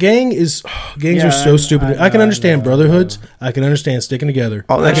 Bro, gangs are so stupid. I can understand brotherhoods. I can understand sticking together.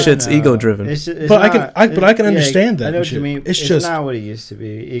 All that shit's ego driven. But I can understand that. I know what you mean. It's just not what it used to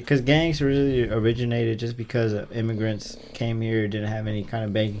be. Because gangs really originated just because immigrants came here, didn't have any kind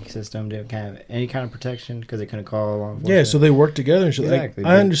of banking system, didn't have any kind of protection because they couldn't call law enforcement. Yeah, so they worked together and shit. Exactly.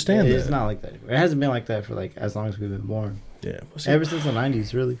 Like, I understand that. It's not like that. It hasn't been like that for like as long as we've been born. Yeah. Ever since the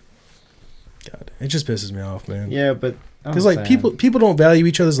 90s, really. God, it just pisses me off, man. Yeah, but because like people don't value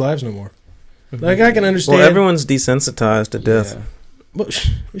each other's lives no more. Like I can understand. Well, everyone's desensitized to death. Yeah. But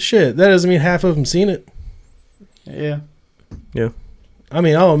shit, that doesn't mean half of them seen it. Yeah. Yeah. I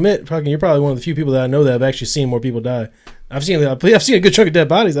mean, I'll admit, fucking, you're probably one of the few people that I know that have actually seen more people die. I've seen a good chunk of dead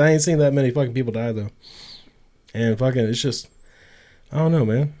bodies. I ain't seen that many fucking people die though. And fucking, it's just, I don't know,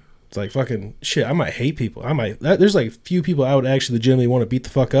 man. It's like fucking shit. I might hate people. There's like few people I would actually legitimately want to beat the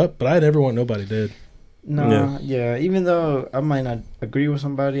fuck up, but I never want nobody dead. No, yeah. Even though I might not agree with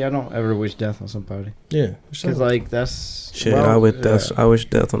somebody, I don't ever wish death on somebody. Yeah, because like that's shit. I wish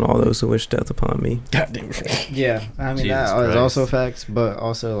death on all those who wish death upon me. God damn. Yeah, I mean that is also facts, but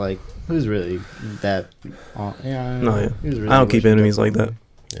also like who's really that? I don't keep enemies like that.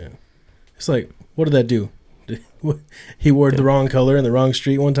 Yeah, it's like, what did that do? He wore the wrong color in the wrong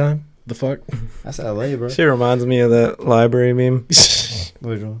street one time. The fuck? That's LA, bro. She reminds me of that library meme.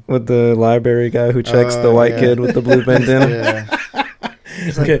 Which one? With the library guy who checks the white kid with the blue bandana. Yeah.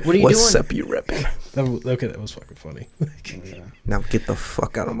 Like, okay, what are you What's doing? up, you repping? That was fucking funny. Yeah. Now get the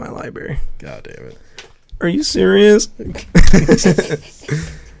fuck out of my library. God damn it. Are you serious?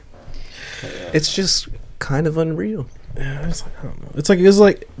 It's just kind of unreal. Yeah, it's like, I don't know. It's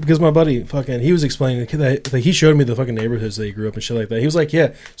like because my buddy fucking, he was explaining that, like, he showed me the fucking neighborhoods that he grew up and shit like that. He was like,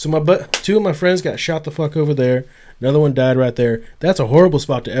 yeah, so two of my friends got shot the fuck over there. Another one died right there. That's a horrible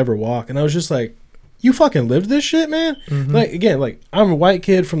spot to ever walk. And I was just like, you fucking lived this shit, man? Mm-hmm. Like, again, like, I'm a white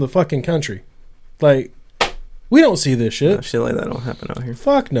kid from the fucking country. Like, we don't see this shit. No, shit like that don't happen out here.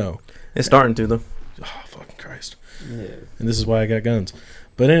 Fuck no. It's starting to, though. Oh, fucking Christ. Yeah. And this is why I got guns.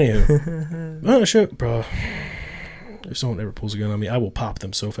 But anywho. Oh, shit, bro. If someone ever pulls a gun on me, I will pop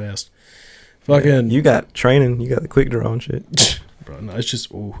them so fast. Fucking. You got training. You got the quick draw and shit. Bro, no, it's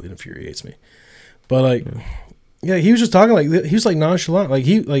just, it infuriates me. But, like, yeah, he was just talking, like, he was, like, nonchalant. Like,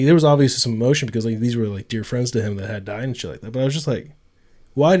 there was obviously some emotion because, like, these were, like, dear friends to him that had died and shit like that. But I was just like,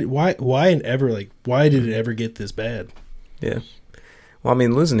 why and ever, like, why did it ever get this bad? Yeah. Well, I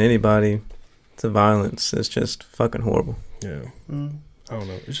mean, losing anybody to violence is just fucking horrible. Yeah. I don't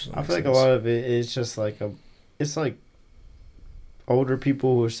know. It's just I feel like a lot of it is just like it's like older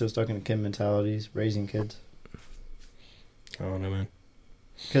people who are still stuck in kid mentalities raising kids. I don't know, man.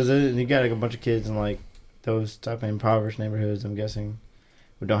 Because you got like a bunch of kids in like those type of impoverished neighborhoods, I'm guessing,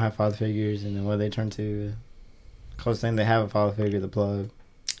 who don't have father figures, and then when they turn to close thing, they have a father figure, the plug.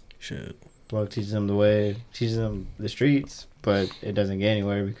 Shit. Well, teaches them the way, teaches them the streets, but it doesn't get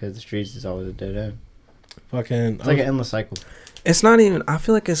anywhere because the streets is always a dead end. Fucking. It's like an endless cycle. It's not even. I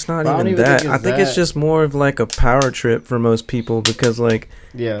feel like it's not But I don't even even that. think I it's think it's that. just more of like a power trip for most people because like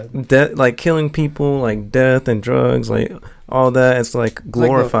Yeah. like killing people, like death and drugs, like all that. It's like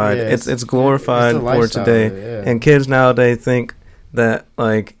glorified. It's glorified the for lifestyle today. of it, yeah. And kids nowadays think that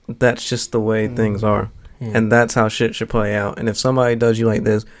like that's just the way things are, and that's how shit should play out. And if somebody does you like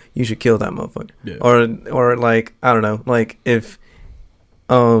this, you should kill that motherfucker. Yeah. Or like I don't know, like if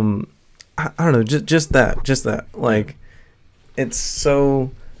I don't know, just that like it's so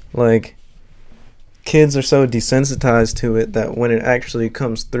like kids are so desensitized to it that when it actually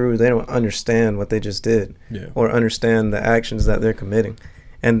comes through, they don't understand what they just did or understand the actions that they're committing,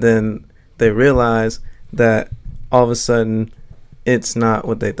 and then they realize that all of a sudden it's not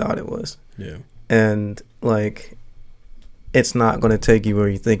what they thought it was. Yeah. And like it's not going to take you where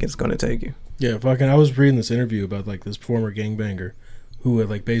you think it's going to take you. Yeah, fucking. I was reading this interview about like this former gangbanger who had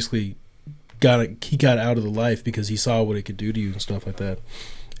like basically he got out of the life because he saw what it could do to you and stuff like that.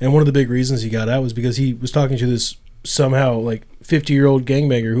 And one of the big reasons he got out was because he was talking to this somehow like 50-year-old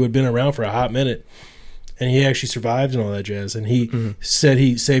gangbanger who had been around for a hot minute, and he actually survived and all that jazz. And he said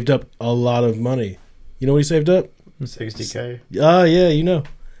he saved up a lot of money. You know what he saved up? $60K. Ah, yeah, you know.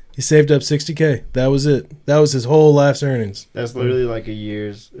 He saved up $60K. That was it. That was his whole life's earnings. That's literally like a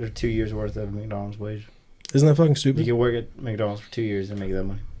year's or 2 years worth of McDonald's wage. Isn't that fucking You stupid? can work at McDonald's for 2 years and make that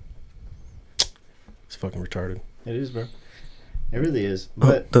money. It's fucking retarded. It is, bro. It really is.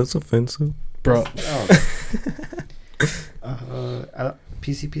 But That's offensive. Bro.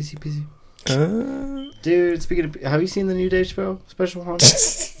 PC. Dude, speaking of, have you seen the new Dave Chappelle special on?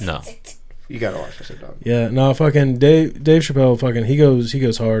 No. You gotta watch that shit, dog. Yeah, no, fucking Dave Chappelle, fucking he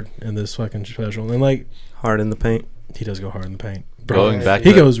goes hard in this fucking special, and like Hard in the paint. he does go hard in the paint. Bro, Going back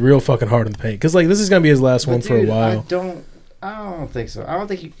he to goes real fucking hard in the paint because like this is gonna be his last But one for a dude, while. I don't think so. I don't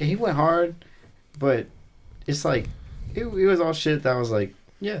think he went hard, but it's like it was all shit that was like,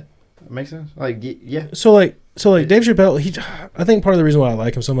 yeah, it makes sense. Like, yeah, So like Dave Chappelle, I think part of the reason why I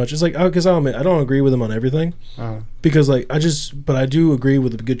like him so much is like because I don't agree with him on everything because like but I do agree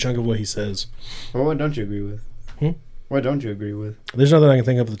with a good chunk of what he says. Well, what don't you agree with? What don't you agree with? There's nothing I can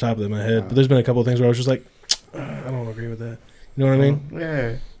think of at the top of my head, but there's been a couple of things where I was just like, I don't agree with that. You know what I mean?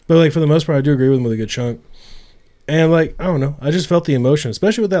 Yeah. But like for the most part, I do agree with him with a good chunk. And like I don't know, I just felt the emotion,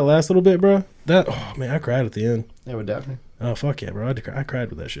 especially with that last little bit, bro. That I cried at the end. Yeah, well, definitely. Oh fuck yeah, bro! I cried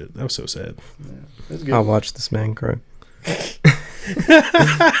with that shit. That was so sad. Yeah, that's good. I watched this man cry.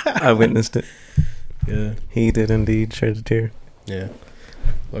 I witnessed it. Yeah, He did indeed shed a tear. yeah.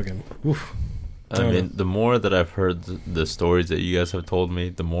 Fucking. Oof. I mean, the more that I've heard the stories that you guys have told me,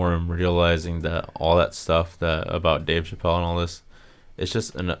 the more I'm realizing that all that stuff that about Dave Chappelle and all this, it's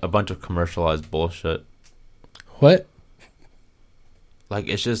just a bunch of commercialized bullshit. What? Like,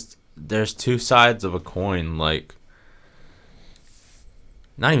 it's just, there's two sides of a coin, like,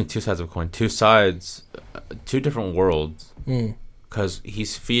 not even two sides of a coin, two sides, two different worlds, because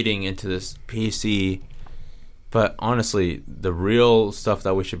he's feeding into this PC, but honestly, the real stuff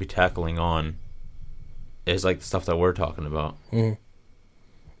that we should be tackling on is like the stuff that we're talking about.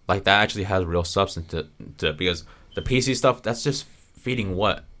 Like, that actually has real substance to it, because the PC stuff, that's just feeding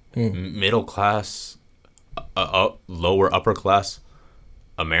what? Middle class, lower upper class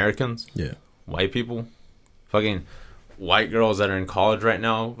Americans? Yeah. White people? Fucking white girls that are in college right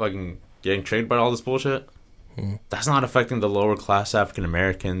now fucking getting tricked by all this bullshit? That's not affecting the lower class African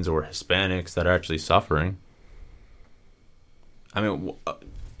Americans or Hispanics that are actually suffering. I mean...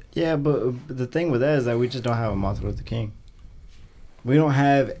 Yeah, but the thing with that is that we just don't have a Martin Luther King. We don't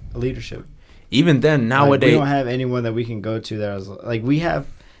have leadership. Even then, nowadays... we don't have anyone that we can go to that is... Like, we have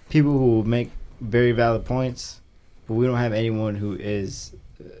people who will make very valid points, but we don't have anyone who is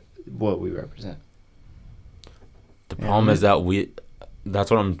what we represent. The problem is that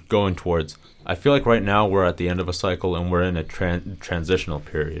that's what I'm going towards. I feel like right now we're at the end of a cycle and we're in a transitional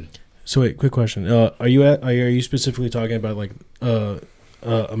period. So wait, quick question. Are you specifically talking about like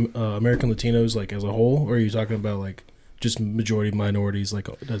American Latinos like as a whole, or are you talking about like just majority minorities like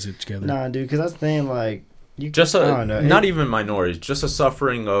does it together? Nah, dude, because that's the thing. Like, I don't know. Not even minorities, just a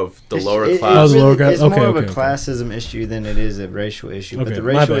suffering of the lower It's class. more of a classism issue than it is a racial issue. Okay, But the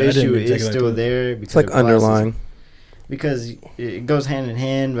my racial bad. I didn't issue mean to take is that still to- there because It's like of classism. underlying. Because it goes hand in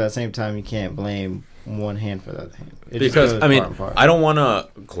hand, but at the same time, you can't blame one hand for the other hand. It just Because goes I mean, part and part. I don't want to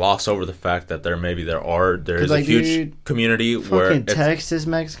gloss over the fact that there is like, a huge dude, community where fucking it's, Texas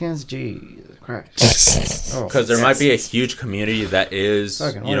Mexicans, jeez. Crack. Because there might be a huge community that is,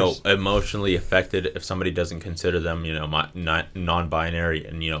 Fucking you know, worse. emotionally affected if somebody doesn't consider them, you know, non-binary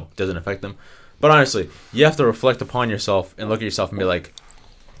and, you know, doesn't affect them. But honestly, you have to reflect upon yourself and look at yourself and be like,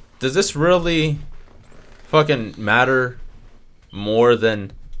 does this really fucking matter more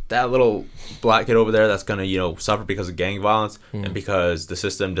than that little black kid over there that's going to, you know, suffer because of gang violence and because the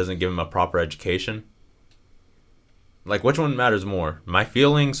system doesn't give him a proper education? Like, which one matters more? My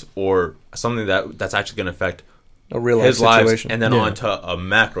feelings or something that's actually going to affect A real life his lives situation. and then Yeah. onto a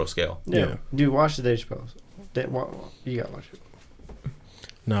macro scale? Yeah. Dude, watch the Dave Chappelle. You gotta watch it.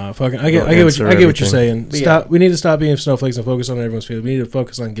 Nah, fucking. I Go get what answer you're everything. saying. But Stop. We need to stop being snowflakes and focus on everyone's feelings. We need to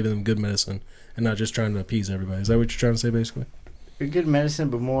focus on giving them good medicine and not just trying to appease everybody. Is that what you're trying to say, basically? A good medicine,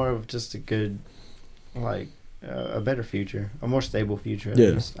 but more of just a good, like, a better future, a more stable future. At Yeah.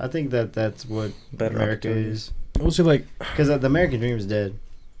 least. I think that's what Better America opportunities. is. We'll see. Like, Because the American dream is dead.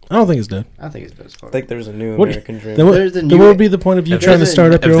 I don't think it's dead. I think it's dead as fuck. I think there's a new What- American dream. Then what, There's a then new- what would be the point of you If trying to there's a-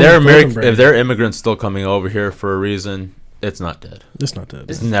 start up your If own they're clothing brand? if they're immigrants still coming over here for a reason, it's not dead. It's not dead.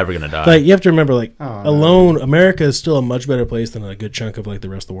 It's never gonna die. Like, you have to remember, like, Oh, no. alone, America is still a much better place than a good chunk of, like, the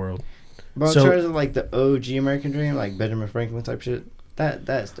rest of the world. But in so- terms of like the OG American dream, like Benjamin Franklin type shit,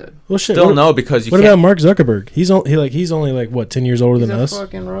 that's dead. Well, shit. Still what, no, because you what can't. about Mark Zuckerberg? He's only like what 10 years older He's than a us.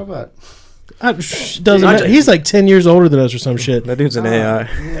 fucking robot. Doesn't matter. He's like 10 years older than us or some shit. That dude's an AI.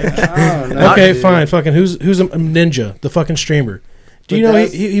 Yeah, I don't know, Okay, dude. fine. Fucking who's a ninja? The fucking streamer. Do you But know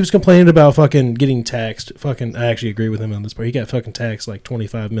that's- he was complaining about fucking getting taxed? Fucking, I actually agree with him on this part. He got fucking taxed like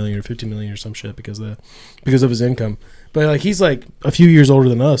 25 million or 50 million or some shit because of his income. But like he's like a few years older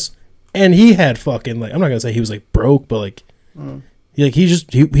than us, and he had fucking like I'm not gonna say he was like broke, but like Mm.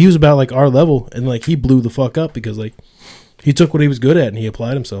 he was about like our level, and like he blew the fuck up because like he took what he was good at and he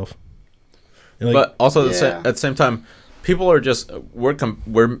applied himself. And, like, But also Yeah. at the same time, people are just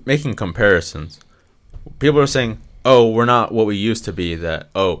we're making comparisons. People are saying, "Oh, we're not what we used to be." That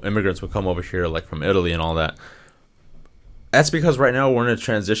immigrants would come over here like from Italy and all that. That's because right now we're in a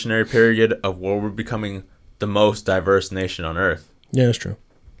transitionary period of where we're becoming the most diverse nation on earth. yeah, that's true.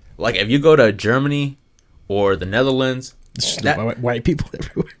 Like if you go to Germany or the Netherlands, It's just That- white people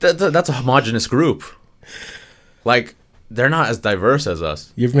everywhere. that's a homogenous group. Like they're not as diverse as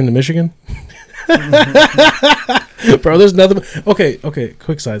us. You ever been to Michigan? Bro, there's nothing. Okay.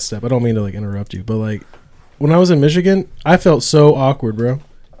 Quick sidestep. I don't mean to like interrupt you, but like when I was in Michigan, I felt so awkward, bro,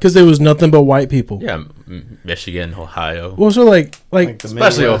 because there was nothing but white people. Yeah, Michigan, Ohio, Well, so like, Like the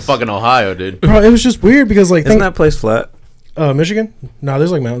especially Midwest. fucking Ohio, dude. bro, it was just weird because like, Isn't that place flat? Michigan? Nah,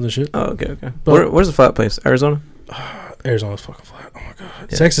 there's like mountains and shit. Oh, okay. But- Where's the flat place? Arizona? Arizona's fucking flat. Oh my god.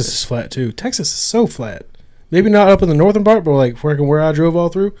 Yeah. Texas is flat too. Texas is so flat. Maybe not up in the northern part, but like fucking where I drove all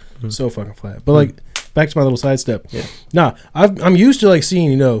through, so fucking flat. But like back to my little sidestep. Yeah. Nah, I'm used to like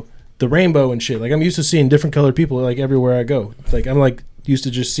seeing the rainbow and shit. Like I'm used to seeing different colored people like everywhere I go. Like I'm like used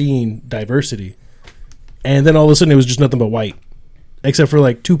to just seeing diversity, and then all of a sudden it was just nothing but white, except for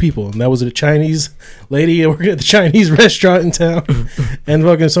like two people, and that was a Chinese lady working at the Chinese restaurant in town, and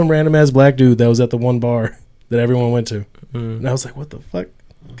fucking some random ass black dude that was at the one bar that everyone went to. And I was like, what the fuck?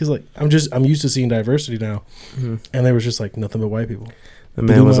 Because like I'm used to seeing diversity now, and there was just like nothing but white people. The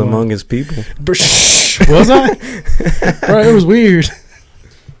man was among his people. Was I? Bro, it was weird.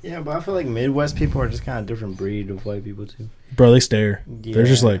 Yeah, but I feel like Midwest people are just kind of different breed of white people too. Bro, they stare. They're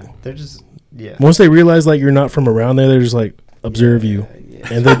just like yeah. once they realize like you're not from around there, they're just like observe you, Yeah.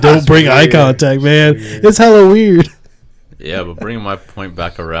 and they don't bring eye weird. contact, man. It's weird. It's hella weird. Yeah, but bringing my point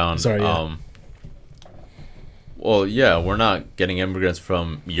back around. Sorry, yeah. Well, yeah, we're not getting immigrants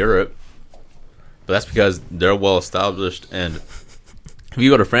from Europe, but that's because they're well established. And if you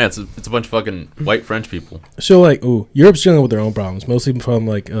go to France, it's a bunch of fucking white French people. So like, ooh, Europe's dealing with their own problems, mostly from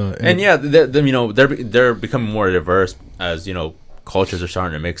like, And yeah, they're becoming more diverse as cultures are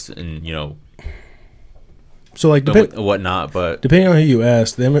starting to mix and so like whatnot. But depending on who you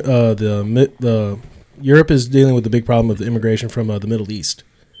ask, the Europe is dealing with the big problem of the immigration from the Middle East,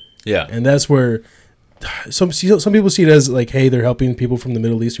 yeah, and that's where some people see it as like, hey, they're helping people from the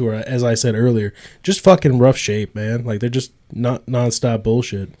Middle East who are, as I said earlier, just fucking rough shape, man. Like they're just not nonstop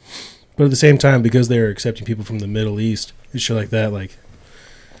bullshit. But at the same time, because they're accepting people from the Middle East and shit like that, like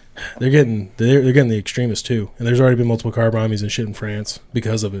they're getting the extremists too. And there's already been multiple car bombings and shit in France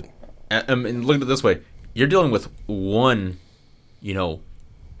because of it. and look at it this way: you're dealing with one,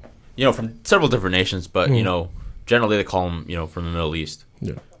 from several different nations, but generally they call them from the Middle East.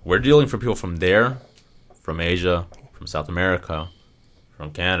 Yeah. We're dealing for people from there, from Asia, from South America,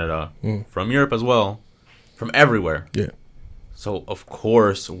 from Canada, from Europe as well, from everywhere. Yeah. So of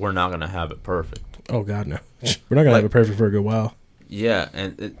course we're not gonna have it perfect. Oh God, no. We're not gonna have it perfect for a good while. Yeah,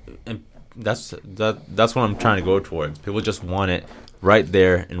 and that's what I'm trying to go toward. People just want it right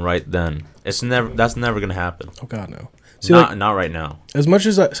there and right then. That's never gonna happen. Oh God, no. See, Not right now. as much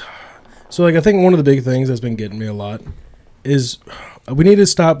as I think one of the big things that's been getting me a lot is we need to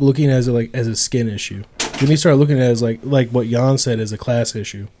stop looking as a skin issue. We need to start looking at it as like what Jan said, as a class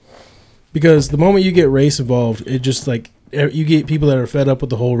issue. Because the moment you get race involved, it just you get people that are fed up with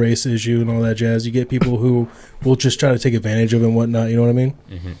the whole race issue and all that jazz. You get people who will just try to take advantage of it and whatnot. You know what I mean?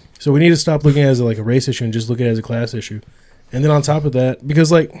 Mm-hmm. So we need to stop looking at it as a race issue and just look at it as a class issue. And then on top of that,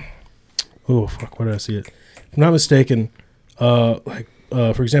 because oh fuck, where did I see it? If I'm not mistaken,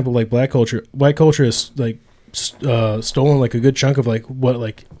 for example, white culture is stolen a good chunk of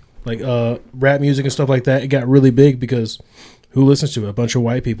rap music and stuff like that. It got really big because who listens to it? A bunch of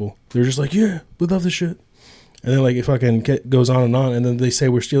white people. They're just like, yeah, we love this shit. And then it fucking goes on, and then they say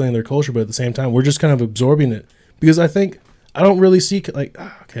we're stealing their culture, but at the same time, we're just kind of absorbing it. Because I don't really see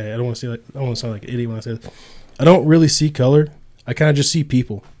okay, I don't want to sound like an idiot when I say this. I don't really see color. I kind of just see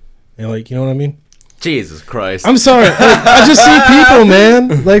people, and you know what I mean. Jesus Christ! I'm sorry. I just see people,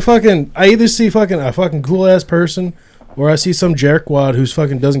 man. I either see a fucking cool ass person, or I see some jerkwad who's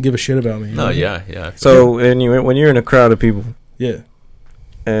fucking doesn't give a shit about me. No, yeah. So when you're in a crowd of people, yeah,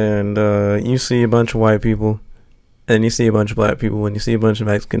 and you see a bunch of white people, and you see a bunch of black people, and you see a bunch of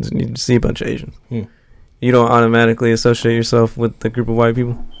Mexicans, and you see a bunch of Asians, you don't automatically associate yourself with the group of white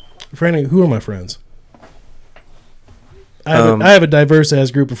people. Franny, who are my friends? I have a diverse ass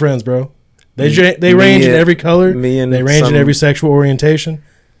group of friends, bro. They range in every color. They range in every sexual orientation.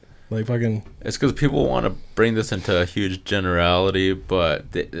 It's because people want to bring this into a huge generality, but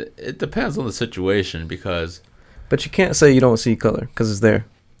it depends on the situation. But you can't say you don't see color because it's there.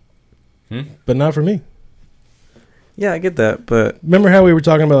 But not for me. Yeah, I get that, but remember how we were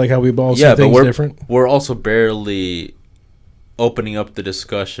talking about how we all see things different? We're also barely opening up the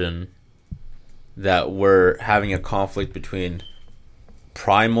discussion that we're having a conflict between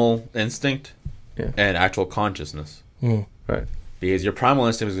primal instinct and actual consciousness. Right. Because your primal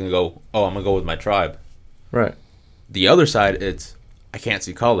instinct is going to go, oh, I'm going to go with my tribe. Right. The other side, it's, I can't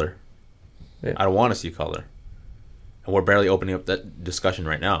see color. Yeah. I don't want to see color. And we're barely opening up that discussion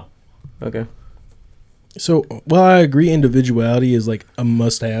right now. Okay. So, while I agree individuality is a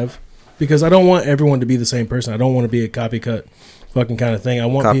must-have, because I don't want everyone to be the same person. I don't want to be a copycat fucking kind of thing. I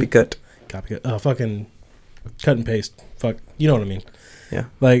want copycat. Fucking cut and paste. Fuck, you know what I mean? Yeah.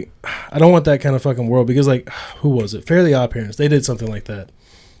 I don't want that kind of fucking world because, who was it? Fairly Odd Parents. They did something like that,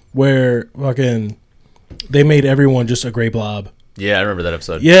 where fucking they made everyone just a gray blob. Yeah, I remember that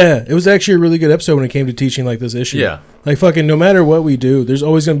episode. Yeah, it was actually a really good episode when it came to teaching this issue. Yeah. Fucking no matter what we do, there's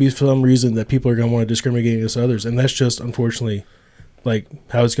always going to be some reason that people are going to want to discriminate against others. And that's just, unfortunately,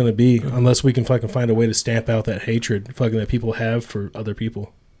 how it's going to be unless we can fucking find a way to stamp out that hatred fucking that people have for other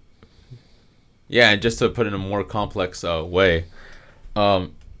people. Yeah, and just to put it in a more complex way,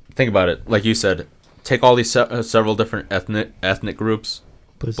 think about it. Like you said, take all these several different ethnic groups,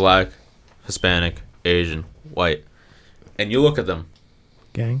 black, Hispanic, Asian, white, and you look at them.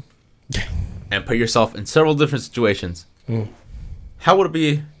 Gang. And put yourself in several different situations. How would it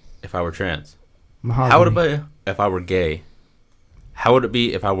be if I were trans? Mahogany. How would it be if I were gay? How would it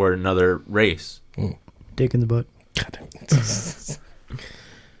be if I were another race? Dick in the butt.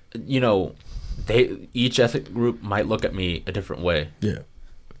 Each ethnic group might look at me a different way. Yeah.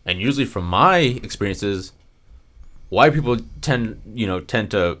 And usually from my experiences, white people tend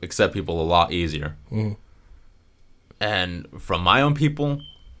to accept people a lot easier. And from my own people,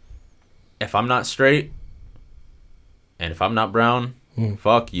 if I'm not straight and if I'm not brown,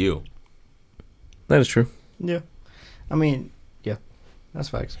 fuck you. That is true. Yeah. I mean, yeah. That's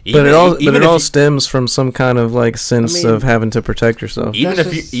facts. But it all stems from some kind of sense of having to protect yourself.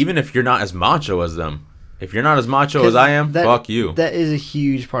 Even if you're not as macho as them. If you're not as macho as I am, fuck you. That is a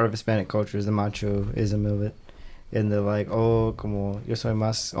huge part of Hispanic culture, is the machoism of it. And they're like, oh, como yo soy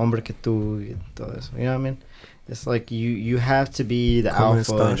más hombre que tú, y todo eso. You know what I mean? It's you have to be the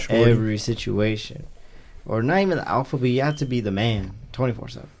alpha in every situation. Or not even the alpha, but you have to be the man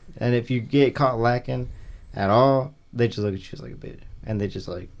 24/7. And if you get caught lacking at all, they just look at you as a bitch. And they just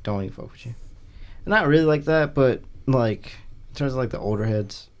don't even fuck with you. And not really like that, but in terms of the older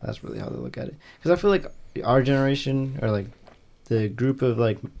heads, that's really how they look at it. Because I feel like our generation, or the group of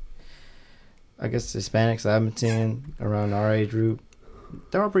I guess Hispanics I've been seeing around our age group,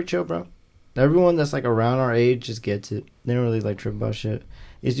 they're all pretty chill, bro. Everyone that's around our age just gets it. They don't really trip about shit.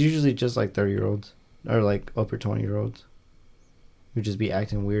 It's usually just 30-year-olds or upper 20-year-olds who just be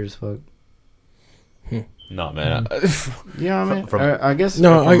acting weird as fuck. No, man. Yeah, I mean, From- I guess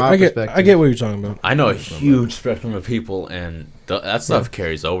No, from my I get perspective. what you're talking about. I know a huge spectrum of people, and that stuff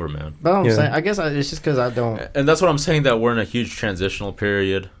carries over, man. But I'm Yeah. saying, I guess it's just because I don't. And that's what I'm saying, that we're in a huge transitional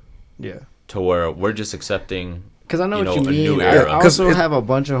period Yeah. to where we're just accepting. Because I know You what know, you a mean. new I era. also 'Cause have a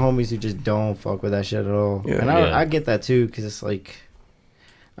bunch of homies who just don't fuck with that shit at all. Yeah. And Yeah. I get that too, because it's like,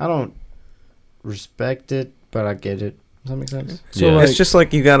 I don't respect it, but I get it. Does that make sense? So Yeah. like, It's just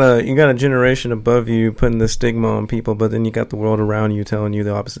like you got a generation above you putting the stigma on people, but then you got the world around you telling you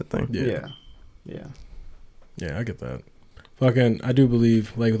the opposite thing. yeah, Yeah. yeah, I get that. Fucking, I do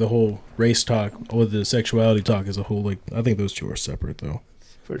believe like the whole race talk or the sexuality talk as a whole. Like, I think those two are separate though.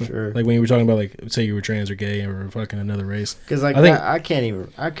 For sure. Like when you were talking about like, say you were trans or gay or fucking another race. Because like I think- I can't even.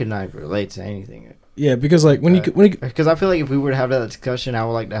 I could not even relate to anything. Yeah, because like when you Because I feel like if we were to have that discussion, I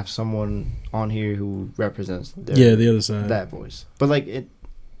would like to have someone on here who represents the other side. that voice. But like it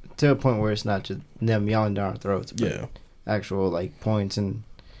to a point where it's not just them yelling down our throats, but Yeah. actual like points and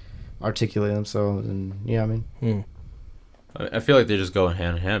articulate themselves, and you know what I mean. I feel like they just go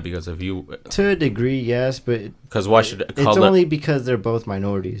hand in hand, because if you, To a degree, yes, but because why should it's color only because they're both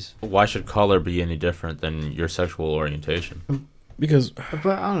minorities. why should color be any different than your sexual orientation? Because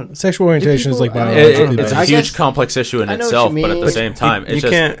But I don't. sexual orientation is like people- biologically It's a I based. huge guess- complex issue in I know what itself, you but at mean. the But same time, you it's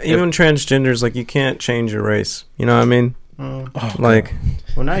just can't even transgenders, like you can't change your race. You know what I mean? Oh, Like,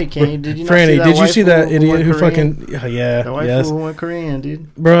 well, now you can't. Did you not Franny, see that did you white see fool that who idiot went who Korean? fucking yeah, The white yes, fool who went Korean,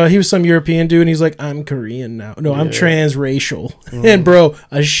 dude. bro? He was some European dude, and he's like, "I'm Korean now. No, I'm Yeah. transracial." Mhm. And bro,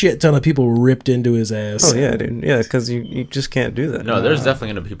 a shit ton of people ripped into his ass. oh yeah, dude, yeah, because you just can't do that. no. There's definitely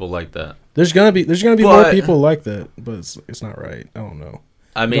gonna be people like that. There's gonna be more But- people like that, but it's not right. I don't know.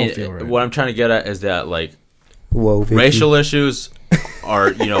 I mean, don't feel right. what I'm trying to get at is that, like, Whoa, Vicky. racial issues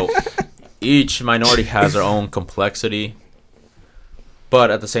are, each minority has their own complexity,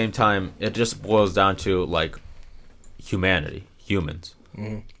 but at the same time, it just boils down to like humanity, humans.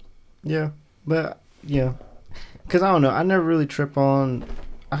 Yeah, but yeah, because I don't know. I never really trip on.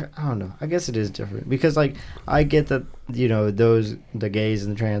 I don't know. I guess it is different because like I get that the gays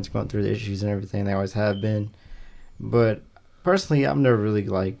and the trans are going through the issues and everything. They always have been, but personally, I'm never really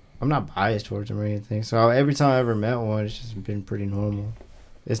like I'm not biased towards them or anything. So every time I ever met one, it's just been pretty normal.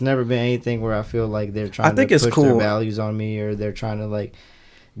 It's never been anything where I feel like they're trying think to it's push their cool. values on me or they're trying to like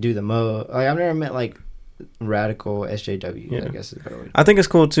do the mo. Like I've never met like radical SJW. Yeah. I guess is a better way. I think it's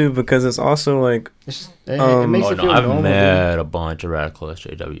cool too because it's also like It's just, it makes Oh you no, feel I've normal. met a bunch of radical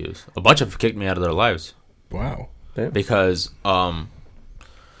SJWs. A bunch have kicked me out of their lives Wow. because one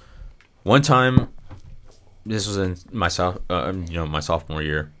time, this was in my my sophomore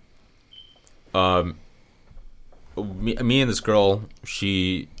year. Me and this girl,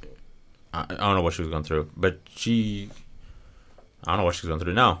 I don't know what she was going through, but I don't know what she's going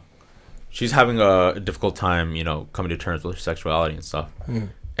through now. She's having a difficult time, coming to terms with her sexuality and stuff. Mm.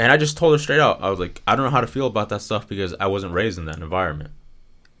 And I just told her straight out, I was like, I don't know how to feel about that stuff because I wasn't raised in that environment.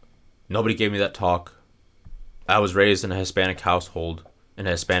 Nobody gave me that talk. I was raised in a Hispanic household, in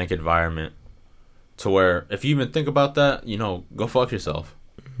a Hispanic environment, to where if you even think about that, go fuck yourself.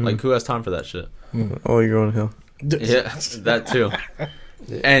 Like, who has time for that shit? oh, you're on hill. Yeah, that too.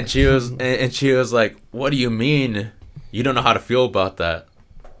 And she was like, "What do you mean? You don't know how to feel about that?"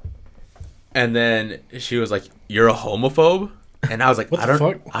 And then she was like, "You're a homophobe?" And I was like, What the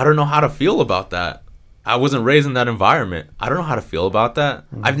fuck? I don't know how to feel about that. I wasn't raised in that environment. I don't know how to feel about that.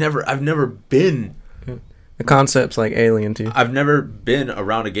 I've never been The concept's like alien to you. I've never been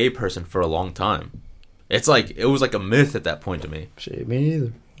around a gay person for a long time. It's like it was like a myth at that point to me. Shit, me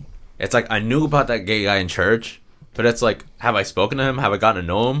neither. It's like I knew about that gay guy in church, but it's like, have I spoken to him? Have I gotten to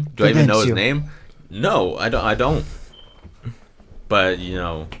know him? Do I even know his Convince you. name? No, I don't. But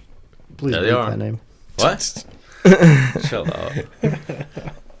Please There they bleep are. that name. what? Chill out.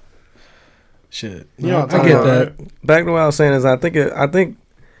 Shit. You know No, what I I'm get talking that. about, Back to what I was saying is I think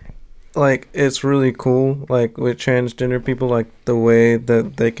like it's really cool like with transgender people, like the way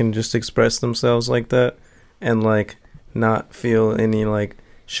that they can just express themselves like that and like not feel any like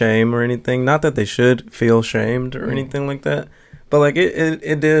shame or anything. Not that they should feel shamed or anything like that, but like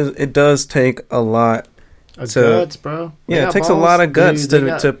it does take a lot. Guts, bro. They Yeah, it got takes a balls, lot of guts dude. They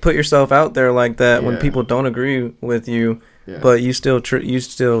got- to put yourself out there like that when Yeah. people don't agree with you, yeah. but you still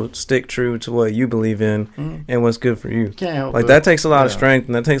stick true to what you believe in Mhm. and what's good for you. Can't help Like but- that takes a lot of yeah. strength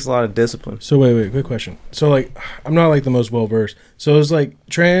and that takes a lot of discipline. So wait, quick question. So like, I'm not like the most well versed. So is like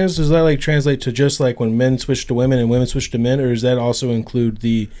trans? Does that like translate to just like when men switch to women and women switch to men, or does that also include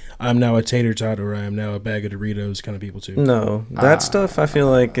the I'm now a tater tot or I am now a bag of Doritos kind of people too? No, that stuff I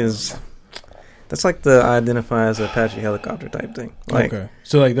feel like is That's like the identify as Apache helicopter type thing. Like okay,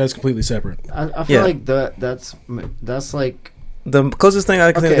 so like that's completely separate. I feel Yeah. like that's like the closest thing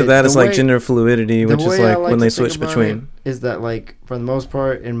I can think Okay, of that the is like way- gender fluidity, the which is way I like when to they think switch about between. it is that like for the most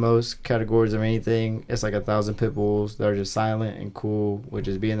part in most categories of anything, it's like 1,000 pit bulls that are just silent and cool, which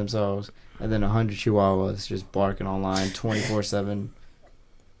is being themselves, and then 100 chihuahuas just barking online 24/7.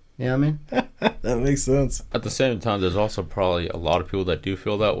 You know what I mean? That makes sense. At the same time, there's also probably a lot of people that do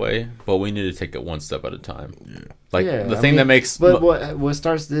feel that way, but we need to take it one step at a time. Like Yeah, the I thing mean, that makes But what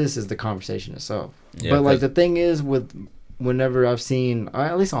starts this is the conversation itself. Yeah, but like 'cause- the thing is with whenever I've seen, or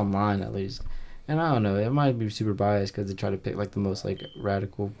at least online at least, and I don't know, it might be super biased because they try to pick like the most like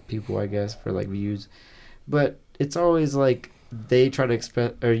radical people, I guess, for like views. But it's always like they try to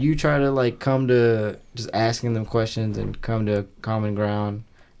expect, or you try to like come to just asking them questions and come to common ground,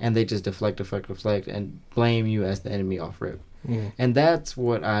 and they just deflect, and blame you as the enemy off rip. Mm. And that's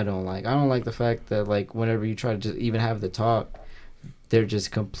what I don't like. I don't like the fact that like whenever you try to just even have the talk, they're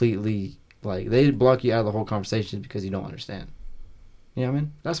just completely like they block you out of the whole conversation because you don't understand. You know what I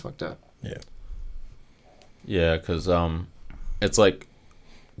mean? That's fucked up. Yeah, because it's like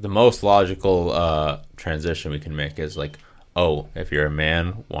the most logical transition we can make is like, oh, if you're a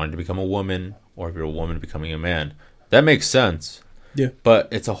man wanting to become a woman, or if you're a woman becoming a man, that makes sense. Yeah. But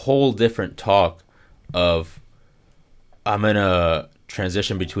it's a whole different talk of I'm in a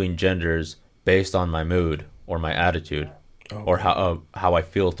transition between genders based on my mood or my attitude or how I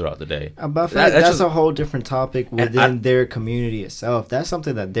feel throughout the day. But I feel like That's that's just- a whole different topic And within their community itself. That's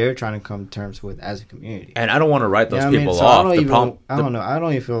something that they're trying to come to terms with as a community. And I don't want to write You those know what I mean? people So off. I don't The even. problem- I the- don't know. I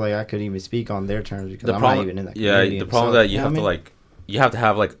don't even feel like I could even speak on their terms because the I'm problem, not even in that yeah, community. the problem themselves. that you know have what to I mean? like, you have to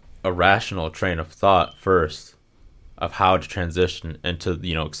have like a rational train of thought first of how to transition into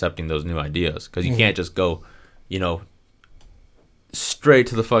accepting those new ideas, because you can't just go straight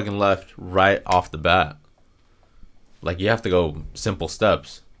to the fucking left right off the bat. Like you have to go simple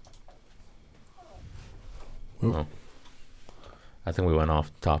steps. Oop. Oh. I think we went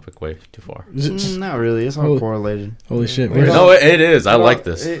off topic way too far. Is it just- Not really. It's all Holy- correlated. holy shit! We're we're- No, it is. I like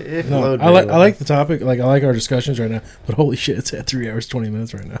this. It No, flowed I like very well. the topic. Like I like our discussions right now. But holy shit, it's at 3 hours 20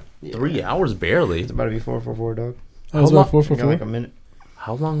 minutes right now. Yeah. 3 hours barely. It's about to be 4 dog. I was How about long- 4 We got like a 4. minute,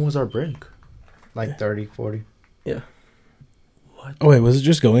 How long was our break? like 30, 40. Oh wait, was it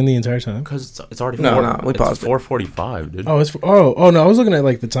just going the entire time? Because it's already No, four, no, we it's paused it. 4:45, dude. Oh, it's oh no, I was looking at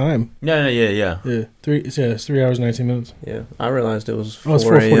like the time. Yeah. Yeah, it's 3 hours 19 minutes. Yeah, I realized it was Oh, it's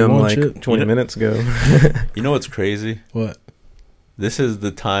 4 a.m. 4:41, like shit. 20 You know- minutes ago. You know what's crazy? What? This is the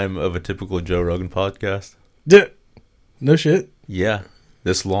time of a typical Joe Rogan podcast. No shit. Yeah,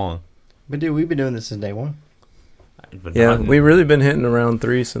 this long. But dude, we've been doing this since day one. But Yeah, not- we've really been hitting around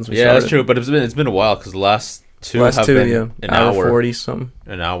 3 since we yeah, started. that's true. But it's been a while because the last two Last have two, been yeah, an hour hour, 40 something.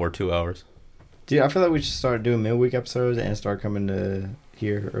 an hour, 2 hours. Dude, I feel like we should start doing midweek episodes and start coming to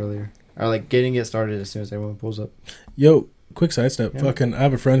here earlier. Or like getting it started as soon as everyone pulls up. Yo, quick sidestep. Yeah. Fucking, I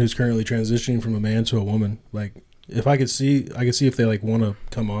have a friend who's currently transitioning from a man to a woman. Like, if I could see if they like want to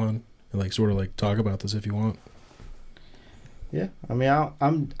come on and like sort of like talk about this if you want. Yeah, I mean, I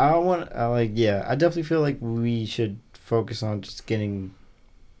definitely feel like we should focus on just getting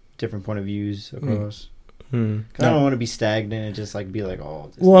different point of views across. Hmm. 'Cause I don't want to be stagnant and just like be like, oh.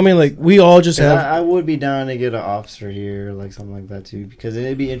 This Well, I mean, like we all just 'Cause have. I would be down to get an officer here, like something like that too, because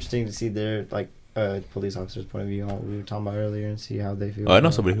it'd be interesting to see their like police officer's point of view on what we were talking about earlier and see how they feel. Oh, I know about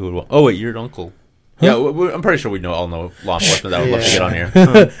it. somebody who would. Oh wait, you're an uncle. Huh? Yeah, I'm pretty sure we all know law enforcement that would love to Yeah. get on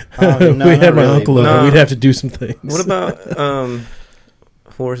here. No, we not had my really, uncle over. but- We'd have to do some things. What about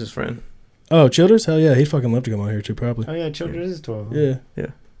Forrest's friend? Oh, Childers? Hell yeah, he'd fucking love to come on here too. Probably. Oh yeah, children is 12. Yeah,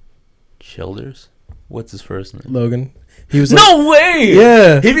 Childers. What's his first name? Logan. He was. Like, No way.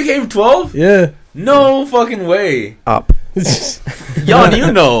 Yeah. He became 12. Yeah. No fucking way. Up. Yon,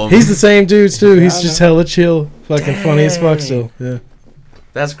 you know him. He's the same dudes too. He's I just know. hella chill, fucking funny as fuck Dang. still. Yeah.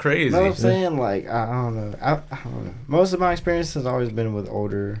 That's crazy. No, I'm saying like I don't know. I don't know. Most of my experience has always been with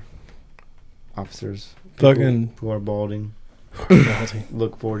older officers. People Fucking- who are balding,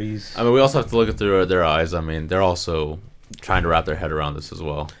 look 40s. I mean, we also have to look at their eyes. I mean, they're also trying to wrap their head around this as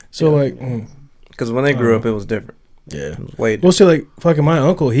well. So Yeah. like, Because when they grew up, it was different. yeah. It was way Well, see, like fucking my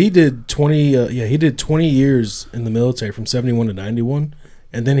uncle, he did 20. He did 20 years in the military from 71 to 91,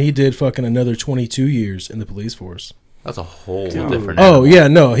 and then he did fucking another 22 years in the police force. That's a whole Dude. different. Oh animal. yeah,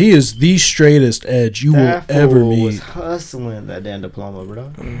 no, he is the straightest edge you That will ever fool was meet. hustling that damn diploma, bro.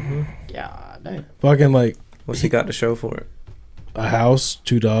 hmm Yeah, damn. Fucking like What's he got to show for it? a house,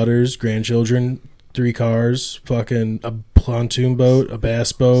 2 daughters, grandchildren, 3 cars, fucking a pontoon boat, a bass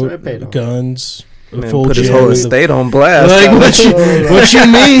So it boat, paid off. guns. a Man, full put his gym whole with the- estate on blast. Like, what you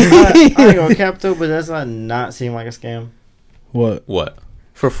mean? I ain't gonna cap though, but that's not seem like a scam. What? What?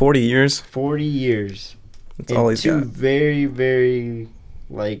 For 40 years, 40 years. that's all And he's two got. very, very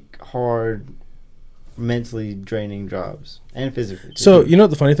like hard, mentally draining jobs and physically. too. So you know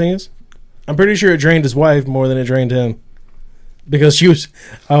what the funny thing is? I'm pretty sure it drained his wife more than it drained him, because she was.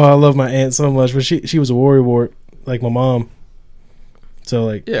 Oh, I love my aunt so much, but she was a worrywart like my mom. So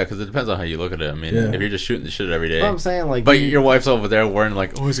like, Yeah, because it depends on how you look at it. I mean, Yeah. if you're just shooting the shit every day, But I'm saying like, but you- your wife's over there worrying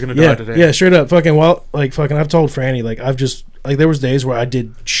like, oh, he's gonna die yeah, today. yeah, straight up, fucking. Well, like fucking, I've told Franny like I've just like there was days where I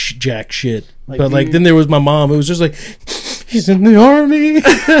did jack shit, Like, but like you- then there was my mom. It was just like. He's in the army.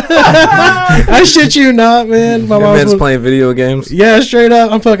 I shit you not, man. My Your mom's man's was- playing video games. Yeah, straight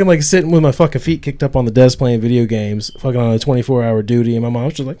up. I'm fucking like sitting with my fucking feet kicked up on the desk playing video games, fucking on a 24-hour duty, and my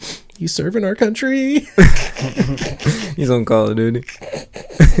mom's just like, "He's serving our country." He's on Call of Duty.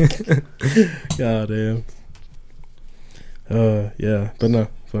 God damn. Yeah, but no,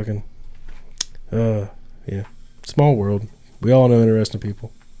 fucking. Yeah. Small world. We all know interesting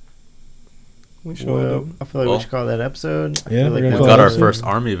people. We well, I feel like Well- we should call that episode. I Yeah, feel we're like gonna We call got it our episode. first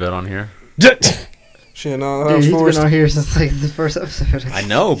army vet on here. Shit, no, Dude, he's been on here since like the first episode. I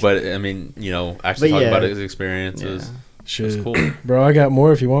know, but I mean, actually But talking yeah. about his experiences. Yeah. It's Shit, cool. bro, I got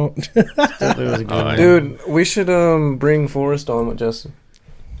more if you want. Definitely was a good Oh, one. Dude, we should bring Forrest on with Justin.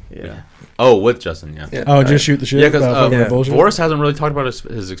 Yeah. Oh, with Justin, yeah. Yeah. Oh, just shoot the shit. Yeah, because about fucking yeah. bullshit. Forrest hasn't really talked about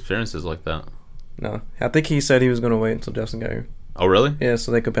his experiences like that. No, I think he said he was gonna wait until Justin got here. Oh, really? Yeah,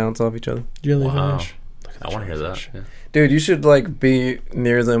 so they could bounce off each other. Jellyfish. Wow. Look at the I want to hear that. jellyfish. Yeah. Dude, you should like be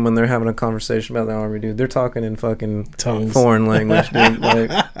near them when they're having a conversation about the army, dude. They're talking in fucking Tongues. foreign language, dude. Like,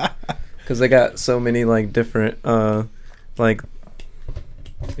 because they got so many like different, like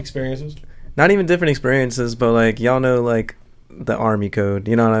Experiences. not even different experiences, but like y'all know like the army code.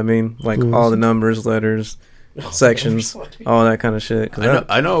 You know what I mean? Like all the numbers, letters, sections, all that kind of shit. 'Cause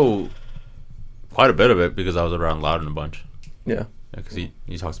I know quite a bit of it because I was around Loudon a bunch. yeah. Because he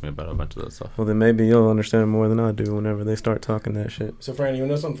talks to me about a bunch of that stuff. Well, then maybe you'll understand more than I do whenever they start talking that shit. So, Franny, you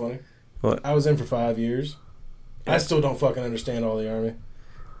know something funny? What? I was in for 5 years. I still don't fucking understand all the army.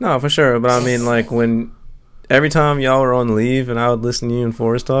 No, for sure. But I mean, like when every time y'all were on leave and I would listen to you and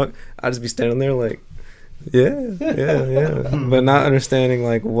Forrest talk, I'd just be standing there like, yeah, but not understanding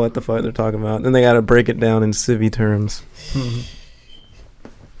like what the fuck they're talking about. Then they got to break it down in civvy terms.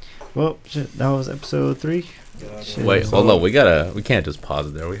 Well, shit, that was episode 3. Shit. Wait, hold on. We can't just pause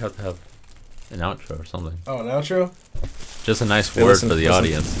it there. We have to have an outro or something. Oh, an outro? Just a nice Yeah, word listen, for the listen.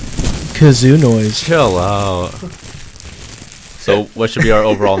 audience. Kazoo noise. Chill out. So, what should be our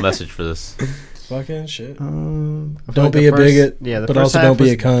overall message for this? Fucking shit. I feel Don't like be the a first- bigot, Yeah, the but first also half don't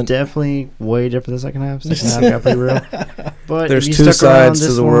be a was cunt. Definitely way different than the second half. Second half got pretty real. But There's if you two stuck around sides to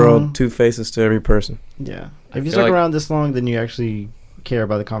this the long- world, two faces to every person. Yeah, I if you feel stuck like- around this long, then you actually care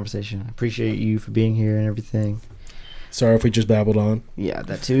about the conversation. I appreciate you for being here and everything. Sorry if we just babbled on. Yeah,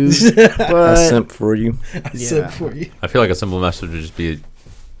 that too. I But simp for you. I Yeah. said for you. I feel like a simple message would just be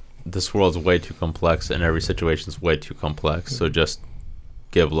this world's way too complex and every situation's way too complex. So just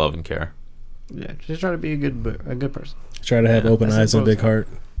give love and care. yeah, just try to be a good person. Try to have Yeah, open that's eyes and a big important.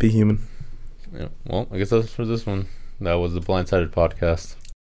 heart. Be human. Yeah. Well, I guess that's for this one. That was the Blindsided podcast.